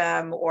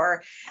system,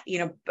 or,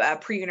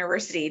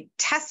 pre-university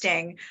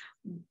testing,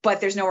 but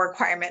there's no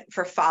requirement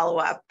for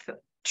follow-up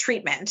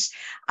treatment.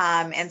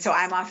 And so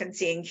I'm often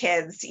seeing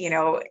kids,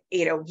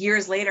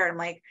 years later, I'm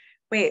like,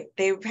 wait,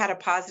 they've had a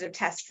positive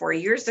test 4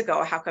 years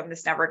ago. How come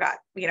this never got,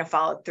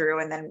 followed through?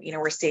 And then,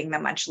 we're seeing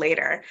them much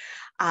later.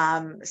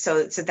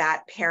 So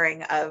that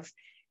pairing of,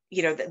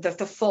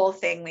 the full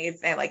thing,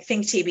 like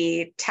think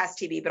TB, test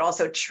TB, but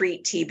also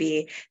treat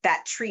TB.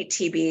 That treat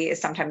TB is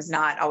sometimes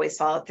not always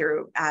followed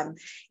through,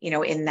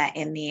 in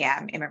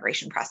the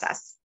immigration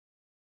process.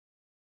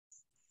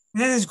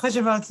 And then there's a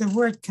question about the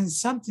word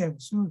consumptive.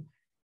 So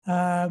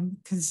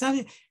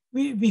consumptive,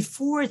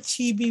 before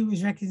TB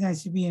was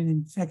recognized to be an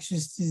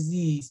infectious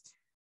disease,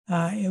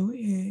 as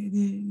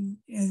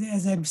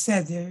I've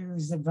said, there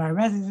was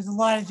environmental, there was a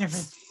lot of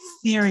different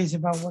theories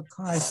about what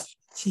caused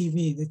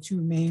TB. The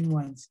two main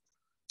ones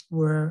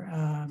were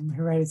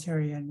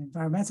hereditary and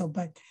environmental,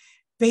 but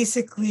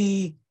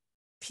basically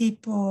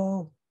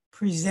people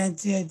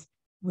presented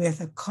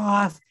with a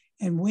cough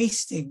and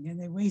wasting, and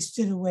they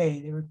wasted away.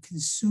 They were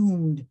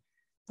consumed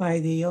by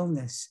the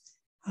illness.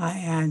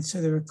 And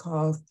so they were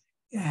called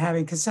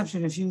having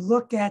consumption. If you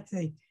look at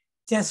the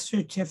death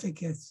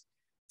certificates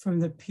from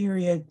the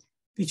period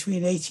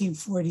between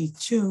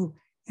 1842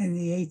 and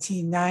the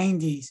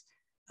 1890s,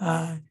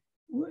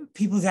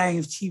 people dying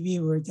of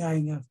TB were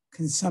dying of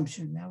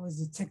consumption. That was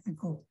the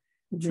technical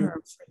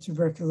term for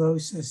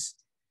tuberculosis.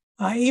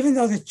 Even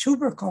though the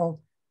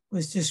tubercle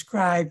was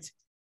described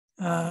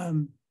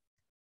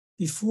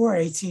before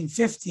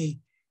 1850,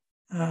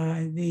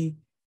 the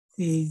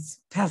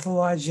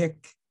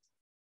pathologic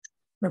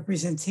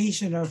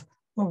representation of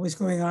what was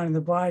going on in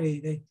the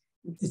body,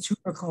 the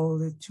tubercle,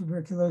 the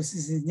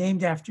tuberculosis is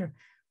named after,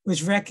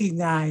 was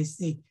recognized.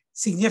 The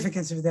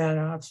significance of that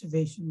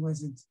observation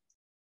wasn't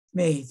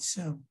made.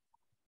 So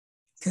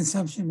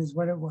consumption is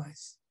what it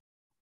was.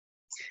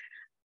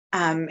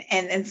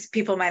 And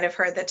people might have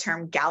heard the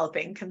term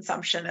galloping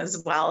consumption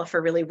as well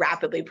for really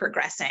rapidly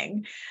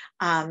progressing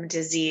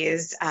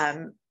disease.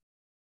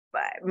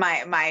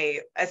 My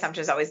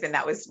assumption has always been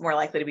that was more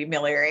likely to be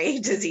miliary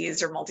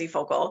disease or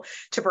multifocal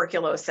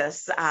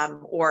tuberculosis,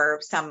 or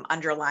some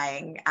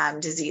underlying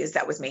disease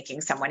that was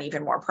making someone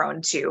even more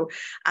prone to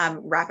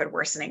rapid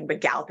worsening.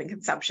 But galloping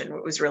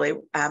consumption was really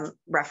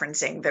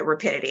referencing the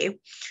rapidity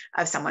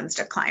of someone's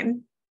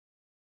decline.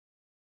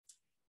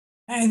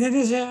 And then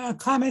there's a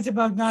comment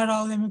about not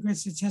all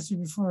immigrants are tested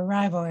before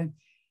arrival,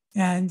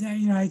 and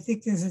I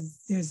think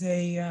there's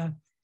a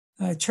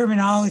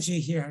terminology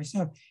here.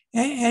 So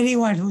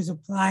anyone who's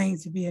applying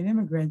to be an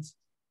immigrant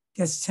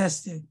gets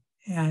tested,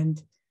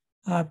 and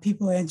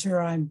people enter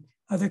on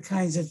other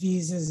kinds of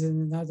visas and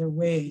in other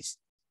ways,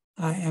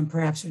 and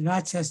perhaps are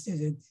not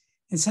tested.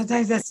 And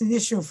sometimes that's an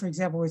issue, for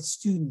example, with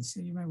students.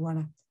 So you might want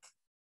to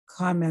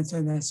comment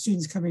on that.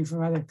 Students coming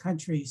from other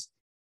countries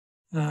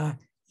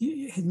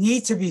you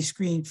need to be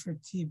screened for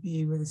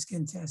TB with a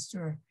skin test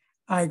or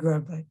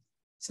IGRA, but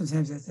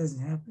sometimes that doesn't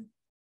happen.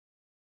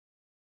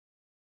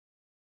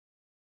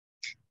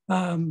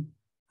 And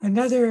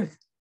then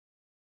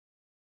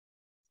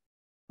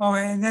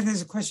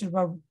there's a question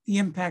about the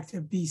impact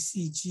of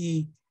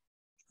BCG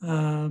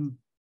on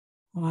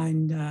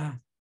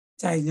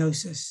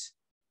diagnosis.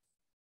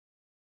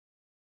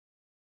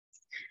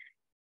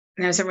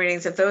 And there's some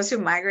readings of those who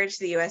migrated to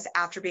the US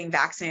after being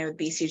vaccinated with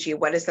BCG,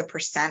 what is the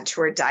percent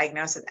who are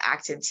diagnosed with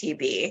active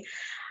TB?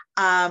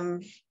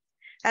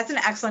 That's an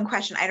excellent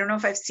question. I don't know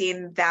if I've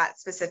seen that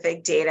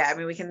specific data. I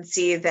mean, we can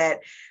see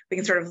that we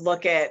can sort of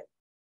look at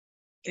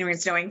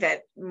immigrants knowing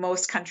that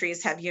most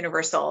countries have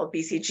universal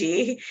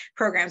BCG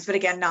programs, but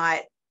again, not,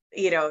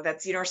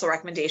 that's universal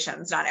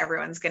recommendations. Not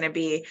everyone's going to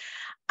be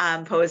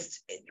posed,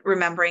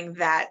 remembering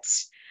that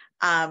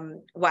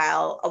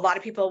while a lot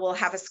of people will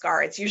have a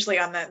scar, it's usually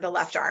on the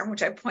left arm,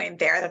 which I point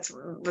there. That's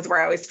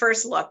where I always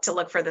first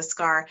look for the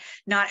scar.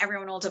 Not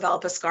everyone will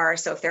develop a scar.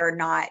 So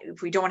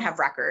if we don't have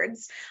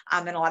records,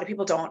 and a lot of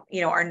people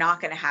are not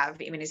going to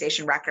have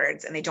immunization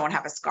records, and they don't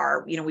have a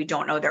scar, we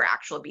don't know their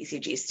actual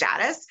BCG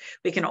status.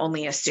 We can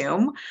only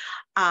assume.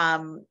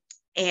 And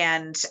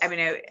I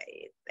mean,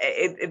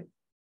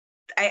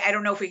 I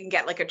don't know if we can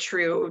get like a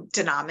true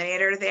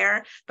denominator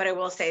there, but I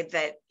will say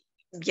that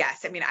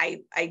yes, I mean,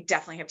 I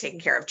definitely have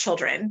taken care of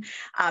children.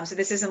 So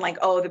this isn't like,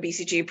 oh, the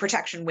BCG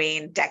protection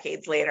waned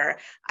decades later.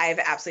 I've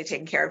absolutely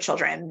taken care of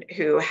children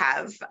who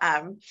have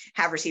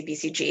received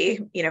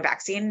BCG,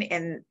 vaccine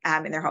in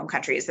their home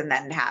countries, and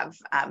then have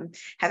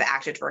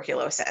active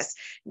tuberculosis.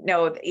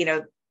 No,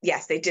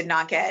 yes, they did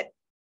not get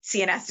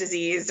CNS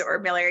disease or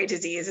miliary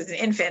disease as an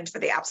infant,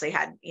 but they absolutely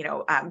had,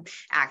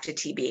 active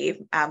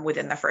TB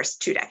within the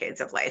first 2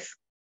 decades of life.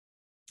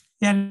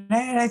 Yeah,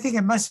 and I think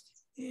it must.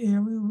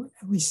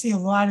 We see a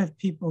lot of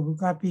people who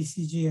got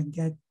BCG and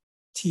get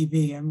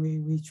TB, and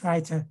we try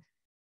to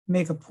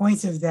make a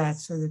point of that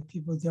so that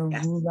people don't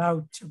rule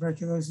out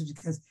tuberculosis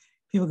because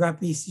people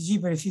got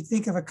BCG. But if you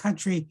think of a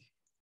country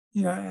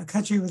with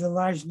a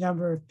large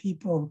number of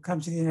people who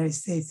come to the United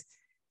States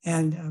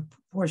and a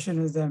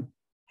proportion of them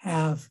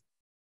have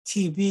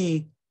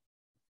TB,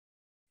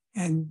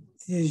 and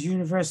there's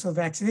universal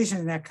vaccination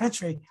in that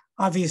country,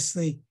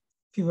 obviously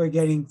people are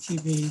getting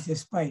TB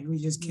despite, we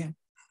just can't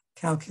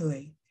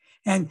calculate.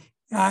 And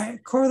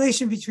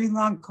correlation between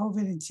long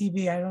COVID and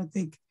TB, I don't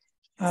think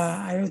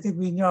I don't think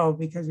we know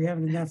because we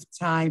haven't enough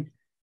time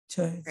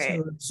to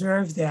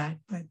observe that,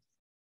 but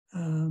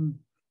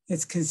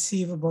it's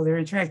conceivable they're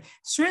interacting.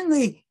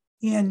 Certainly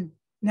in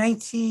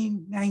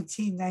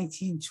 1919,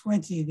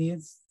 1920,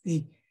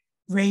 the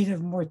rate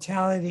of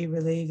mortality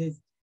related,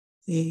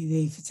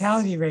 the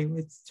fatality rate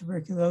with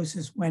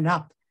tuberculosis went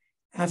up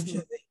after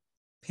the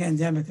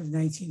pandemic of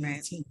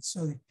 1918.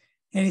 So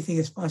anything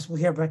is possible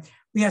here, but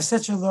we have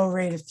such a low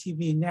rate of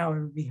TB now, it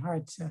would be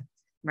hard to.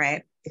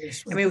 Right.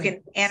 I mean, we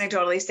can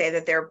anecdotally say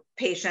that there are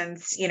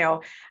patients,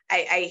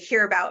 I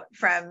hear about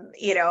from,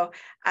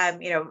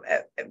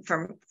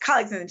 from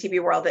colleagues in the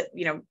TB world that,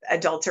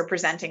 adults are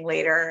presenting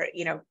later,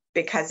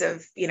 because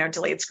of,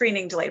 delayed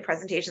screening, delayed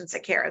presentations to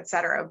care, et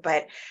cetera.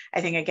 But I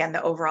think, again,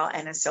 the overall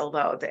N is so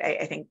low that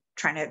I think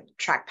trying to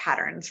track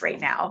patterns right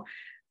now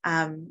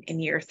in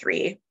year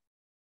 3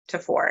 to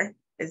 4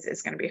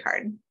 is going to be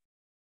hard.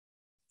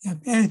 Yeah.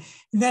 And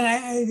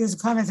then there's a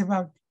comment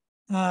about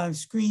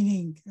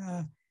screening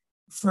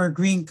for a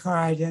green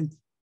card, and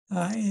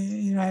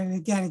and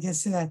again, it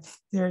gets to that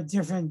there are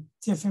different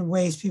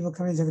ways people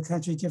come into the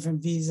country,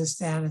 different visa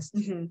status,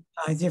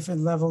 different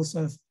levels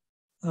of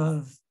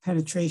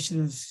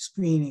penetration of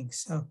screening.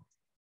 So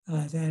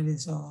that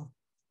is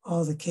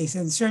all the case,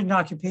 and certain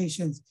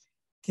occupations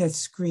get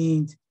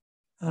screened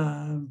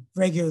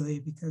regularly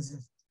because of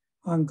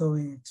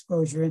ongoing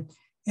exposure.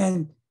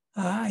 And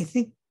I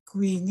think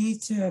we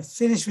need to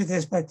finish with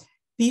this, but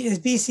is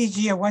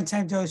BCG a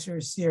one-time dose or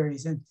a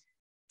series? And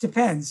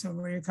depends on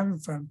where you're coming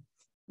from.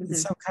 In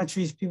some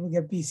countries, people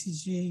get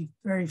BCG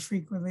very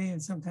frequently. In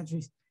some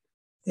countries,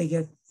 they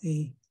get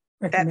the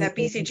that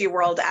BCG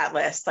World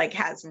Atlas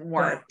has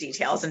more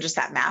details than just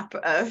that map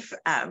of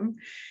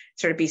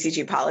sort of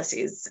BCG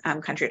policies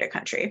country to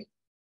country.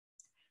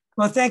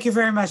 Well, thank you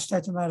very much,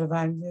 Dr.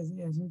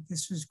 Madhavan.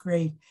 This was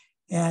great.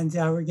 And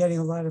we're getting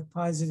a lot of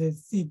positive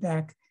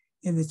feedback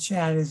in the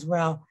chat as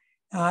well.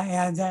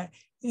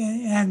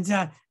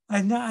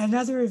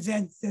 Another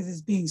event that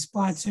is being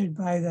sponsored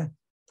by the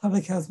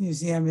Public Health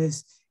Museum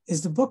is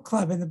the book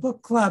club. And the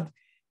book club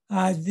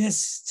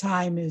this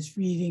time is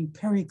reading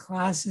Perry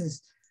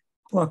Klass's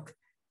book,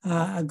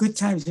 A Good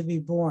Time to Be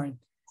Born.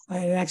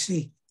 It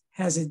actually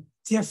has a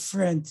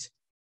different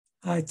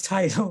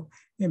title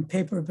in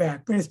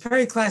paperback, but it's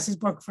Perry Klass's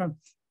book from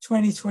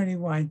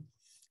 2021.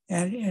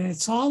 And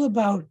it's all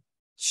about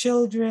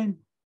children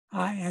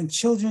and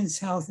children's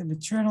health and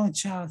maternal and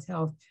child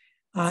health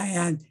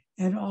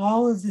and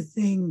all of the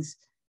things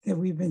that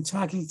we've been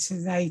talking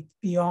tonight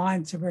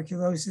beyond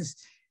tuberculosis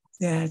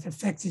that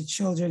affected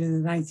children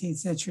in the 19th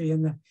century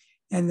and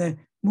the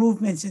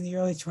movements in the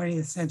early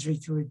 20th century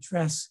to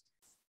address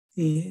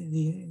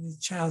the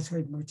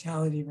childhood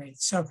mortality rate.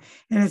 So,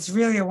 and it's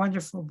really a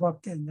wonderful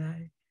book,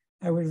 and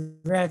I would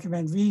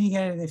recommend reading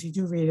it. And if you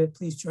do read it,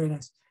 please join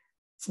us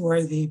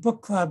for the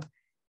book club,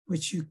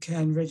 which you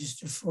can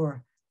register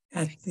for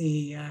at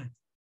the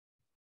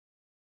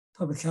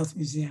Public Health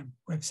Museum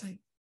website.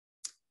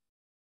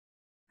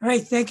 All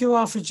right, thank you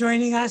all for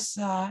joining us,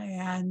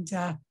 and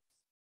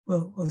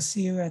we'll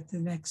see you at the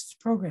next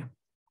program.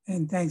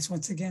 And thanks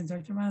once again,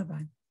 Dr.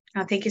 Madhavan.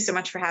 Thank you so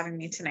much for having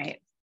me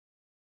tonight.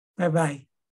 Bye-bye.